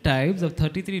 different tribes of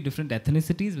 33 different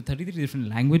ethnicities with 33 different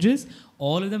languages,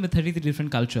 all of them with 33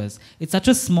 different cultures. It's such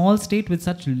a small state with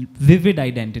such vivid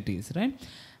identities, right?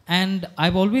 And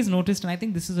I've always noticed, and I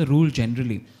think this is a rule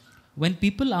generally, when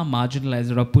people are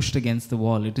marginalized or are pushed against the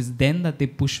wall, it is then that they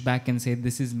push back and say,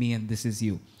 this is me and this is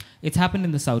you. It's happened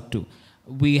in the South too.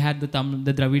 We had the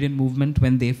Dravidian movement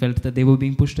when they felt that they were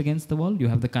being pushed against the wall. You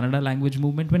have the Kannada language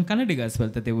movement when Kannadigas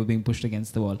felt that they were being pushed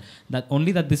against the wall.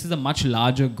 Only that this is a much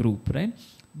larger group, right?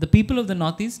 The people of the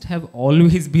Northeast have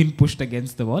always been pushed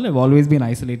against the wall, have always been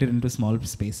isolated into small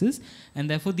spaces. And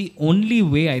therefore, the only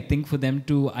way, I think, for them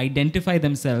to identify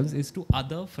themselves is to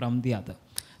other from the other.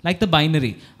 Like the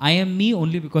binary, I am me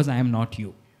only because I am not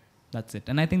you. That's it.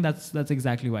 And I think that's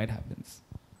exactly why it happens.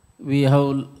 We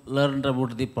have learned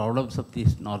about the problems of the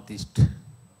Northeast.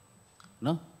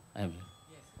 No? I mean.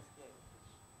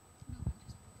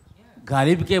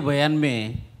 Ghalib के बयान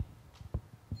में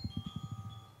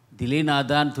दिली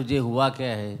नादान तुझे हुआ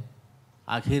क्या है,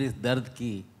 आखिर इस दर्द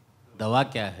की दवा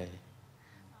क्या है,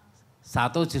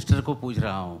 सातों सिस्टर को पूछ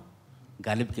रहा हूँ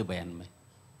गालिब के बयान में.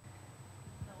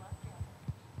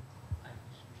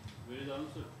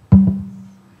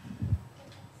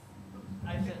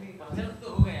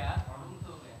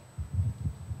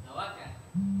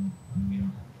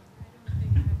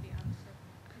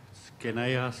 Can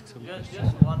I ask some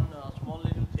Just one small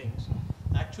little thing.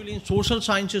 Actually, in social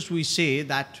sciences, we say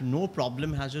that no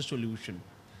problem has a solution.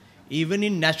 Even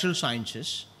in natural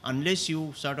sciences, unless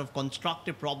you sort of construct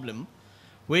a problem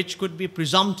which could be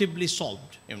presumptively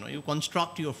solved, you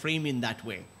construct your frame in that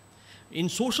way. In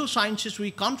social sciences,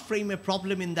 we can't frame a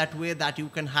problem in that way that you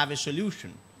can have a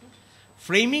solution.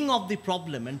 Framing of the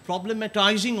problem and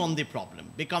problematizing on the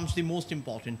problem becomes the most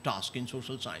important task in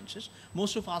social sciences.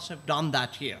 Most of us have done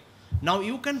that here. Now,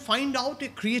 you can find out a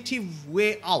creative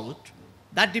way out.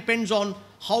 That depends on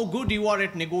how good you are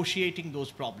at negotiating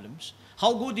those problems,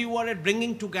 how good you are at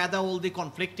bringing together all the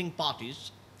conflicting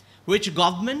parties, which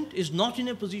government is not in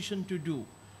a position to do.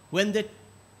 When they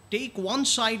take one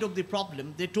side of the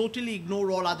problem, they totally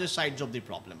ignore all other sides of the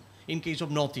problem, in case of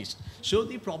Northeast. So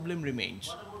the problem remains.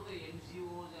 What about the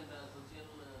NGOs and social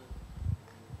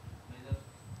measures?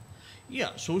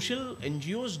 Yeah, social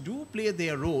NGOs do play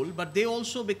their role, but they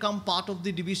also become part of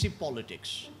the divisive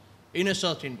politics in a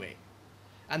certain way.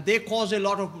 And they cause a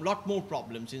lot more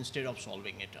problems instead of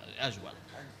solving it as well.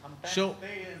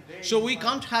 So we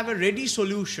can't have a ready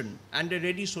solution and a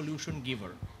ready solution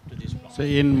giver to this problem. So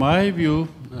in my view,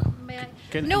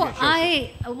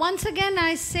 once again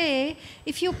I say,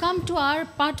 if you come to our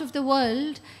part of the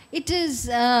world, it is,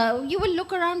 you will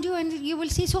look around you and you will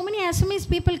see so many Assamese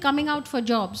people coming out for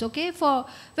jobs, okay, for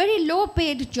very low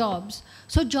paid jobs.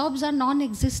 So jobs are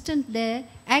non-existent there.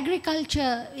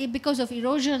 Agriculture, because of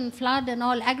erosion, flood and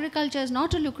all, agriculture is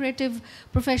not a lucrative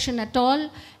profession at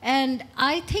all. And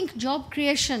I think job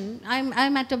creation,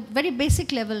 I'm at a very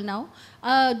basic level now,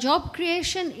 job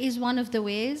creation is one of the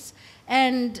ways.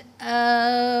 And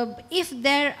if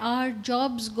there are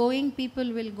jobs going,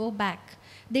 people will go back.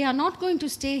 they are not going to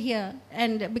stay here,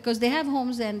 and because they have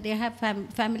homes and they have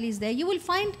families there, you will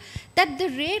find that the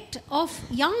rate of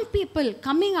young people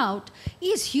coming out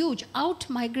is huge. Out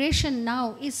migration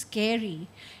now is scary,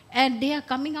 and they are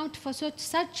coming out for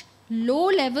such low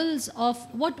levels of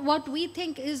what we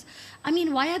think is, I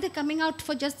mean, why are they coming out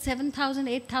for just 7,000,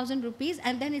 8,000 rupees?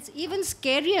 And then it's even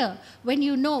scarier when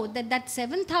you know that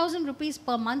 7,000 rupees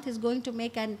per month is going to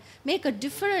make a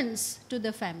difference to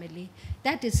the family.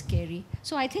 That is scary.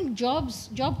 So I think job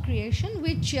creation,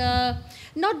 which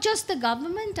not just the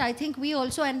government, I think we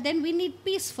also, and then we need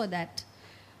peace for that.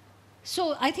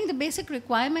 So I think the basic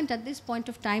requirement at this point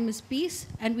of time is peace,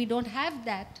 and we don't have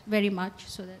that very much.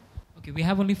 So that. Okay, we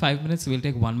have only 5 minutes, so we'll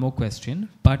take one more question.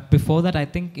 But before that, I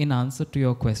think in answer to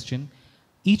your question,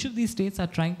 each of these states are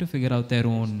trying to figure out their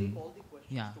own.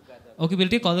 Yeah. Okay, we'll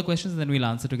take all the questions and then we'll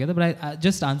answer together. But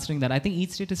just answering that, I think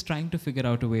each state is trying to figure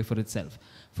out a way for itself.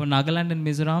 For Nagaland and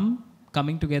Mizoram,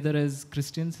 coming together as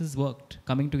Christians has worked.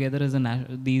 Coming together as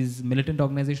these militant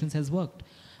organizations has worked.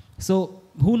 So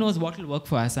who knows what will work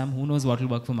for Assam? Who knows what will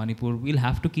work for Manipur? We'll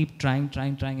have to keep trying,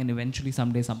 and eventually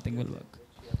someday something will work.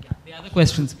 The other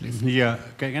questions, please. Yeah,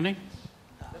 can I?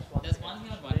 There's one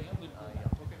here, one here.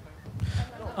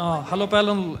 Hello,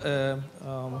 panel.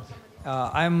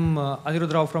 I'm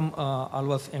Anirudh Rao from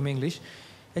Alwas M English.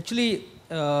 Actually,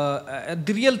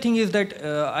 the real thing is that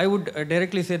I would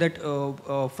directly say that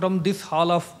from this hall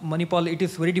of Manipal, it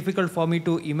is very difficult for me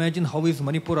to imagine how is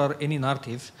Manipur or any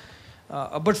Northeast.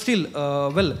 But still,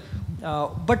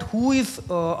 but who is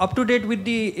up to date with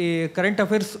the current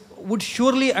affairs would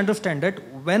surely understand that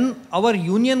when our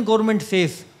union government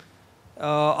says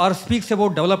or speaks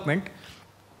about development,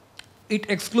 it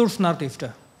excludes Northeast.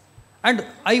 And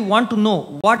I want to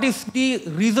know what is the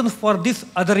reason for this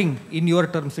othering in your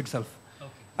terms itself.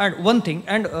 Okay. And one thing,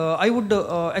 and I would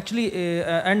actually,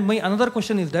 and my another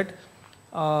question is that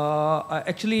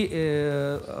actually,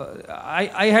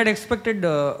 I had expected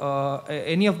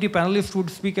any of the panelists would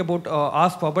speak about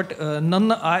ASPA, but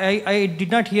I did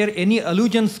not hear any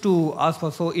allusions to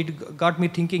ASPA, so it got me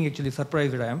thinking, actually,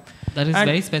 surprised I am. That is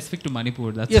very specific to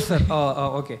Manipur. That's yes, sir.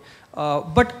 Okay.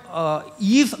 But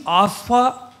is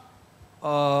ASPA,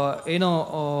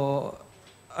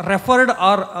 referred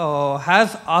or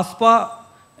has ASPA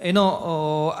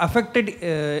affected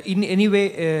in any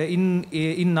way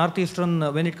in Northeastern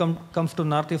when it comes to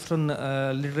Northeastern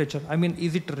literature? I mean,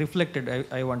 is it reflected?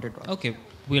 I wanted to ask. Okay,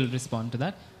 we'll respond to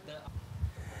that.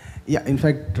 Yeah, in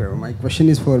fact, my question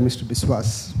is for Mr.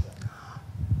 Biswas.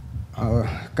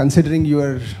 Considering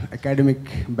your academic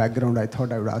background, I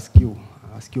thought I would ask you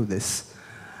this.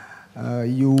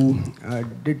 You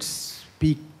did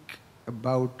speak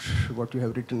about what you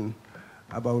have written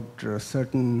about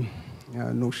certain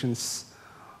notions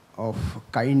of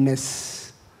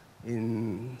kindness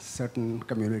in certain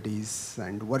communities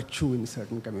and virtue in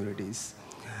certain communities.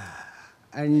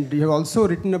 And you have also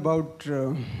written about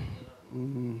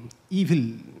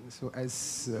evil. So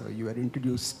as you were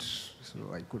introduced, so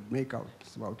I could make out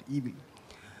it's about evil.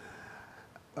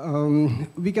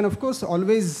 We can, of course,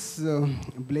 always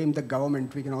blame the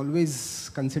government. We can always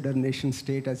consider nation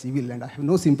state as evil, and I have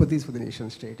no sympathies for the nation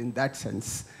state in that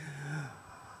sense.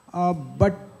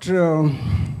 But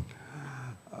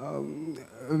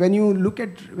when you look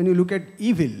at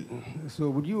evil, so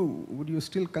would you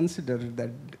still consider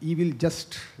that evil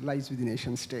just lies with the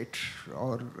nation state,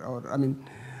 or I mean,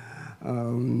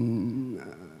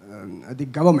 the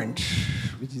government,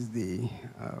 which is the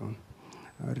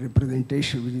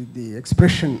representation, which is the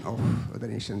expression of the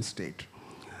nation state?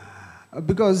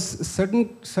 Because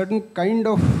certain kind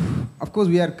of course,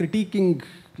 we are critiquing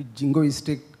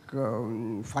jingoistic,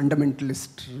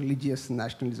 fundamentalist religious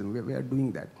nationalism. We are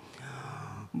doing that.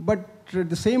 But at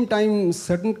the same time,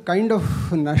 certain kind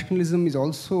of nationalism is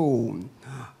also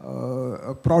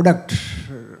a product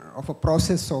of a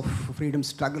process of freedom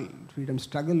struggle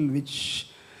which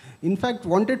in fact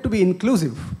wanted to be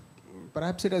inclusive.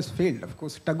 Perhaps it has failed. Of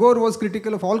course, Tagore was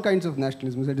critical of all kinds of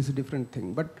nationalism, that is a different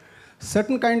thing. But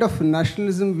certain kind of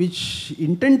nationalism which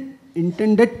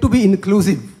intended to be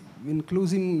inclusive.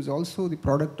 Inclusion is also the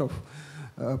product of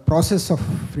process of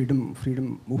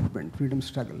freedom movement, freedom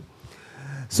struggle.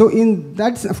 So in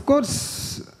that, of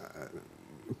course,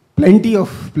 plenty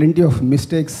of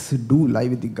mistakes do lie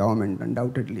with the government,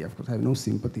 undoubtedly. Of course, I have no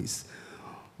sympathies.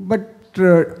 But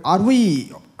are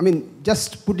we, I mean,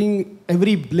 just putting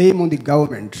every blame on the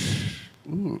government?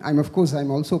 I'm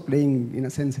also playing, in a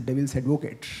sense, devil's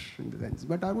advocate in the sense.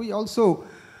 But are we also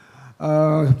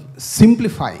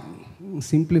simplifying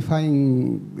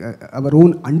our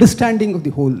own understanding of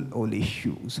the whole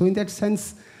issue? So in that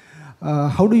sense,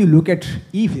 how do you look at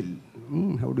evil?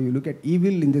 How do you look at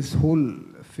evil in this whole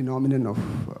phenomenon of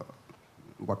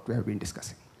what we have been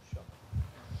discussing?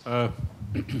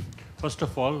 First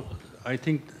of all, I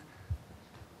think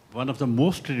one of the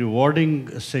most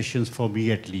rewarding sessions for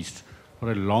me, at least,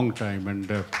 for a long time,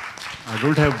 and I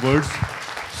don't have words.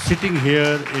 Sitting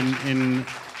here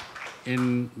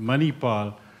in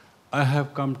Manipal, I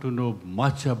have come to know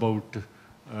much about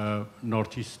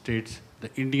Northeast states, the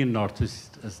Indian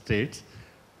Northeast states.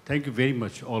 Thank you very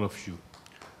much, all of you.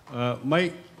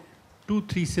 My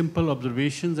 2-3 simple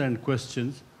observations and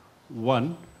questions.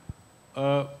 One,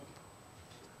 as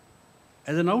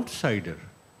an outsider,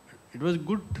 it was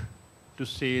good to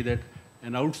say that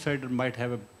an outsider might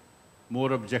have a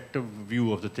more objective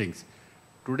view of the things.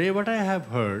 Today, what I have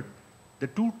heard, the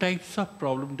two types of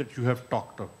problem that you have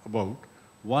talked about,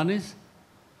 one is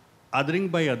othering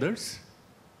by others,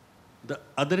 the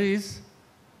other is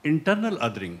internal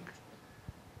othering.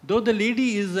 Though the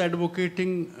lady is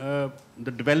advocating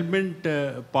the development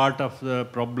part of the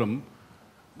problem,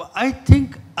 but I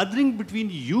think othering between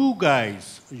you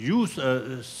guys, you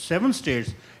 7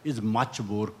 states, is much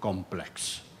more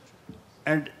complex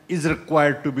and is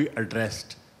required to be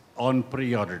addressed on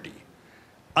priority.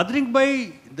 Othering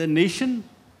by the nation,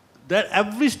 that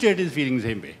every state is feeling the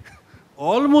same way.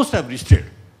 Almost every state,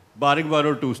 barring 1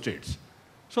 or 2 states.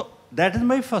 So that is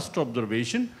my first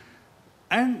observation.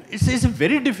 And it's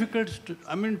very difficult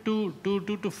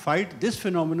to fight this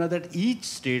phenomena that each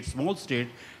state, small state,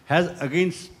 has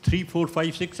against 3, 4,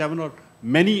 5, 6, 7 or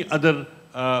many other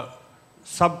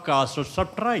subcastes or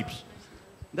sub-tribes.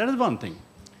 That is one thing.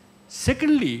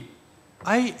 Secondly,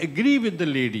 I agree with the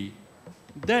lady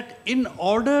that in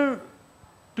order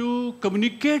to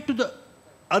communicate to the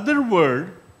other world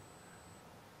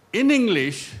in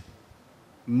English,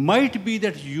 might be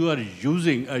that you are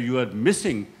using or you are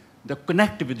missing the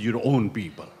connect with your own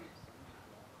people.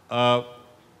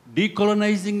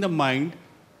 Decolonizing the Mind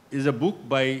is a book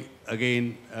by,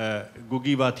 again,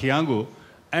 Ngugi wa Thiong'o,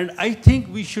 and I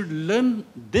think we should learn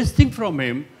this thing from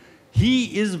him.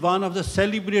 He is one of the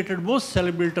most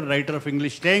celebrated writer of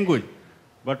English language.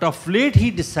 But of late, he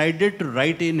decided to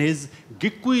write in his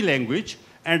Gikwi language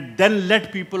and then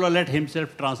let people or let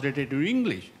himself translate it to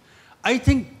English. I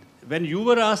think when you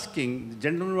were asking, the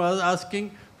gentleman was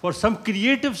asking for some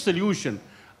creative solution,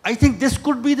 I think this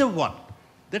could be the one,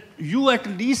 that you at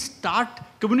least start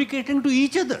communicating to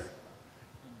each other.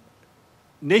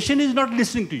 Nation is not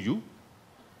listening to you,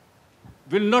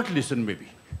 will not listen maybe.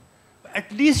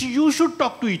 At least you should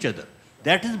talk to each other.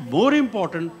 That is more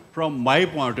important from my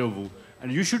point of view,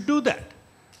 and you should do that.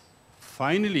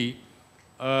 Finally,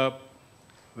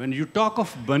 when you talk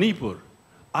of Manipur,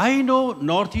 I know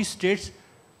Northeast states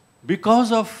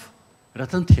because of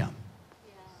Ratan Thyam.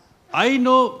 I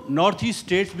know Northeast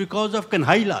states because of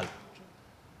Kanhai Lal.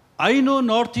 I know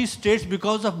Northeast states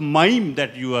because of mime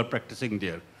that you are practicing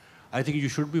there. I think you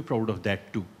should be proud of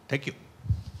that too. Thank you.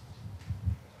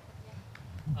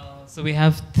 So we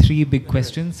have 3 big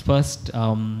questions. First,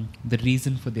 the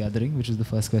reason for the othering, which is the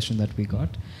first question that we got.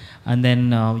 And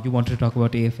then you wanted to talk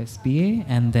about AFSPA,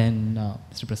 and then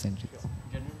Mr. Prasenjit.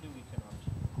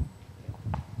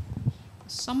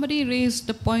 Somebody raised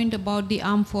the point about the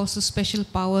Armed Forces Special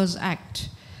Powers Act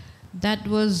that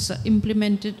was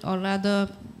implemented, or rather,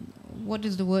 what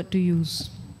is the word to use?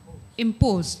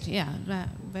 Imposed, yeah,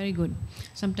 very good.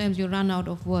 Sometimes you run out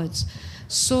of words.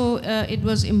 So it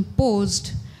was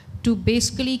imposed to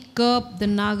basically curb the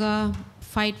Naga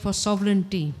fight for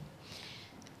sovereignty.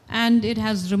 And it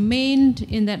has remained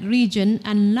in that region,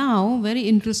 and now, very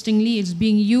interestingly, it's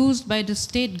being used by the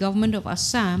state government of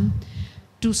Assam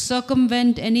to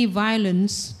circumvent any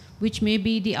violence which may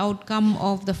be the outcome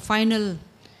of the final,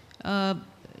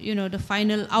 the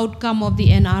final outcome of the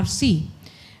NRC,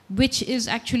 which is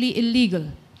actually illegal.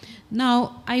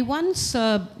 Now, I once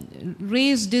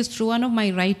raised this through one of my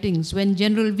writings when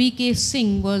General V.K.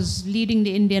 Singh was leading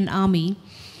the Indian Army,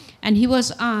 and he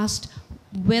was asked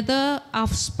whether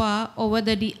AFSPA or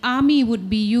whether the army would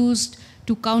be used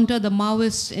to counter the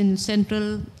Maoists in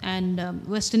central and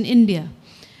western India.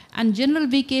 And General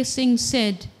V.K. Singh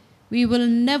said, "We will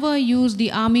never use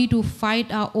the army to fight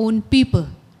our own people."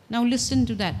 Now listen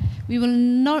to that. We will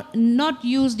not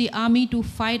use the army to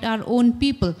fight our own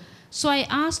people. So I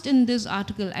asked in this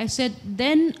article, I said,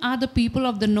 then are the people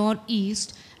of the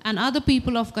Northeast and other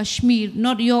people of Kashmir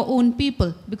not your own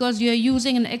people? Because you're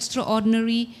using an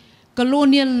extraordinary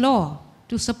colonial law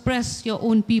to suppress your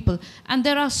own people. And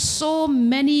there are so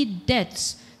many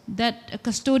debts, that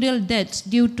custodial debts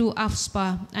due to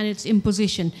AFSPA and its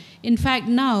imposition. In fact,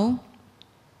 now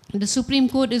the Supreme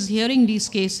Court is hearing these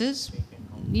cases,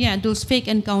 those fake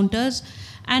encounters,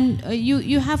 and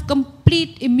you have complete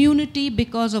complete immunity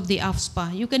because of the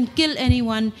AFSPA. You can kill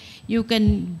anyone, you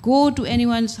can go to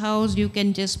anyone's house, you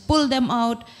can just pull them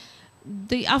out.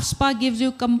 The AFSPA gives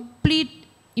you complete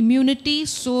immunity,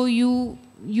 so you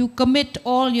commit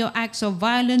all your acts of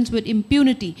violence with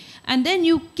impunity. And then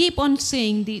you keep on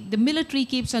saying, the military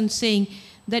keeps on saying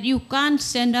that you can't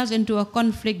send us into a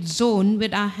conflict zone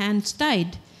with our hands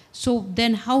tied. So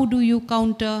then how do you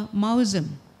counter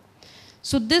Maoism?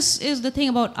 So this is the thing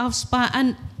about AFSPA,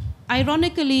 and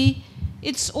ironically,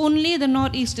 it's only the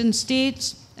northeastern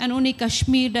states and only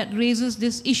Kashmir that raises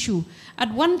this issue.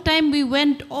 At one time, we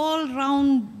went all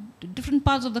around different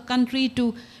parts of the country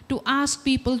to ask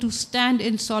people to stand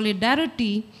in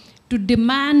solidarity to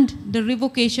demand the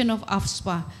revocation of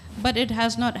AFSPA, but it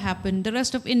has not happened. The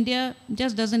rest of India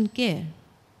just doesn't care.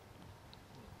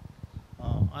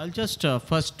 I'll just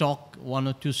first talk 1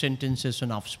 or 2 sentences on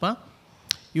AFSPA.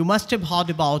 You must have heard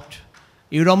about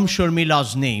Iram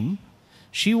Sharmila's name.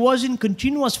 She was in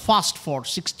continuous fast for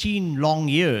 16 long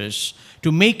years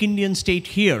to make Indian state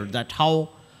hear that how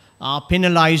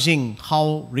penalizing,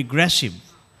 how regressive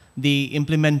the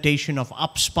implementation of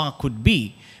AFSPA could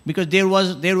be, because there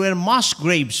were mass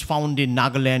graves found in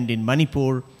Nagaland, in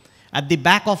Manipur. At the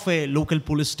back of a local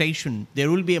police station,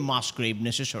 there will be a mass grave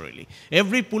necessarily.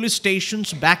 Every police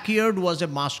station's backyard was a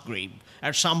mass grave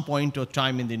at some point or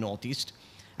time in the Northeast.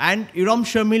 And Iram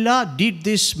Sharmila did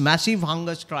this massive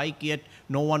hunger strike, yet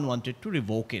no one wanted to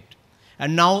revoke it.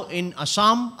 And now in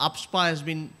Assam, AFSPA has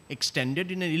been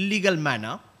extended in an illegal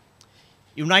manner.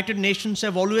 United Nations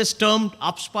have always termed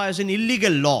AFSPA as an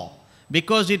illegal law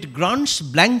because it grants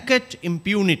blanket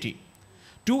impunity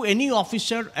to any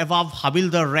officer above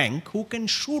Havildar rank who can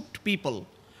shoot people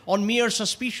on mere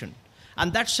suspicion.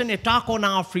 And that's an attack on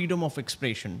our freedom of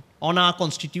expression, on our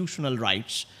constitutional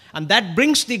rights. And that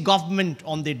brings the government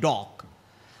on the dock.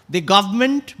 The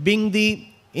government, being the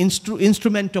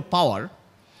instrument of power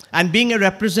and being a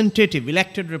representative,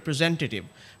 elected representative,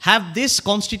 have this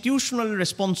constitutional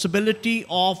responsibility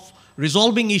of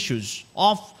resolving issues,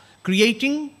 of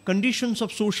creating conditions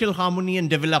of social harmony and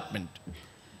development,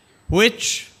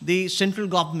 which the central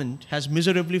government has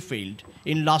miserably failed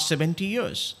in last 70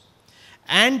 years.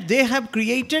 And they have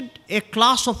created a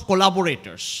class of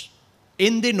collaborators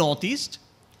in the Northeast,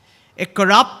 a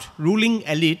corrupt ruling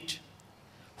elite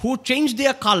who change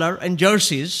their color and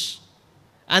jerseys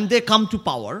and they come to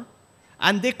power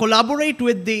and they collaborate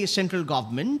with the central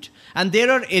government, and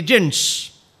there are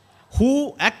agents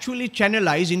who actually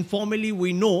channelize. Informally,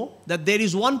 we know that there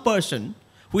is one person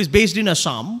who is based in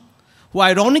Assam, who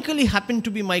ironically happened to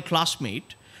be my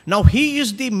classmate. Now he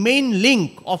is the main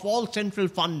link of all central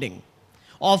funding,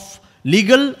 of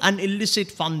legal and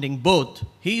illicit funding, both.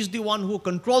 He is the one who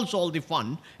controls all the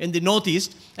fund in the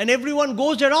Northeast, and everyone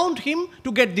goes around him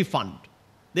to get the fund.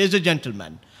 There's a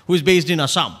gentleman who is based in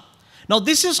Assam. Now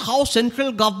this is how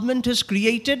central government has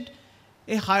created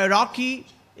a hierarchy,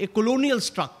 a colonial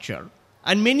structure,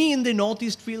 and many in the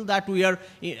Northeast feel that we are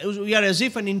as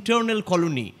if an internal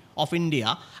colony of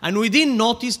India, and within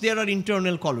Northeast there are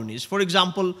internal colonies. For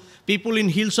example, people in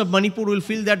hills of Manipur will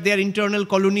feel that they are internal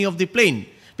colony of the plain.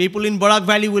 People in Barak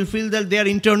Valley will feel that they are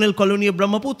internal colony of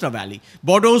Brahmaputra Valley.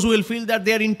 Bodos will feel that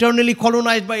they are internally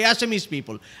colonized by Assamese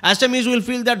people. Assamese will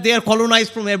feel that they are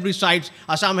colonized from every side.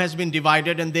 Assam has been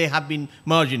divided and they have been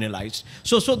marginalized.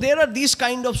 So there are these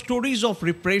kind of stories of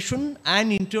repression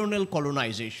and internal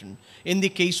colonization in the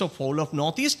case of whole of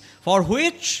Northeast, for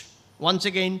which, once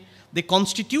again, the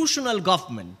constitutional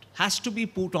government has to be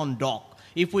put on dock.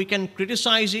 If we can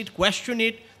criticize it, question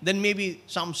it, then maybe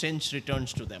some sense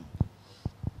returns to them.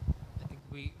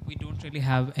 We don't really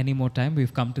have any more time.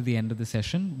 We've come to the end of the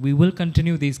session. We will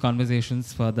continue these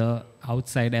conversations further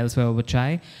outside, elsewhere over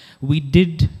chai. We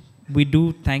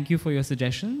do thank you for your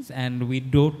suggestions, and we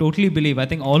do totally believe, I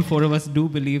think all 4 of us do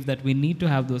believe that we need to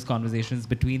have those conversations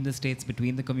between the states,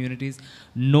 between the communities.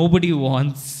 Nobody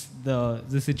wants the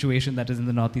situation that is in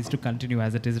the Northeast to continue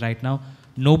as it is right now.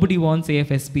 Nobody wants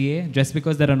AFSPA. Just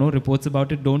because there are no reports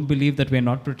about it, don't believe that we're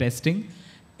not protesting.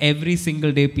 Every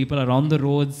single day, people are on the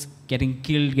roads, getting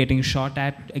killed, getting shot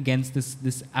at against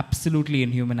this absolutely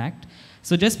inhuman act.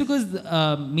 So just because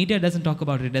media doesn't talk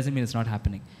about it doesn't mean it's not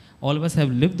happening. All of us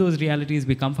have lived those realities.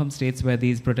 We come from states where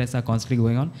these protests are constantly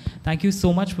going on. Thank you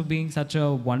so much for being such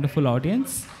a wonderful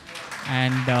audience.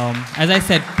 And as I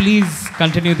said, please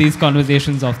continue these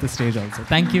conversations off the stage also.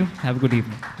 Thank you. Have a good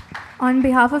evening. On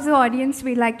behalf of the audience,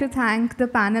 we'd like to thank the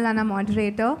panel and our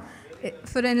moderator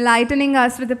for enlightening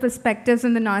us with the perspectives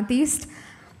in the Northeast.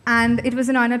 And it was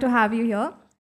an honor to have you here.